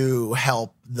way to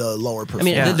help the lower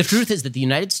performers. I mean, the truth is that the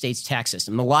United States tax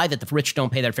system, the lie that the rich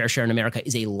don't pay their fair share in America,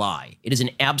 is a lie. It is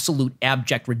an absolute,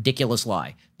 abject, ridiculous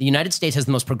lie. The United States has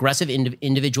the most progressive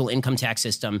individual income tax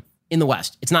system in the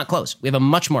West. It's not close. We have a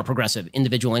much more progressive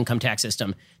individual income tax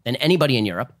system than anybody in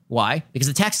Europe. Why? Because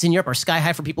the taxes in Europe are sky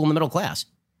high for people in the middle class.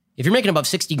 If you're making above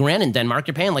 60 grand in Denmark,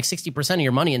 you're paying like 60% of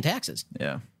your money in taxes.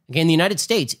 Yeah. Okay, in the United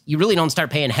States, you really don't start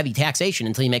paying heavy taxation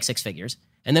until you make six figures.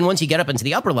 And then once you get up into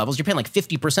the upper levels, you're paying like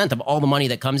 50% of all the money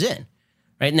that comes in.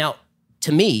 Right? Now,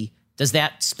 to me, does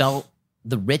that spell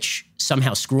the rich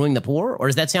somehow screwing the poor? Or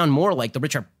does that sound more like the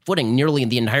rich are footing nearly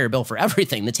the entire bill for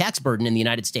everything? The tax burden in the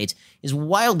United States is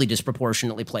wildly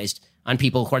disproportionately placed on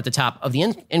people who are at the top of the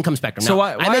income spectrum. So now,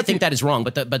 I may think that is wrong,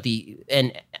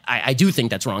 I do think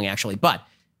that's wrong actually, but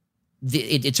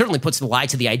it certainly puts the lie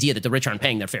to the idea that the rich aren't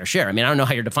paying their fair share. I mean, I don't know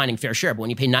how you're defining fair share, but when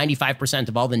you pay 95%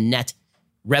 of all the net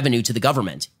revenue to the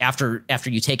government after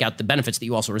you take out the benefits that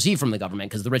you also receive from the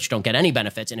government, because the rich don't get any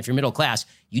benefits, and if you're middle class,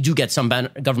 you do get some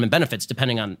government benefits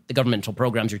depending on the governmental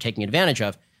programs you're taking advantage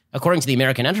of. According to the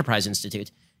American Enterprise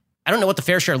Institute, I don't know what the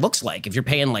fair share looks like if you're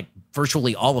paying like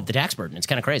virtually all of the tax burden. It's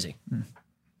kind of crazy.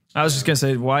 I was just gonna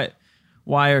say,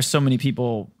 why are so many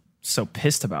people so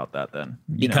pissed about that then?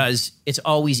 Because it's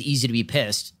always easy to be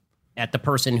pissed at the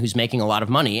person who's making a lot of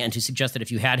money and to suggest that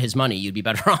if you had his money, you'd be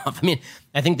better off. I mean,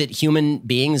 I think that human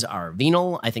beings are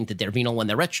venal. I think that they're venal when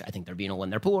they're rich. I think they're venal when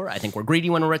they're poor. I think we're greedy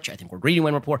when we're rich. I think we're greedy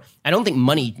when we're poor. I don't think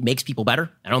money makes people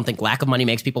better. I don't think lack of money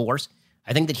makes people worse.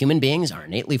 I think that human beings are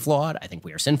innately flawed. I think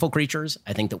we are sinful creatures.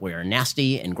 I think that we are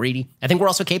nasty and greedy. I think we're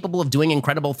also capable of doing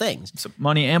incredible things. So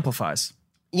money amplifies.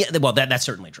 Yeah, well, that's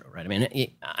certainly true, right? I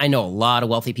mean, I know a lot of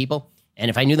wealthy people, and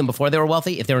if I knew them before they were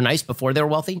wealthy, if they were nice before they were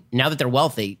wealthy, now that they're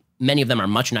wealthy, many of them are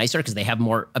much nicer because they have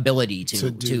more ability to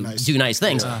do nice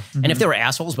things. And if they were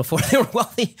assholes before they were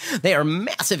wealthy, they are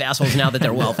massive assholes now that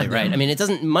they're wealthy, right? I mean, it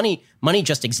doesn't money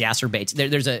just exacerbates.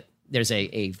 There's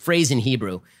a phrase in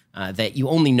Hebrew that you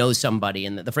only know somebody,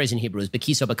 and the phrase in Hebrew is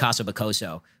bekiso, bakaso,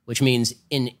 bakoso, which means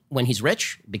when he's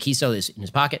rich, bekiso is in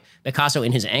his pocket, bakaso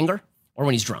in his anger, or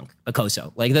when he's drunk,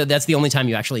 bakoso. Like that's the only time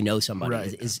you actually know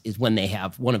somebody is when they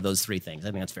have one of those three things. I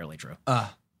think that's fairly true.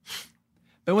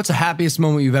 And what's the happiest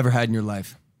moment you've ever had in your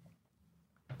life?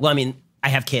 Well, I mean, I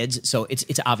have kids, so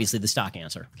it's obviously the stock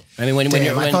answer. I mean,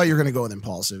 I thought you were going to go with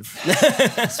Impaulsive.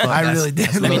 I really did.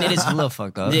 I mean, it is a little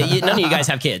fucked up. None of you guys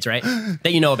have kids, right?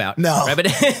 That you know about. No. Right? But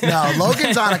No,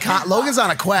 Logan's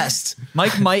on a quest.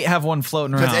 Mike might have one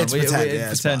floating around. It's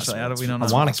Potentially. possible. We don't know.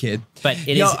 I want a kid. But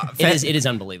it is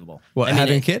unbelievable. What, I mean,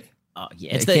 having a kid?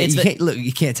 Yeah,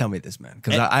 You can't tell me this, man,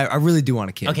 because I really do want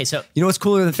a kid. Okay, so you know what's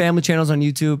cooler than family channels on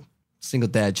YouTube? Single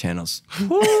dad channels.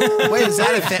 Wait, is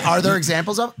that a thing? Are there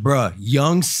examples of? Bruh,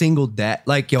 young single dad.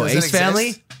 Like, yo, Does it Ace Family,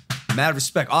 exist? mad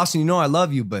respect. Austin, you know I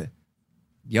love you, but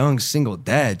young single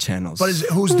dad channels. But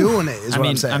who's doing it is what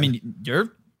I'm saying. I mean,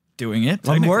 you're doing it.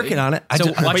 I'm working on it.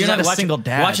 So but you're not a single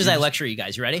dad. Watch as I lecture you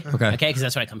guys. You ready? Okay. Because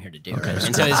that's what I come here to do. Okay.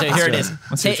 And so here it is.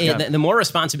 The more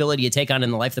responsibility you take on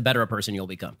in the life, the better a person you'll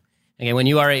become. Okay. When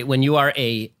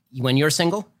you're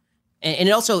single, and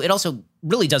it also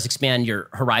really does expand your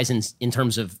horizons in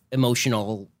terms of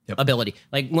emotional ability.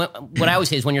 Like what I always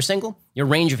say is when you're single, your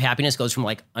range of happiness goes from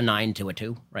like a 9 to a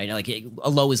 2, right? Like a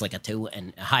low is like a 2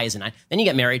 and a high is a 9. Then you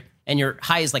get married and your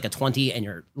high is like a 20 and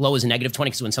your low is a negative 20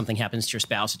 because when something happens to your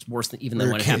spouse, it's worse than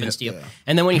when it happens to you. Yeah.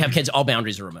 And then when you have kids, all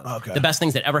boundaries are removed. Okay. The best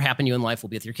things that ever happen to you in life will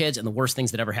be with your kids, and the worst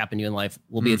things that ever happen to you in life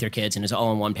will be with your kids, and it's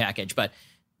all in one package. But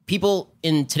people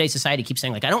in today's society keep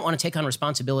saying, like, I don't want to take on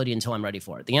responsibility until I'm ready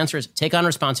for it. The answer is take on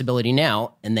responsibility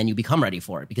now, and then you become ready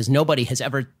for it, because nobody has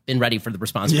ever been ready for the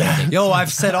responsibility. Yeah. Yo,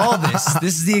 I've said all this.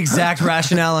 This is the exact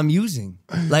rationale I'm using.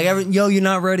 Like, you're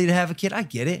not ready to have a kid. I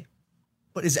get it.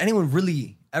 But is anyone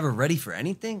really ever ready for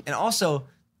anything? And also,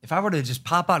 if I were to just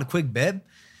pop out a quick bib,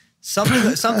 something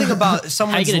about someone's life.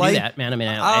 How are you going to do that, man? I mean,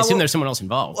 I assume there's someone else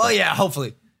involved. Well, yeah,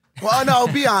 hopefully. Well, no,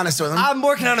 be honest with him. I'm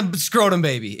working on a scrotum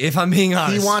baby, if I'm being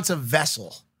honest. He wants a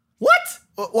vessel. What?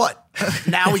 What?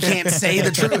 Now we can't say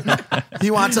the truth.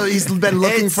 He's been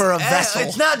looking for a vessel.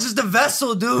 It's not just a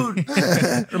vessel, dude.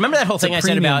 Remember that whole thing I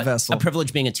said about vessel. a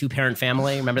privilege being a 2-parent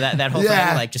family? Remember that whole thing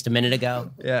like just a minute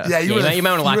ago? Yeah, you might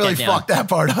want to lock that down. Fucked that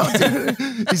part up,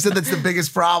 dude. He said that's the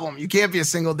biggest problem. You can't be a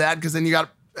single dad because then you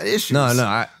got issues. No,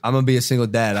 I'm going to be a single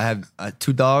dad. I have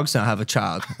 2 dogs and I have a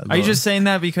child. Are you just saying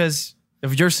that because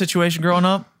of your situation growing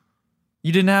up?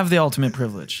 You didn't have the ultimate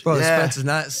privilege. Bro, Spencer's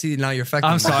now you're affecting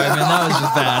me. I'm sorry, man. That was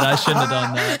just bad. I shouldn't have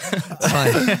done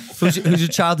that. It's fine. Who's your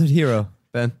childhood hero,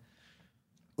 Ben?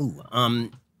 Well,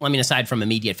 I mean, aside from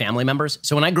immediate family members.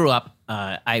 So when I grew up,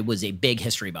 I was a big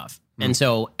history buff. And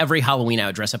so every Halloween I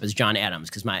would dress up as John Adams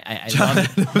because I love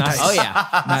it. Nice. Oh yeah.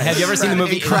 Have you ever seen the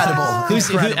movie?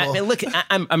 Incredible. Look,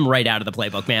 I'm right out of the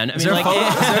playbook, man. I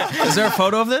mean, is there a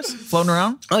photo of this floating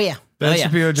around? Oh yeah. Ben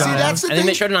Shapiro, John Adams. I think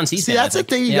they showed it on C-SPAN. See, that's the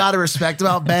thing you got to respect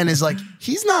about Ben is like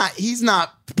he's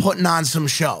not putting on some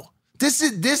show. This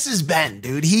is Ben,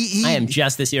 dude. I am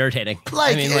just this irritating. No,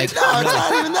 it's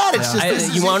not even that. It's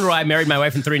just you wonder why I married my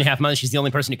wife in 3.5 months. She's the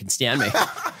only person who can stand me.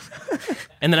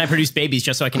 And then I produce babies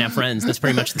just so I can have friends. That's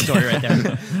pretty much the story right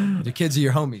there. The kids are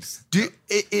your homies.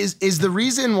 Is the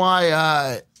reason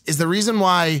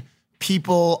why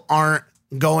people aren't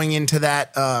going into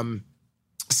that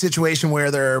situation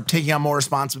where they're taking on more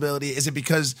responsibility? Is it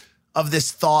because of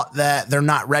this thought that they're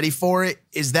not ready for it?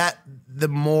 Is that the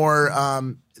more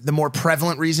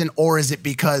prevalent reason, or is it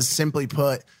because, simply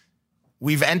put,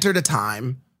 we've entered a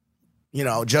time,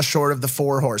 just short of the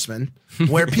 4 horsemen,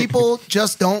 where people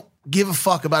just don't give a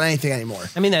fuck about anything anymore?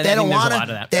 I mean, they don't want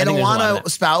a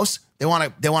spouse. They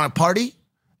want to party,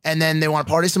 and then they want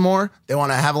to party some more. They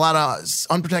want to have a lot of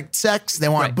unprotected sex. They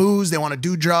want to booze. They want to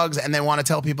do drugs, and they want to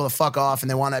tell people to fuck off, and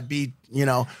they want to be,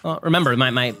 Well, remember,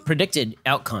 my predicted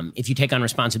outcome, if you take on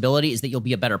responsibility, is that you'll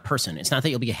be a better person. It's not that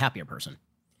you'll be a happier person.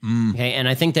 Okay, and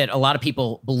I think that a lot of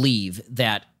people believe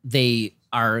that they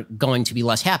are going to be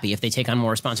less happy if they take on more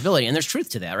responsibility, and there's truth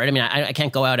to that, right? I mean, I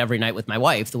can't go out every night with my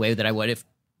wife the way that I would if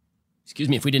we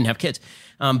didn't have kids.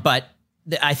 But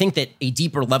I think that a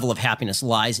deeper level of happiness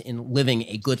lies in living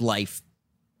a good life.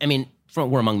 I mean,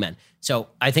 we're among men, so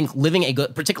I think living a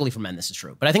good, particularly for men, this is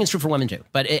true, but I think it's true for women too.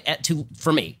 But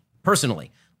for me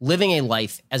personally, living a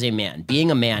life as a man, being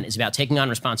a man, is about taking on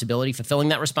responsibility, fulfilling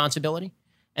that responsibility,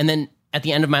 and then at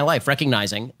the end of my life,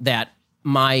 recognizing that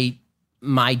my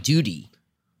duty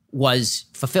was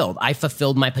fulfilled. I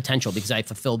fulfilled my potential because I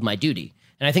fulfilled my duty.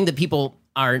 And I think that people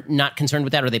are not concerned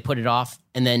with that, or they put it off,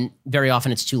 and then very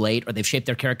often it's too late, or they've shaped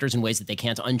their characters in ways that they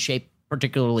can't unshape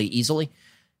particularly easily.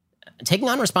 Taking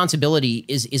on responsibility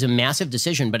is a massive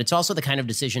decision, but it's also the kind of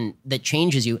decision that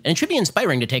changes you. And it should be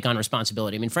inspiring to take on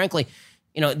responsibility. I mean, frankly,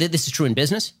 this is true in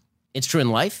business. It's true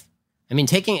in life. I mean,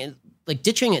 ditching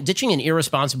an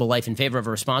irresponsible life in favor of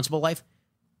a responsible life.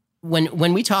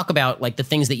 When we talk about like the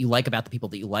things that you like about the people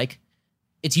that you like,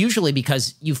 it's usually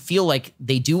because you feel like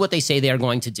they do what they say they are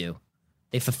going to do.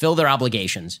 They fulfill their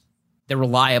obligations. They're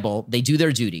reliable. They do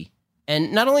their duty.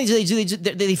 And not only do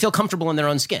they feel comfortable in their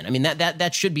own skin. I mean,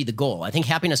 that should be the goal. I think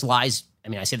happiness lies, I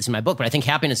mean, I say this in my book, but I think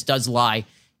happiness does lie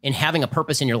in having a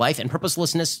purpose in your life. And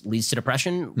purposelessness leads to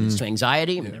depression, leads to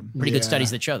anxiety. I mean, there are pretty good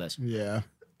studies that show this. Yeah.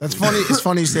 That's funny. It's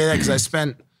funny you say that because I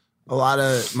spent a lot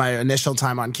of my initial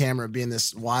time on camera being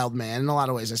this wild man. In a lot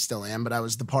of ways I still am, but I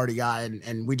was the party guy.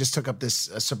 And we just took up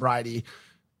this sobriety.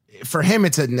 For him,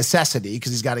 it's a necessity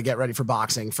because he's got to get ready for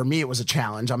boxing. For me, it was a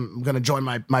challenge. I'm going to join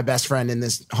my best friend in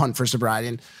this hunt for sobriety.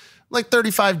 And like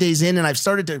 35 days in, and I've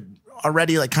started to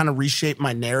already like kind of reshape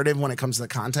my narrative when it comes to the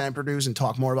content I produce and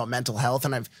talk more about mental health.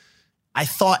 And I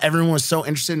thought everyone was so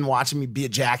interested in watching me be a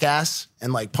jackass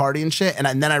and like party and shit.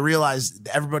 And then I realized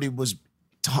everybody was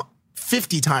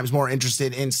 50 times more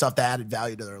interested in stuff that added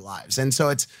value to their lives. And so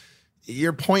it's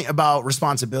your point about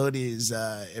responsibilities.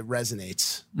 It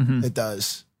resonates. Mm-hmm. It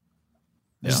does.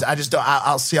 Yeah.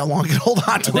 I'll see how long I can hold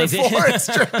on to it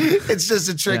for. It's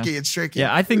just tricky. It's tricky.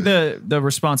 Yeah, I think the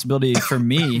responsibility for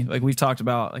me, like we've talked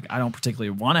about, like I don't particularly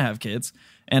want to have kids.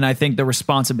 And I think the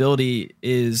responsibility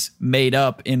is made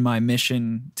up in my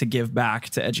mission to give back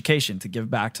to education, to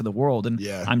give back to the world. And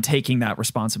I'm taking that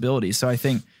responsibility. So I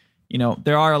think,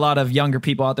 there are a lot of younger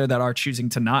people out there that are choosing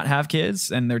to not have kids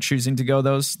and they're choosing to go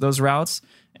those routes.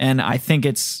 And I think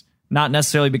it's not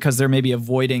necessarily because they're maybe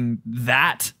avoiding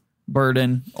that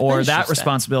burden or that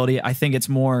responsibility. I think it's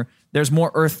there's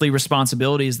more earthly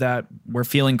responsibilities that we're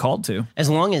feeling called to. As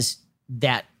long as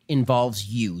that involves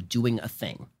you doing a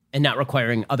thing and not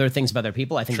requiring other things of other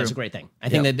people, I think that's a great thing. I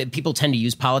think that people tend to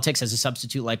use politics as a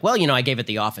substitute, like, well, I gave it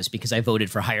the office because I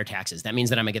voted for higher taxes. That means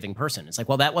that I'm a giving person. It's like,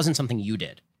 well, that wasn't something you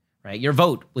did, right? Your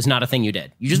vote was not a thing you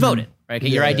did. You just voted, right?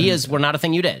 Okay, your ideas were not a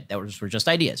thing you did. Were just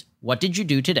ideas. What did you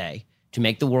do today to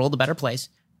make the world a better place?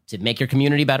 To make your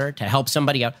community better, to help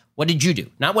somebody out? What did you do?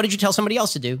 Not what did you tell somebody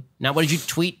else to do? Not what did you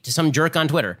tweet to some jerk on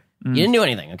Twitter? You didn't do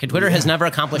anything. Okay, Twitter has never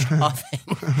accomplished a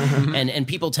thing, and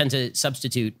people tend to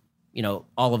substitute,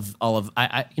 all of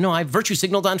I virtue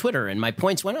signaled on Twitter and my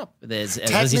points went up.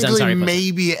 Technically,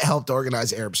 maybe it helped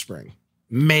organize Arab Spring.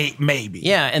 Maybe.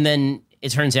 Yeah, and then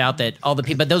it turns out that all the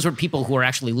people, but those were people who were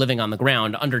actually living on the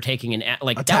ground, undertaking that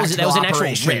was an actual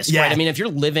risk, right? I mean, if you're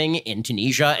living in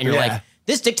Tunisia and you're like,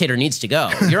 this dictator needs to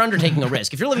go, you're undertaking a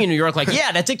risk. If you're living in New York, like,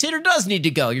 that dictator does need to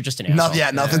go, you're just an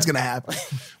asshole. Nothing's gonna happen.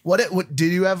 What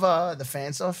did you have the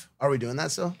fan stuff? Are we doing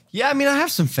that still? Yeah, I mean, I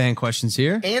have some fan questions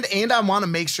here. And I want to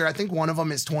make sure, I think one of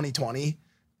them is 2020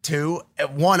 too.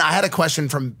 One, I had a question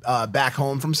from back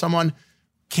home from someone.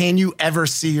 Can you ever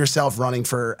see yourself running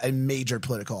for a major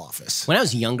political office? When I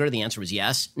was younger, the answer was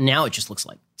yes. Now it just looks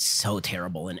like so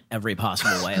terrible in every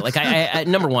possible way. Like I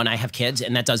number one, I have kids,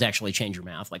 and that does actually change your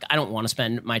math. Like I don't want to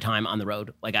spend my time on the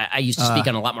road. Like I used to speak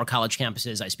on a lot more college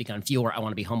campuses. I speak on fewer. I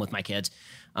want to be home with my kids.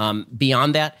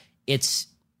 Beyond that, it's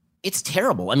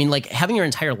terrible. I mean, like having your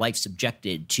entire life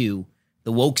subjected to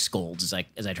the woke scolds,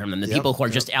 as I term them, the people who are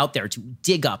just out there to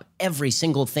dig up every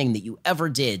single thing that you ever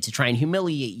did to try and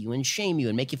humiliate you and shame you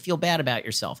and make you feel bad about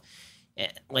yourself.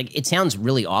 Like, it sounds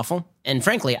really awful. And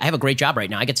frankly, I have a great job right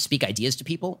now. I get to speak ideas to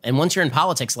people. And once you're in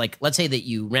politics, like, let's say that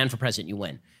you ran for president, you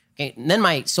win. Okay, and then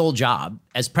my sole job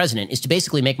as president is to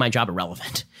basically make my job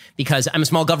irrelevant because I'm a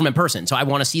small government person. So I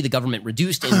want to see the government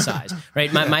reduced in size,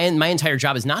 right? My entire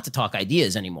job is not to talk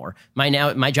ideas anymore.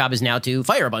 My job is now to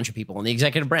fire a bunch of people in the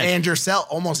executive branch. And yourself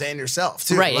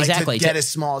too. Right, like exactly. To get as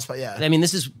small as, I mean,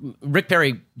 Rick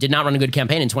Perry did not run a good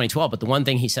campaign in 2012, but the one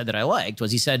thing he said that I liked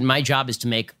was he said, my job is to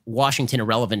make Washington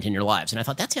irrelevant in your lives. And I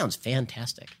thought, that sounds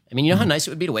fantastic. I mean, you know how nice it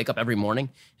would be to wake up every morning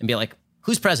and be like,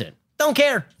 who's president? Don't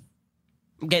care.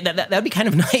 Okay, that'd be kind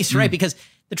of nice, right? Because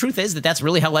the truth is that's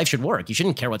really how life should work. You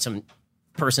shouldn't care what some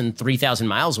person 3,000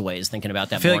 miles away is thinking about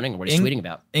that morning or what he's tweeting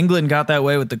about. England got that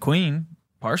way with the Queen,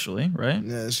 partially, right?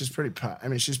 Yeah, she's pretty.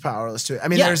 She's powerless too. I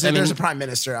mean, there's a prime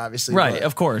minister, obviously, right?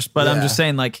 Of course, but I'm just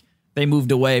saying, like, they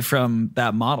moved away from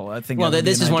that model. I think. Well,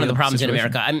 this is one of the problems in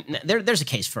America. There's a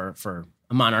case for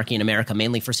a monarchy in America,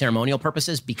 mainly for ceremonial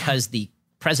purposes, because the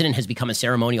president has become a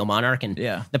ceremonial monarch, and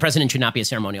the president should not be a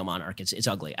ceremonial monarch. It's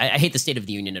ugly. I hate the State of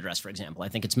the Union address, for example. I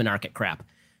think it's monarchic crap.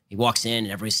 He walks in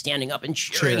and everybody's standing up and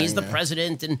cheering. He's the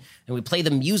president, and we play the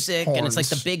music, and it's like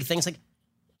the big thing. It's like,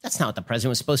 that's not what the president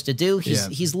was supposed to do.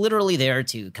 He's literally there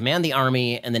to command the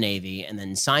army and the navy and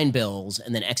then sign bills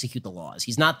and then execute the laws.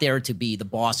 He's not there to be the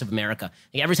boss of America.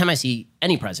 Like, every time I see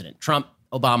any president, Trump,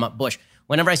 Obama, Bush,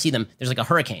 whenever I see them, there's like a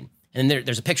hurricane, and then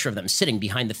there's a picture of them sitting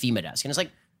behind the FEMA desk, and it's like,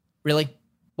 really?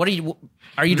 What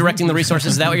are you directing the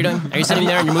resources? Is that what you're doing? Are you sitting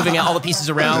there and you're moving all the pieces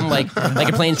around like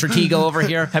you're playing Stratego over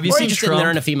here? Have you seen just Trump sitting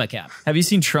there in a FEMA cap? Have you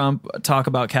seen Trump talk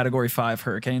about Category 5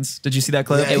 hurricanes? Did you see that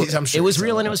clip? Yeah, It was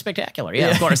real and it was spectacular.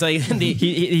 Yeah, of course. Like,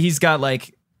 he's got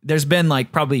like, there's been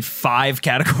like probably 5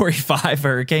 Category 5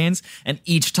 hurricanes, and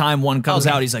each time one comes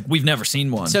out, he's like, "We've never seen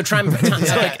one." So Trump,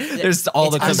 there's all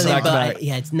the clips back to back.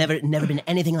 Yeah, it's never been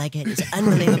anything like it. It's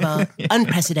unbelievable,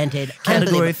 unprecedented.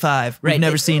 Category 5. We've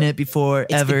never seen it before,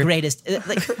 it's ever. The greatest.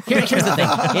 Like, here's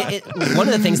the thing. One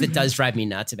of the things that does drive me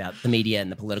nuts about the media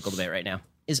and the political debate right now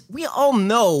is we all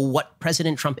know what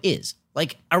President Trump is.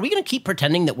 Like, are we going to keep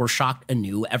pretending that we're shocked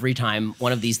anew every time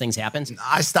one of these things happens?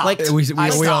 I stopped.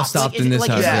 We all stopped in this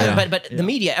house. Yeah. But the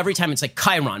media, every time it's like,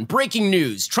 Chiron, breaking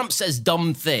news, Trump says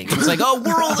dumb thing. It's like, oh,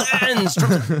 world ends.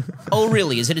 Oh,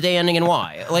 really? Is it a day ending in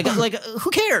Y? Like,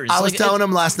 who cares? I was telling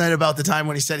him last night about the time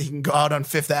when he said he can go out on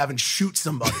Fifth Ave and shoot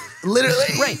somebody. Literally.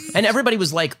 Right. And everybody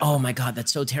was like, oh my God,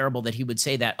 that's so terrible that he would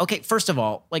say that. Okay, first of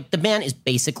all, like the man is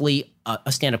basically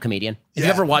a stand-up comedian. If you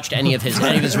ever watched any of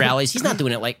his rallies, he's not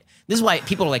doing it like, this is why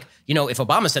people are like, if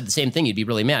Obama said the same thing, you'd be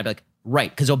really mad. I'd be like, right,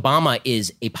 because Obama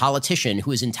is a politician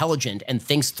who is intelligent and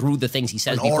thinks through the things he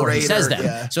says before he says them.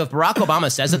 Yeah. So if Barack Obama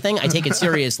says a thing, I take it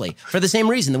seriously. For the same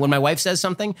reason that when my wife says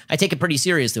something, I take it pretty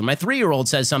seriously. When my 3-year-old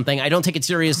says something, I don't take it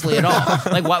seriously at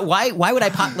all. Like, why would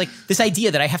I like this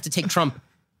idea that I have to take Trump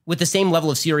with the same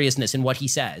level of seriousness in what he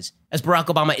says as Barack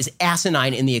Obama is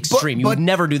asinine in the extreme. You would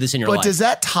never do this in your life. But does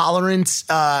that tolerance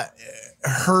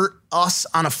hurt us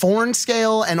on a foreign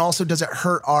scale? And also, does it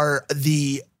hurt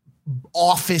the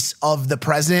office of the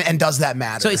president? And does that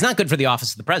matter? So it's not good for the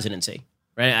office of the presidency,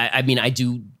 right? I mean, I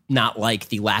do not like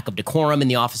the lack of decorum in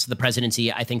the office of the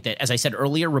presidency. I think that, as I said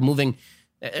earlier,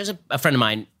 there's a friend of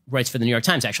mine who writes for the New York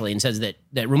Times, actually, and says that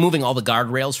removing all the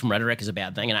guardrails from rhetoric is a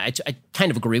bad thing. And I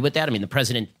kind of agree with that. I mean, the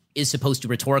president is supposed to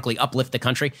rhetorically uplift the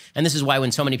country. And this is why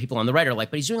when so many people on the right are like,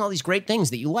 but he's doing all these great things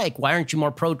that you like, why aren't you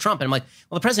more pro-Trump? And I'm like,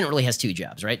 well, the president really has 2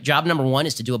 jobs, right? Job number 1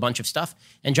 is to do a bunch of stuff.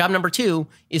 And job number 2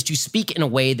 is to speak in a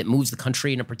way that moves the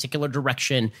country in a particular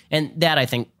direction. And that I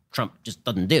think Trump just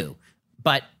doesn't do.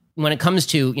 But when it comes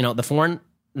to,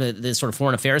 the sort of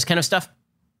foreign affairs kind of stuff,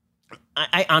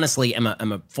 I honestly am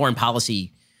a foreign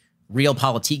policy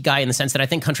realpolitik guy in the sense that I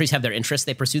think countries have their interests.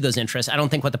 They pursue those interests. I don't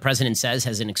think what the president says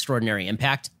has an extraordinary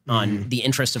impact on the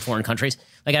interests of foreign countries.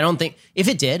 Like, I don't think, if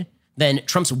it did, then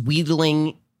Trump's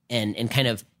wheedling and kind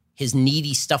of his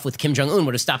needy stuff with Kim Jong-un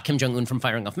would have stopped Kim Jong-un from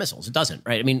firing off missiles. It doesn't,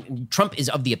 right? I mean, Trump is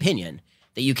of the opinion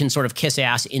that you can sort of kiss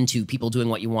ass into people doing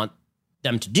what you want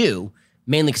them to do,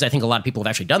 mainly because I think a lot of people have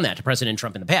actually done that to President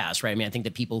Trump in the past, right? I mean, I think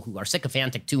that people who are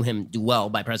sycophantic to him do well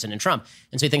by President Trump.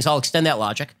 And so he thinks, I'll extend that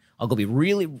logic. I'll go be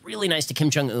really, really nice to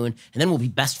Kim Jong-un, and then we'll be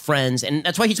best friends. And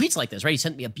that's why he tweets like this, right? He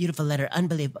sent me a beautiful letter,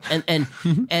 unbelievable. And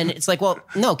it's like, well,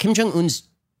 no, Kim Jong-un's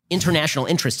international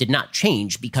interest did not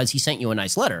change because he sent you a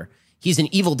nice letter. He's an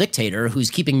evil dictator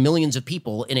who's keeping millions of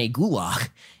people in a gulag,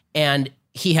 and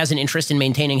he has an interest in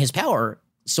maintaining his power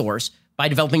source by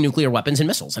developing nuclear weapons and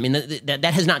missiles. I mean, that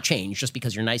has not changed just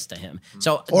because you're nice to him.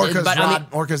 So, or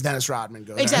because Dennis Rodman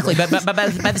goes exactly. But by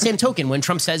the same token, when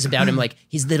Trump says about him like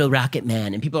he's Little Rocket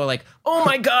Man, and people are like, "Oh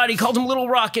my God, he called him Little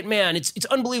Rocket Man." It's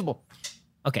unbelievable.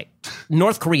 Okay,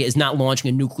 North Korea is not launching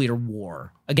a nuclear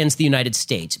war against the United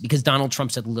States because Donald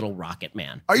Trump said Little Rocket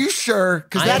Man. Are you sure?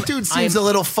 Because that dude seems a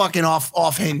little fucking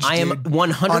off hinge. I am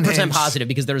 100% positive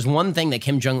because there's one thing that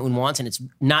Kim Jong-un wants, and it's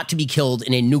not to be killed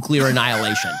in a nuclear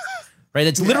annihilation. Right,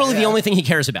 that's literally the only thing he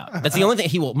cares about. That's the only thing.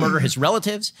 He will murder his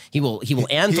relatives. He will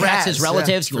anthrax his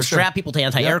relatives. He will strap people to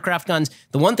anti-aircraft guns.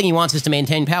 The one thing he wants is to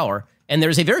maintain power. And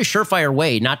there's a very surefire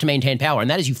way not to maintain power, and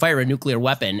that is you fire a nuclear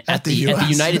weapon at the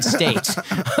United States.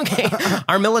 Okay,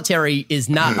 our military is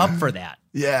not up for that.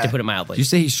 Yeah, to put it mildly. Did you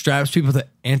say he straps people to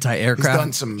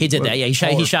anti-aircraft? He did that. Yeah,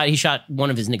 he shot one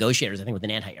of his negotiators, I think, with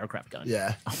an anti-aircraft gun.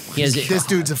 Yeah, this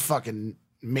dude's a fucking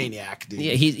maniac, dude.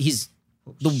 Yeah, he's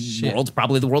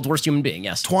probably the world's worst human being.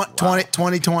 Yes.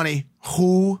 2020.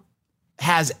 Who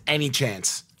has any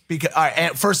chance? Because all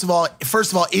right, first of all,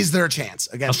 is there a chance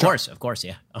against Trump? Of course,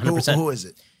 yeah, 100%. Who is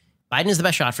it? Biden is the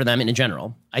best shot for them in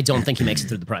general. I don't think he makes it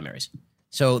through the primaries.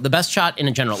 So the best shot in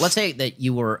a general. Let's say that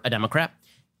you were a Democrat.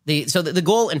 The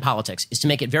goal in politics is to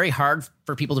make it very hard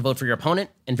for people to vote for your opponent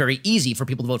and very easy for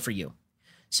people to vote for you.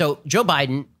 So Joe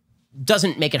Biden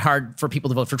doesn't make it hard for people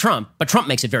to vote for Trump, but Trump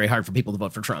makes it very hard for people to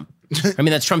vote for Trump. I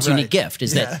mean, that's Trump's unique gift,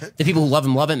 is that the people who love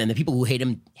him, and the people who hate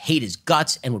him hate his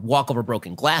guts and would walk over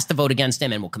broken glass to vote against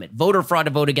him and will commit voter fraud to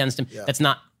vote against him. Yeah. It's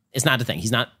not a thing.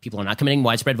 People are not committing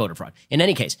widespread voter fraud. In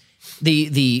any case,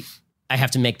 I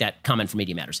have to make that comment for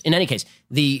Media Matters. In any case,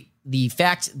 the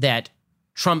fact that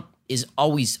Trump is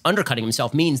always undercutting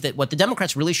himself means that what the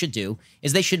Democrats really should do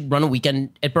is they should run a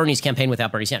weekend at Bernie's campaign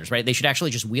without Bernie Sanders, right? They should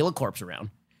actually just wheel a corpse around.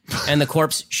 And the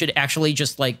corpse should actually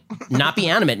just like not be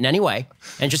animate in any way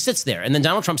and just sits there. And then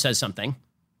Donald Trump says something,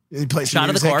 shot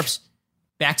of the corpse,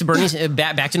 back to Bernie's,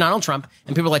 back to Donald Trump,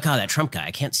 and people are like, "Oh, that Trump guy,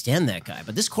 I can't stand that guy."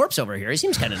 But this corpse over here, he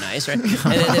seems kind of nice, right?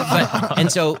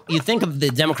 And so you think of the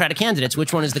Democratic candidates,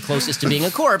 which one is the closest to being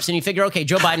a corpse, and you figure, okay,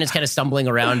 Joe Biden is kind of stumbling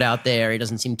around out there. He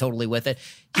doesn't seem totally with it.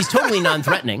 He's totally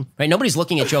non-threatening, right? Nobody's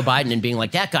looking at Joe Biden and being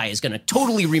like, "That guy is going to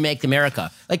totally remake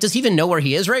America." Like, does he even know where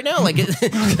he is right now? Like,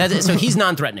 so he's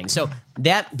non-threatening. So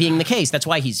that being the case, that's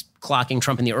why he's clocking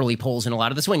Trump in the early polls in a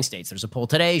lot of the swing states. There's a poll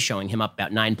today showing him up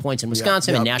about 9 points in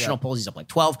Wisconsin. In national polls, he's up like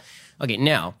 12. Okay,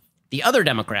 now, the other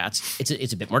Democrats,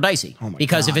 it's a bit more dicey.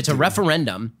 Because if it's a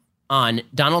referendum on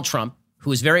Donald Trump,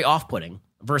 who is very off-putting,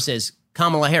 versus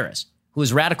Kamala Harris, who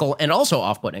is radical and also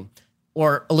off-putting,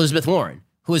 or Elizabeth Warren,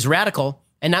 who is radical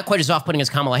and not quite as off-putting as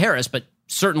Kamala Harris, but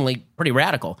certainly pretty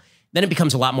radical, then it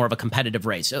becomes a lot more of a competitive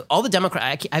race. So all the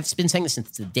Democrats, I've been saying this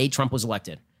since the day Trump was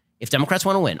elected. If Democrats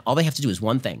want to win, all they have to do is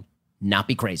one thing: not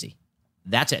be crazy.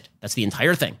 That's it. That's the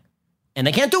entire thing. And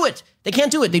they can't do it. They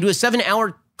can't do it. They do a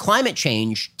 7-hour climate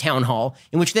change town hall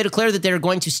in which they declare that they're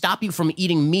going to stop you from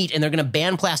eating meat and they're going to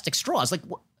ban plastic straws. Like,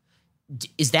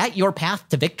 is that your path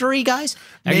to victory, guys?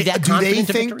 Are you that confident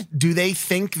to victory? Do they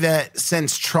think that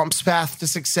since Trump's path to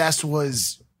success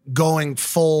was going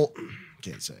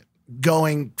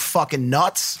going fucking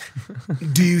nuts,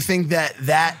 do you think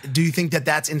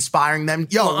that's inspiring them?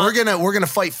 Yo, we're gonna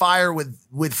fight fire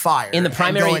with fire in the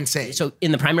primary. And go insane. So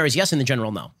in the primaries, yes. In the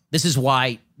general, no. This is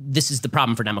why this is the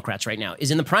problem for Democrats right now.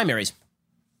 Is in the primaries.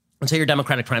 Let's say you're a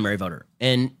Democratic primary voter,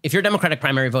 and if you're a Democratic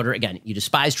primary voter, again, you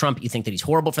despise Trump. You think that he's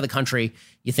horrible for the country.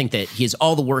 You think that he has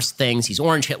all the worst things. He's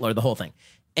Orange Hitler, the whole thing.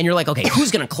 And you're like, okay,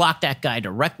 who's going to clock that guy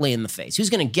directly in the face? Who's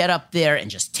going to get up there and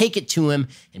just take it to him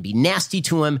and be nasty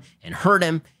to him and hurt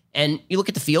him? And you look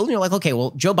at the field and you're like, okay,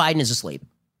 well, Joe Biden is asleep,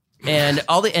 and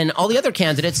all the other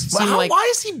candidates seem like. Why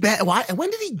is he bad? When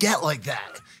did he get like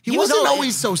that? He wasn't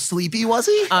always so sleepy, was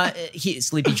he?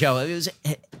 Sleepy Joe. It was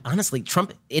honestly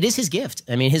Trump. It is his gift.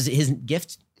 I mean, his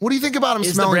gift. What do you think about him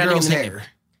smelling girls' hair?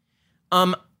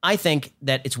 I think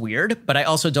that it's weird, but I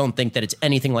also don't think that it's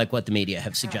anything like what the media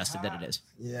have suggested that it is.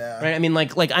 Yeah. Right? I mean,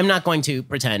 like I'm not going to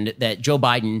pretend that Joe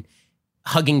Biden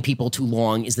hugging people too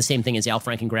long is the same thing as Al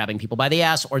Franken grabbing people by the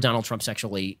ass or Donald Trump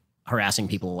sexually harassing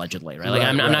people allegedly, right? Like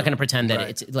I'm not going to pretend that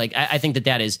it's like, I think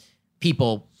that is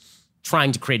people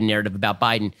trying to create a narrative about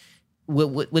Biden.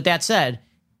 With that said,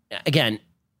 again,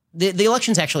 the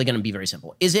election's actually going to be very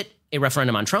simple. Is it a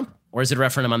referendum on Trump or is it a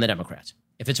referendum on the Democrats?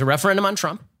 If it's a referendum on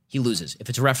Trump, he loses. If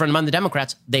it's a referendum on the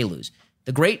Democrats, they lose.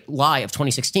 The great lie of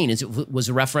 2016 is it was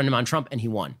a referendum on Trump and he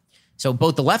won. So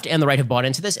both the left and the right have bought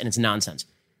into this, and it's nonsense.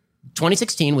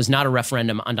 2016 was not a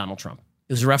referendum on Donald Trump.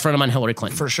 It was a referendum on Hillary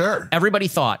Clinton. For sure. Everybody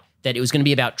thought that it was going to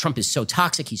be about Trump is so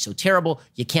toxic, he's so terrible,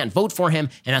 you can't vote for him,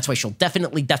 and that's why she'll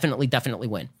definitely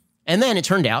win. And then it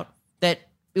turned out that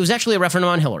it was actually a referendum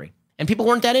on Hillary, and people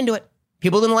weren't that into it.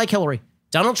 People didn't like Hillary.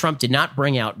 Donald Trump did not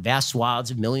bring out vast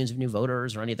swaths of millions of new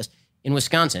voters or any of this. In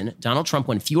Wisconsin, Donald Trump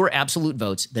won fewer absolute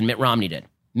votes than Mitt Romney did.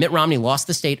 Mitt Romney lost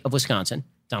the state of Wisconsin.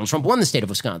 Donald Trump won the state of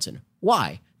Wisconsin.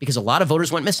 Why? Because a lot of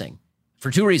voters went missing for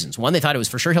two reasons. One, they thought it was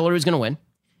for sure Hillary was going to win.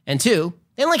 And two,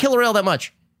 they didn't like Hillary all that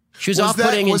much. She was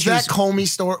off-putting. Was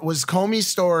Comey's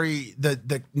story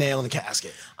the nail in the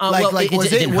casket?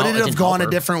 Would it have gone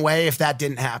a different way if that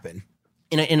didn't happen?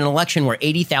 In an election where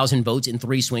 80,000 votes in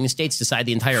 3 swing states decide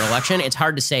the entire election, it's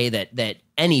hard to say that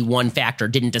any one factor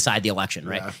didn't decide the election,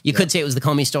 right? Yeah, you could say it was the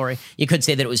Comey story. You could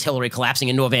say that it was Hillary collapsing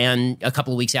into a van a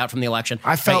couple of weeks out from the election.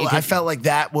 I felt like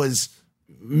that was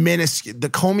minuscule. The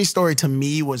Comey story to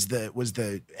me was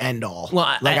the end all. Well,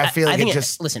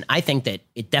 I think that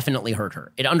it definitely hurt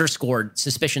her. It underscored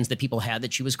suspicions that people had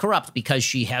that she was corrupt because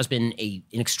she has been an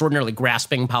extraordinarily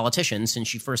grasping politician since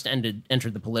she first entered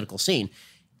the political scene.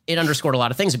 It underscored a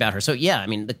lot of things about her. So yeah, I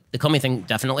mean, the Comey thing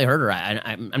definitely hurt her.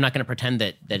 I'm not going to pretend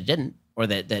that it didn't, or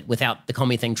that without the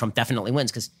Comey thing, Trump definitely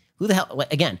wins. Because who the hell?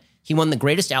 Again, he won the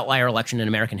greatest outlier election in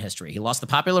American history. He lost the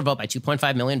popular vote by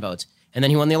 2.5 million votes, and then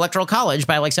he won the Electoral College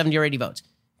by like 70 or 80 votes.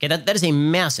 Okay, that is a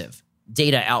massive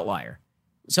data outlier.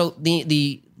 So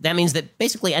that means that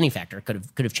basically any factor could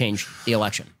have changed the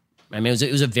election. I mean,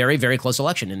 it was a very, very close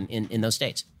election in those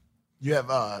states. You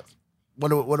have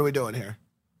what are we doing here?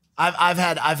 I've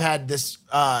had this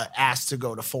asked to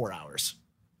go to 4 hours.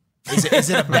 Is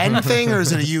it a Ben thing or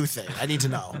is it a you thing? I need to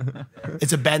know.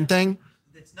 It's a Ben thing?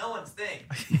 It's no one's thing.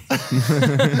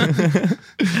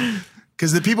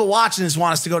 Because the people watching this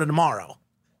want us to go to tomorrow.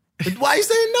 Why are you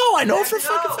saying no? I know for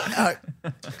fucking fact.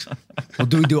 Well,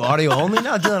 do we do audio only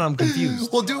now, Dylan? I'm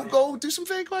confused. We'll go do some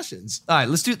fan questions. All right,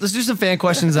 let's do some fan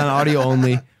questions on audio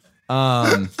only.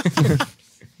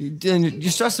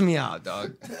 You're stressing me out,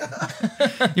 dog.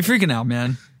 You're freaking out,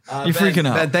 man. You're freaking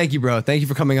out. Ben, thank you, bro. Thank you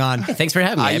for coming on. Thanks for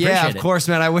having me. I appreciate yeah, it. of course,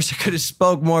 man. I wish I could have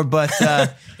spoke more, but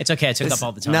it's okay. I took up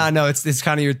all the time. No, it's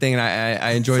kind of your thing, and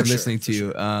I enjoyed listening to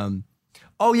you.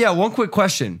 Oh yeah, one quick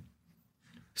question.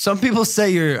 Some people say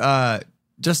you're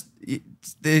just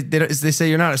they say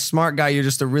you're not a smart guy. You're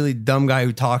just a really dumb guy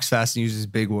who talks fast and uses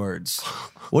big words.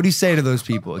 What do you say to those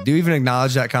people? Do you even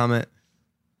acknowledge that comment?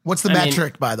 What's the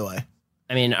metric, by don't know.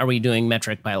 I mean, are we doing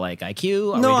metric by like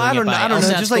IQ? No, I don't know. I don't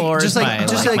know. Just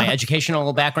like my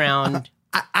educational background.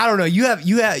 I don't know. You have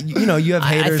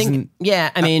haters.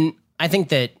 I think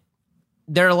that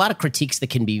there are a lot of critiques that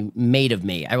can be made of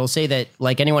me. I will say that,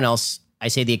 like anyone else, I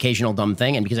say the occasional dumb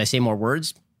thing, and because I say more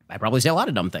words, I probably say a lot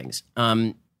of dumb things.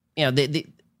 I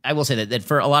will say that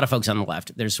for a lot of folks on the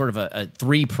left, there's sort of a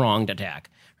three-pronged attack.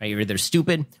 Right? You're either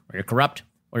stupid, or you're corrupt,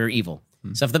 or you're evil.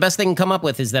 So if the best thing can come up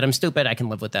with is that I'm stupid, I can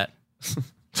live with that.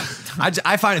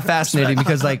 I find it fascinating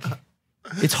because like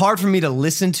it's hard for me to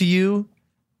listen to you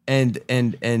and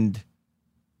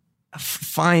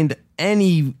find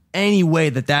any way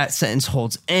that sentence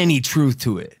holds any truth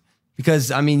to it.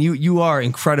 Because I mean, you are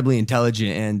incredibly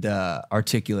intelligent and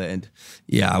articulate, and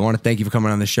yeah, I want to thank you for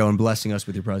coming on the show and blessing us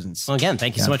with your presence. Well, again,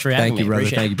 thank you so much for having me.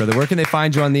 Thank you, brother. Where can they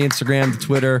find you on the Instagram, the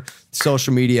Twitter,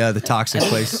 social media, the toxic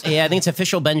place? Yeah, I think it's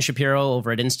official Ben Shapiro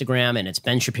over at Instagram, and it's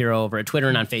Ben Shapiro over at Twitter,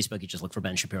 and on Facebook, you just look for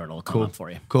Ben Shapiro, and it'll come up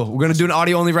for you. Cool. We're gonna do an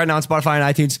audio only right now on Spotify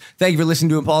and iTunes. Thank you for listening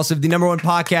to Impaulsive, the #1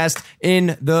 podcast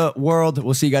in the world.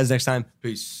 We'll see you guys next time.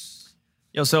 Peace.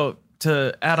 Yo, so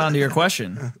to add on to your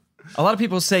question. A lot of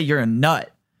people say you're a nut.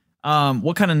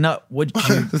 What kind of nut would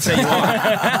you say you are?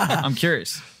 I'm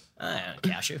curious.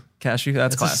 Cashew. Cashew,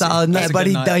 that's classic. A solid nut, but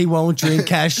he won't drink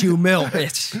cashew milk.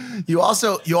 You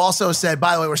also said,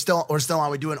 by the way, we're still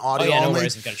on. We do an audio only. No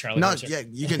worries. We've got a Charlie horse here.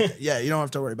 You can. Yeah, you don't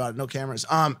have to worry about it. No cameras.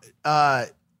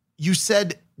 You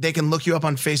said they can look you up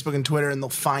on Facebook and Twitter, and they'll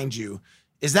find you.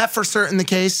 Is that for certain the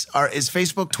case? Or is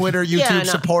Facebook, Twitter, YouTube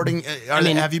supporting?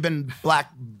 Have you been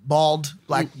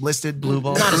blacklisted,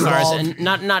 blueballed? Not as far as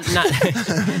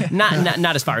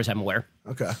not as far as I'm aware.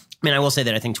 Okay. I mean, I will say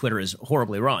that I think Twitter is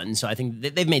horribly run. So I think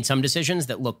they've made some decisions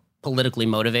that look politically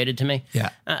motivated to me. Yeah.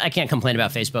 I can't complain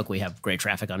about Facebook. We have great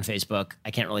traffic on Facebook. I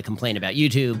can't really complain about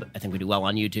YouTube. I think we do well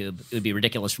on YouTube. It would be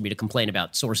ridiculous for me to complain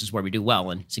about sources where we do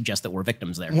well and suggest that we're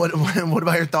victims there. What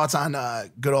about your thoughts on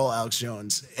good old Alex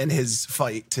Jones and his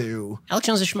fight to... Alex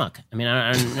Jones is a schmuck. I mean,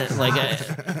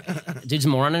 dude's a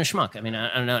moron and a schmuck. I mean,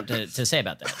 I don't know what to say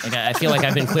about that. Like, I feel like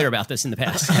I've been clear about this in the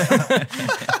past.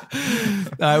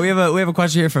 We have a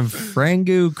question here from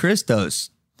Frangu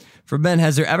Christos. For Ben,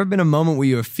 has there ever been a moment where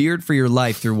you have feared for your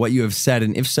life through what you have said?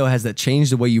 And if so, has that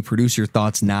changed the way you produce your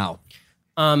thoughts now?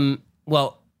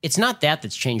 Well, it's not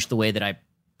that's changed the way that I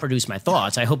produce my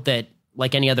thoughts. I hope that,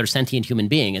 like any other sentient human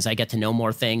being, as I get to know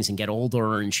more things and get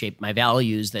older and shape my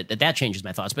values, that changes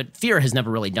my thoughts. But fear has never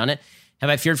really done it. Have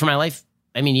I feared for my life?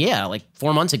 I mean, yeah, like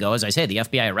 4 months ago, as I say, the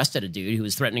FBI arrested a dude who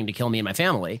was threatening to kill me and my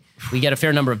family. We get a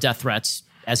fair number of death threats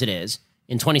as it is.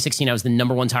 In 2016, I was the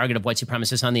 #1 target of white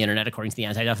supremacists on the internet, according to the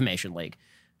Anti-Defamation League.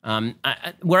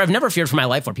 Where I've never feared for my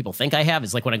life, where people think I have,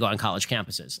 is like when I go on college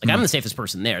campuses. Like, I'm the safest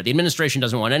person there. The administration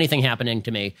doesn't want anything happening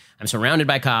to me. I'm surrounded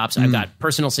by cops. I've got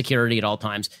personal security at all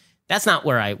times. That's not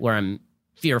where I'm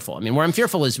fearful. I mean, where I'm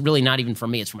fearful is really not even for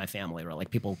me. It's for my family, or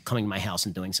like people coming to my house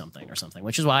and doing something or something,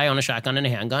 which is why I own a shotgun and a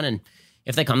handgun. And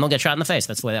if they come, they'll get shot in the face.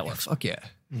 That's the way that works. Fuck yeah.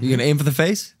 You going to aim for the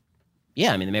face?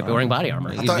 Yeah, I mean, they may be wearing body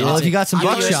armor. Well, if you got some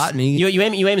buckshot, you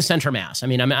aim center mass. I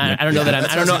mean, I don't know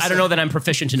that I'm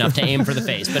proficient enough to aim for the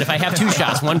face. But if I have 2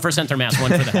 shots, one for center mass,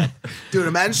 one for the head. Dude,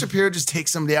 imagine Shapiro just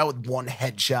takes somebody out with 1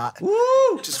 headshot.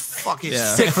 Woo! Just fucking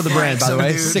sick for the brand, by the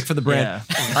way. Sick for the brand.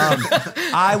 Yeah.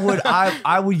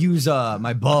 I would use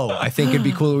my bow. I think it'd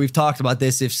be cooler. We've talked about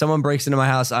this. If someone breaks into my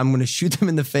house, I'm going to shoot them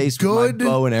in the face with my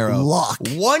bow and arrow. Luck.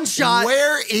 1 shot.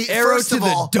 Arrow to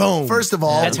the dome. First of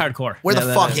all, that's hardcore. Where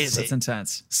the fuck is it? That's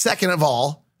intense. Second of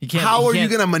all, how are you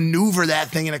going to maneuver that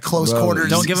thing in a close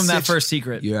quarters? Don't give him that first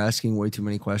secret. You're asking way too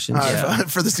many questions.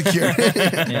 For the security.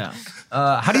 Yeah.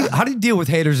 How do you deal with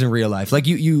haters in real life? Like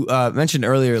you mentioned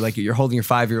earlier, like you're holding your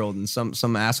 5-year-old and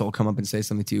some asshole come up and say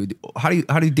something to you. How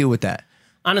do you deal with that?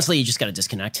 Honestly, you just got to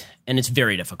disconnect, and it's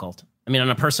very difficult. I mean,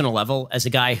 on a personal level, as a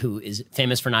guy who is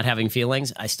famous for not having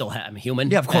feelings, I'm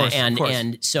human. Yeah, of course.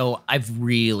 And so I've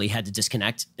really had to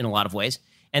disconnect in a lot of ways,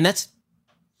 and that's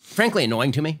frankly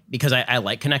annoying to me because I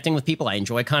like connecting with people. I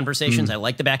enjoy conversations. I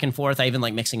like the back and forth. I even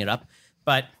like mixing it up.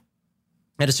 But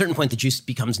at a certain point, the juice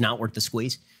becomes not worth the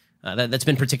squeeze. That's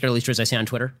been particularly true, as I say, on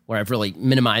Twitter, where I've really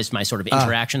minimized my sort of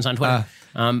interactions on Twitter.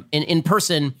 In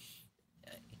person,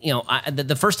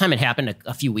 the first time it happened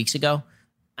a few weeks ago,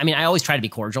 I mean, I always try to be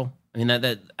cordial. I mean,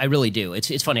 that I really do.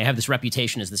 It's funny. I have this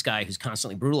reputation as this guy who's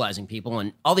constantly brutalizing people,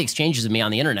 and all the exchanges of me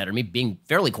on the internet are me being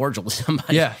fairly cordial to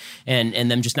somebody,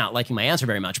 and them just not liking my answer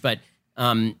very much. But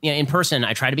in person,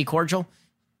 I try to be cordial.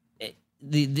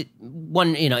 The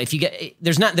one, if you get,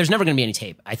 there's never going to be any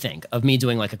tape, I think, of me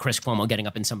doing like a Chris Cuomo getting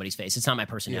up in somebody's face. It's not my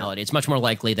personality. Yeah. It's much more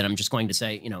likely that I'm just going to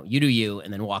say, you do you,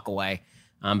 and then walk away.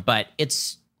 But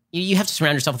you have to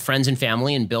surround yourself with friends and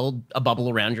family and build a bubble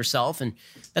around yourself. And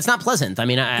that's not pleasant. I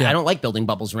mean, I don't like building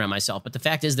bubbles around myself, but the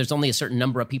fact is there's only a certain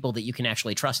number of people that you can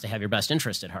actually trust to have your best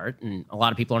interest at heart. And a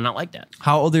lot of people are not like that.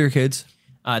 How old are your kids?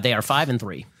 They are 5 and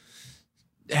 3.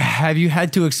 Have you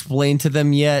had to explain to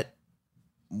them yet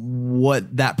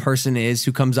what that person is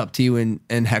who comes up to you and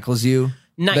heckles you?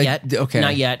 Not yet. Okay.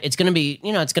 Not yet. It's going to be,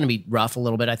 it's going to be rough a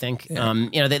little bit, I think.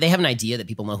 Yeah. They have an idea that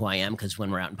people know who I am because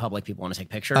when we're out in public, people want to take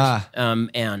pictures. And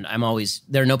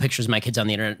there are no pictures of my kids on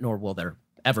the internet, nor will there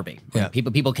ever be. Yeah.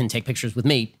 People can take pictures with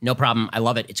me. No problem. I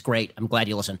love it. It's great. I'm glad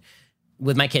you listen.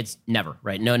 With my kids, never,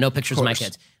 right? No pictures of my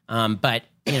kids. But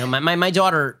my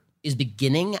daughter is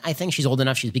beginning, I think she's old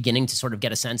enough, she's beginning to sort of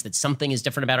get a sense that something is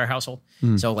different about our household.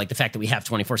 So like the fact that we have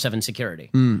 24/7 security.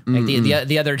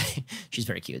 The other day, she's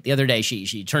very cute. The other day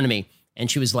she turned to me and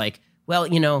she was like, well,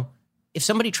 if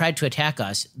somebody tried to attack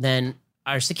us, then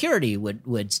our security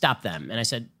would stop them. And I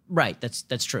said, right,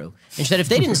 that's true. And she said, if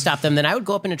they didn't stop them, then I would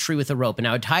go up in a tree with a rope and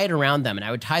I would tie it around them and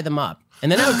I would tie them up.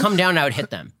 And then I would come down and I would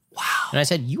hit them. Wow. And I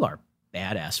said, you are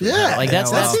badass. Yeah, like that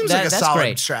seems like a solid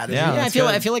great strategy. Yeah, I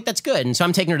feel like that's good, and so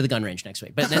I'm taking her to the gun range next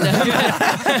week. But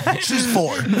she's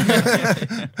 4.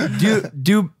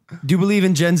 Do you believe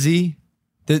in Gen Z?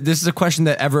 This is a question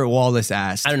that Everett Wallace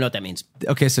asked. I don't know what that means.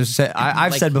 Okay, so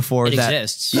I've said before it that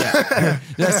exists.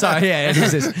 It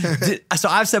exists. So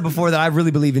I've said before that I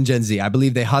really believe in Gen Z. I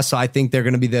believe they hustle. I think they're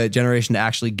going to be the generation to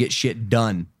actually get shit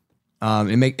done,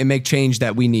 and make change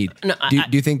that we need. No, do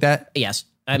you think that? Yes,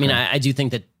 I mean I do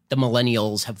think that the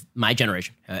millennials my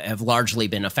generation have largely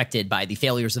been affected by the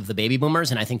failures of the baby boomers.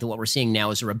 And I think that what we're seeing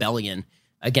now is a rebellion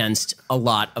against a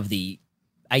lot of the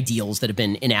ideals that have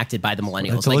been enacted by the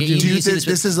millennials. Do you think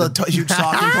this is a huge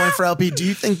talking point for LP? Do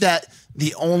you think that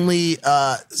the only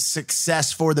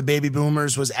success for the baby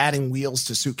boomers was adding wheels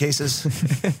to suitcases?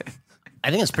 I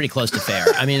think it's pretty close to fair.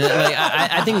 I mean,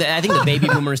 I think the baby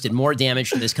boomers did more damage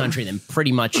to this country than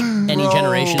pretty much any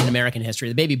generation in American history.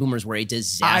 The baby boomers were a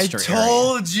disaster. I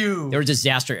told you they were a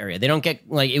disaster area. They don't get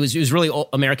it was really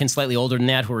Americans slightly older than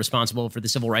that who were responsible for the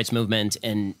civil rights movement,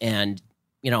 and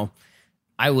I'm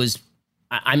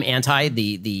anti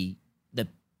the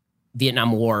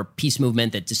Vietnam War peace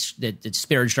movement that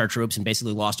disparaged our troops and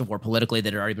basically lost a war politically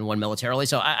that had already been won militarily.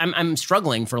 So I'm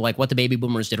struggling for like what the baby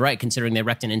boomers did right, considering they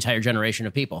wrecked an entire generation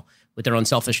of people with their own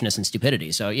selfishness and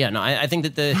stupidity. So yeah, no, I think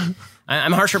that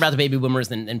I'm harsher about the baby boomers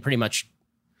than pretty much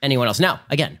anyone else. Now,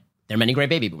 again, there are many great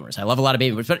baby boomers. I love a lot of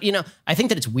baby boomers, but I think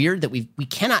that it's weird that we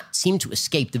cannot seem to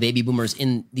escape the baby boomers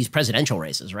in these presidential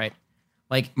races, right?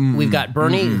 Like we've got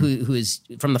Bernie who is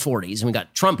from the 40s, and we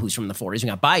got Trump who's from the 40s, we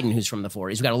got Biden who's from the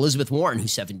 40s, we got Elizabeth Warren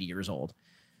who's 70 years old.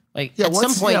 Like at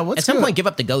some point, give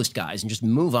up the ghost guys and just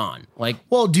move on. Like,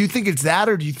 well, do you think it's that,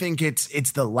 or do you think it's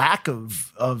the lack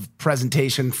of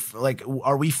presentation? Like,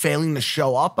 are we failing to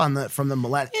show up from the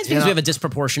millennials? It's because we have a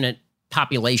disproportionate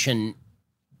population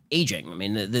aging. I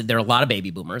mean, there are a lot of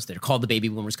baby boomers. They're called the baby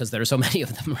boomers because there are so many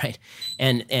of them, right?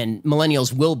 And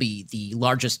millennials will be the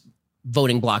largest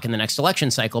voting block in the next election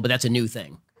cycle, but that's a new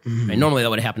thing. Right? Normally that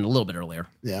would have happened a little bit earlier.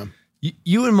 Yeah.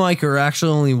 You and Mike are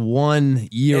actually only 1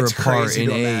 year apart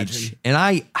in age. And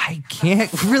I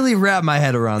can't really wrap my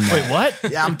head around that. Wait, what?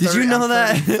 Yeah, Did you know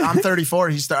that? I'm 34. Are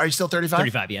you still 35?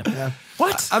 35, yeah.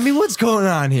 What? I mean, what's going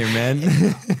on here, man?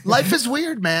 Life is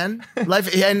weird, man.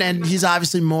 And he's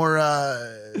obviously more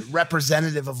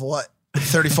representative of what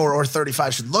 34 or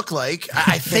 35 should look like.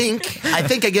 I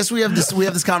guess we have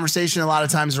this conversation a lot of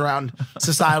times around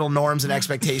societal norms and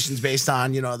expectations based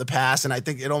on, the past. And I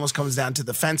think it almost comes down to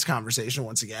the fence conversation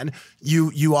once again.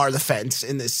 You are the fence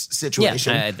in this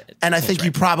situation. Yeah, and I think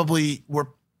you probably were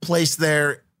placed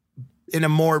there in a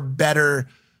more better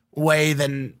way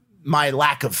than my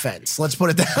lack of fence. Let's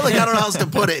put it that way. I don't know how else to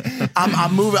put it.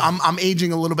 I'm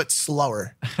aging a little bit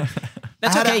slower.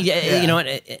 That's okay. You know what?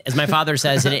 As my father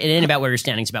says, it ain't about where you're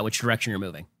standing. It's about which direction you're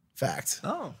moving. Fact.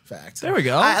 Oh, fact. There we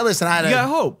go. I got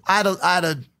hope.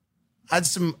 I had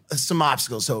some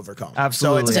obstacles to overcome.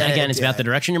 Absolutely. So it's about the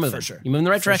direction you're moving. For sure. You move in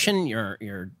the right direction.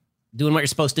 You're doing what you're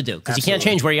supposed to do. Because you can't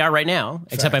change where you are right now,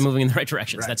 except by moving in the right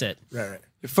directions. That's it. Right.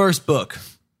 Your first book,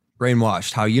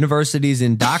 Brainwashed, How Universities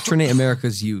Indoctrinate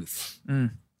America's Youth.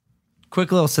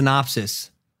 Quick little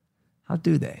synopsis. How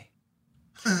do they?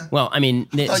 Well, I mean,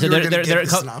 there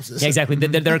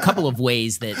are a couple of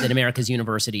ways that America's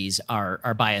universities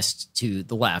are biased to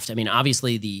the left. I mean,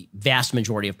 obviously, the vast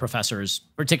majority of professors,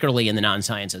 particularly in the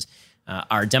non-sciences,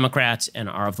 are Democrats and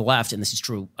are of the left, and this is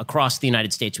true across the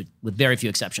United States with very few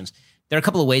exceptions. There are a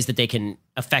couple of ways that they can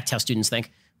affect how students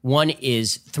think. One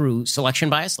is through selection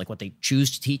bias, like what they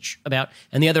choose to teach about,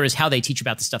 and the other is how they teach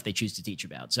about the stuff they choose to teach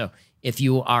about. So if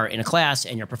you are in a class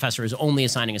and your professor is only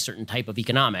assigning a certain type of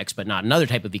economics, but not another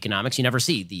type of economics, you never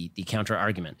see the counter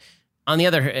argument. On the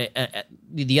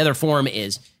other form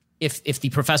is if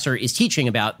the professor is teaching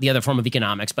about the other form of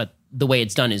economics, but the way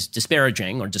it's done is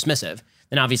disparaging or dismissive,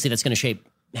 then obviously that's going to shape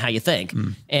how you think.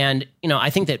 And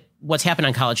I think that what's happened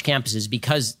on college campuses,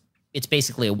 because it's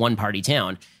basically a one-party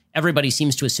town, everybody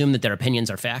seems to assume that their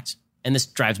opinions are facts. And this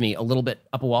drives me a little bit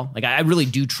up a wall. Like, I really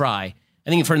do try. I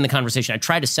think you've heard in the conversation, I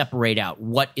try to separate out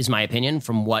what is my opinion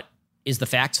from what is the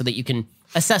fact so that you can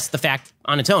assess the fact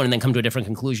on its own and then come to a different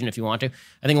conclusion if you want to.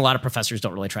 I think a lot of professors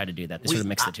don't really try to do that. They sort of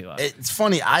mix the two up. It's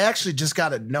funny. I actually just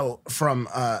got a note from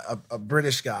a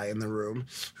British guy in the room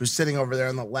who's sitting over there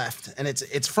on the left. And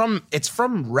it's from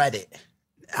Reddit.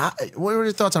 What are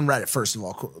your thoughts on Reddit, first of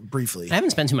all, briefly? I haven't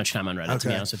spent too much time on Reddit, to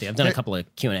be honest with you. I've done a couple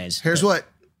of Q&As. Here's what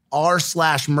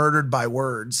r/murdered by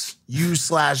words,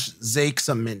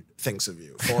 u/Zakesament thinks of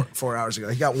you 4 hours ago.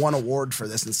 He got 1 award for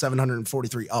this and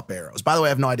 743 up arrows. By the way, I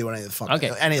have no idea what any of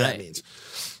that means.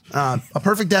 A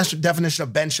perfect definition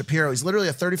of Ben Shapiro. He's literally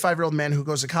a 35-year-old man who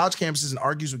goes to college campuses and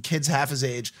argues with kids half his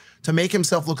age to make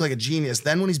himself look like a genius.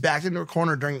 Then when he's backed into a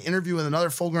corner during an interview with another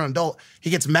full-grown adult, he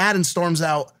gets mad and storms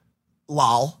out.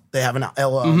 Lol. They have an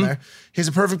LOL in there. Here's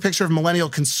a perfect picture of millennial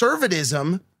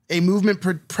conservatism, a movement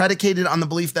predicated on the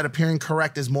belief that appearing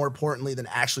correct is more importantly than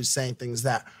actually saying things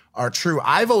that are true.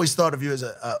 I've always thought of you as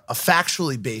a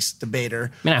factually based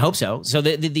debater. I mean, I hope so. So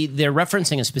they're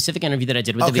referencing a specific interview that I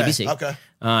did with the BBC. Okay.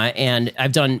 And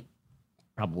I've done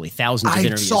probably thousands of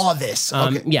interviews. I saw this. So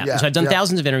I've done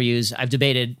thousands of interviews. I've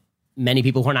debated many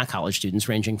people who are not college students,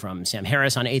 ranging from Sam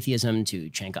Harris on atheism to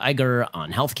Cenk Uygur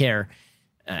on healthcare.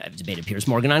 I've debated Piers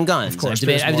Morgan on guns. Of course,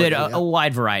 I've debated a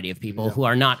wide variety of people who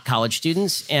are not college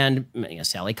students, and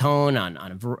Sally Cohn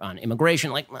on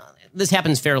immigration. Like, this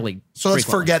happens fairly. So let's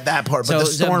forget that part. But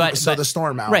the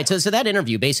storm out. Right. So that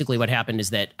interview, basically, what happened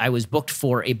is that I was booked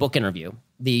for a book interview.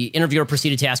 The interviewer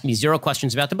proceeded to ask me 0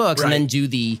 questions about the books, and then do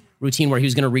the routine where he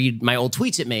was going to read my old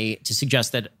tweets at me to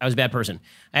suggest that I was a bad person.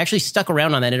 I actually stuck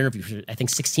around on that interview for, I think,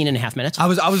 16 and a half minutes. I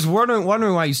was wondering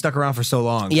why you stuck around for so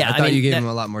long. Yeah, I thought you gave him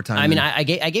a lot more time. I mean, I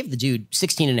gave the dude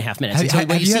 16 and a half minutes. So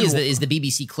what you see is the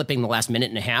BBC clipping the last minute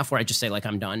and a half where I just say, like,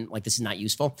 I'm done. Like, this is not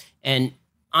useful. And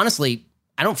honestly,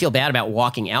 I don't feel bad about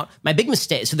walking out. My big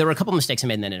mistake, so there were a couple of mistakes I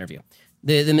made in that interview.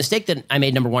 The mistake that I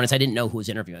made, number one, is I didn't know who was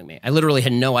interviewing me. I literally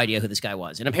had no idea who this guy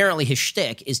was. And apparently his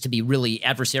shtick is to be really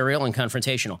adversarial and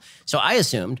confrontational. So I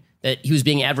assumed that he was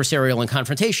being adversarial and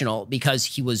confrontational because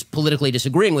he was politically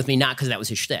disagreeing with me, not because that was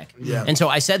his shtick. Yeah. And so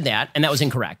I said that, and that was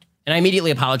incorrect. And I immediately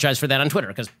apologized for that on Twitter,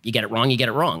 because you get it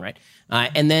wrong, right?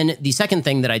 And then the second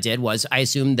thing that I did was I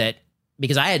assumed that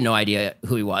because I had no idea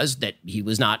who he was, that he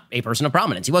was not a person of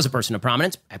prominence. He was a person of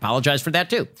prominence. I apologized for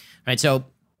that too. Right? So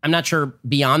I'm not sure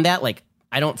beyond that, like,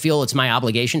 I don't feel it's my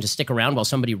obligation to stick around while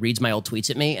somebody reads my old tweets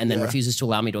at me and then refuses to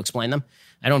allow me to explain them.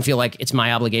 I don't feel like it's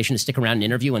my obligation to stick around an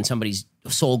interview when somebody's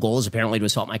sole goal is apparently to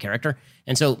assault my character.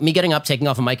 And so me getting up, taking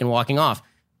off a mic and walking off,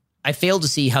 I fail to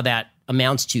see how that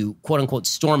amounts to quote unquote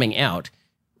storming out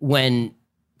when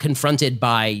confronted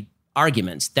by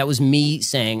arguments. That was me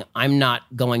saying, I'm not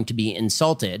going to be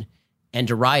insulted and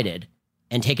derided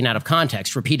and taken out of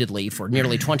context repeatedly for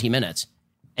nearly 20 minutes.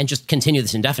 And just continue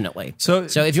this indefinitely. So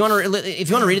if you want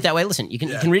to read it that way, listen, you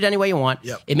can read it any way you want.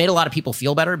 Yep. It made a lot of people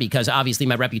feel better because obviously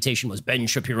my reputation was Ben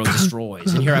Shapiro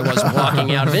destroys, and here I was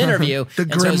walking out of an interview, the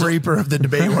Grim Reaper of the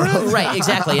debate world. Right,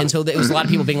 exactly. And so there was a lot of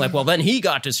people being like, "Well, then he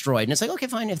got destroyed," and it's like, okay,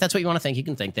 fine, if that's what you want to think, you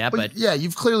can think that. But yeah,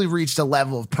 you've clearly reached a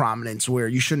level of prominence where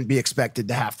you shouldn't be expected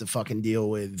to have to fucking deal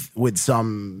with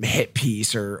some hit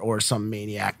piece or some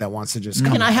maniac that wants to just.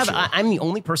 And I'm the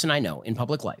only person I know in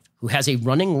public life who has a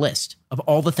running list of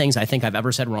all the things I think I've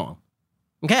ever said wrong.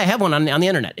 Okay, I have one on the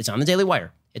internet. It's on the Daily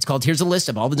Wire. It's called "Here's a List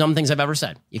of all the dumb things I've ever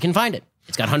said." You can find it.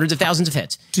 It's got hundreds of thousands of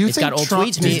hits. Do you it's think got old Trump,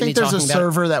 tweets. Do you think there's a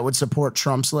server about that would support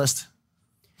Trump's list?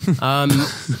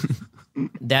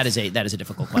 That is a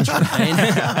difficult question.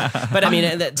 But I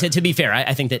mean, to be fair,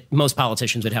 I think that most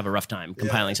politicians would have a rough time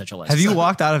compiling such a list. Have you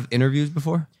walked out of interviews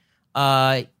before?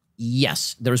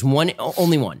 Yes, there was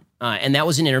only one. And that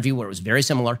was an interview where it was very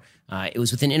similar. It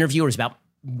was with an interviewer. It was about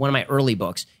one of my early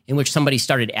books in which somebody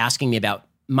started asking me about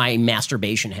my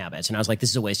masturbation habits. And I was like, this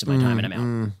is a waste of my time and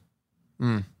I'm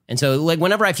out. And so like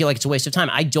whenever I feel like it's a waste of time,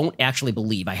 I don't actually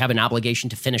believe I have an obligation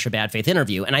to finish a bad faith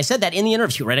interview. And I said that in the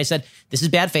interview, right? I said, this is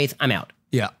bad faith. I'm out.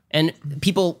 Yeah. And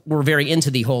people were very into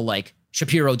the whole like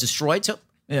Shapiro destroyed. So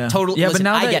totally. Yeah, listen,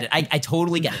 but now I get it. I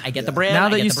totally get it. I get the brand. Now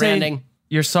that I get you the branding. say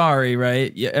you're sorry,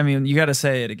 right? Yeah, I mean, you got to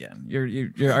say it again.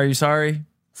 Are you sorry?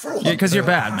 Because you're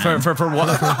bad, man. For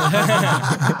what?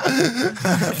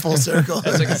 Full circle.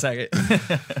 That took a second.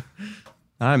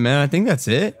 All right, man. I think that's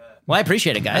it. Well, I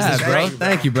appreciate it, guys. Yeah, This is great.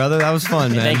 Thank you, brother. That was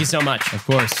fun, man. Thank you so much. Of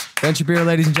course. Ben Shapiro,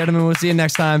 ladies and gentlemen. We'll see you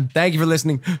next time. Thank you for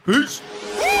listening. Peace.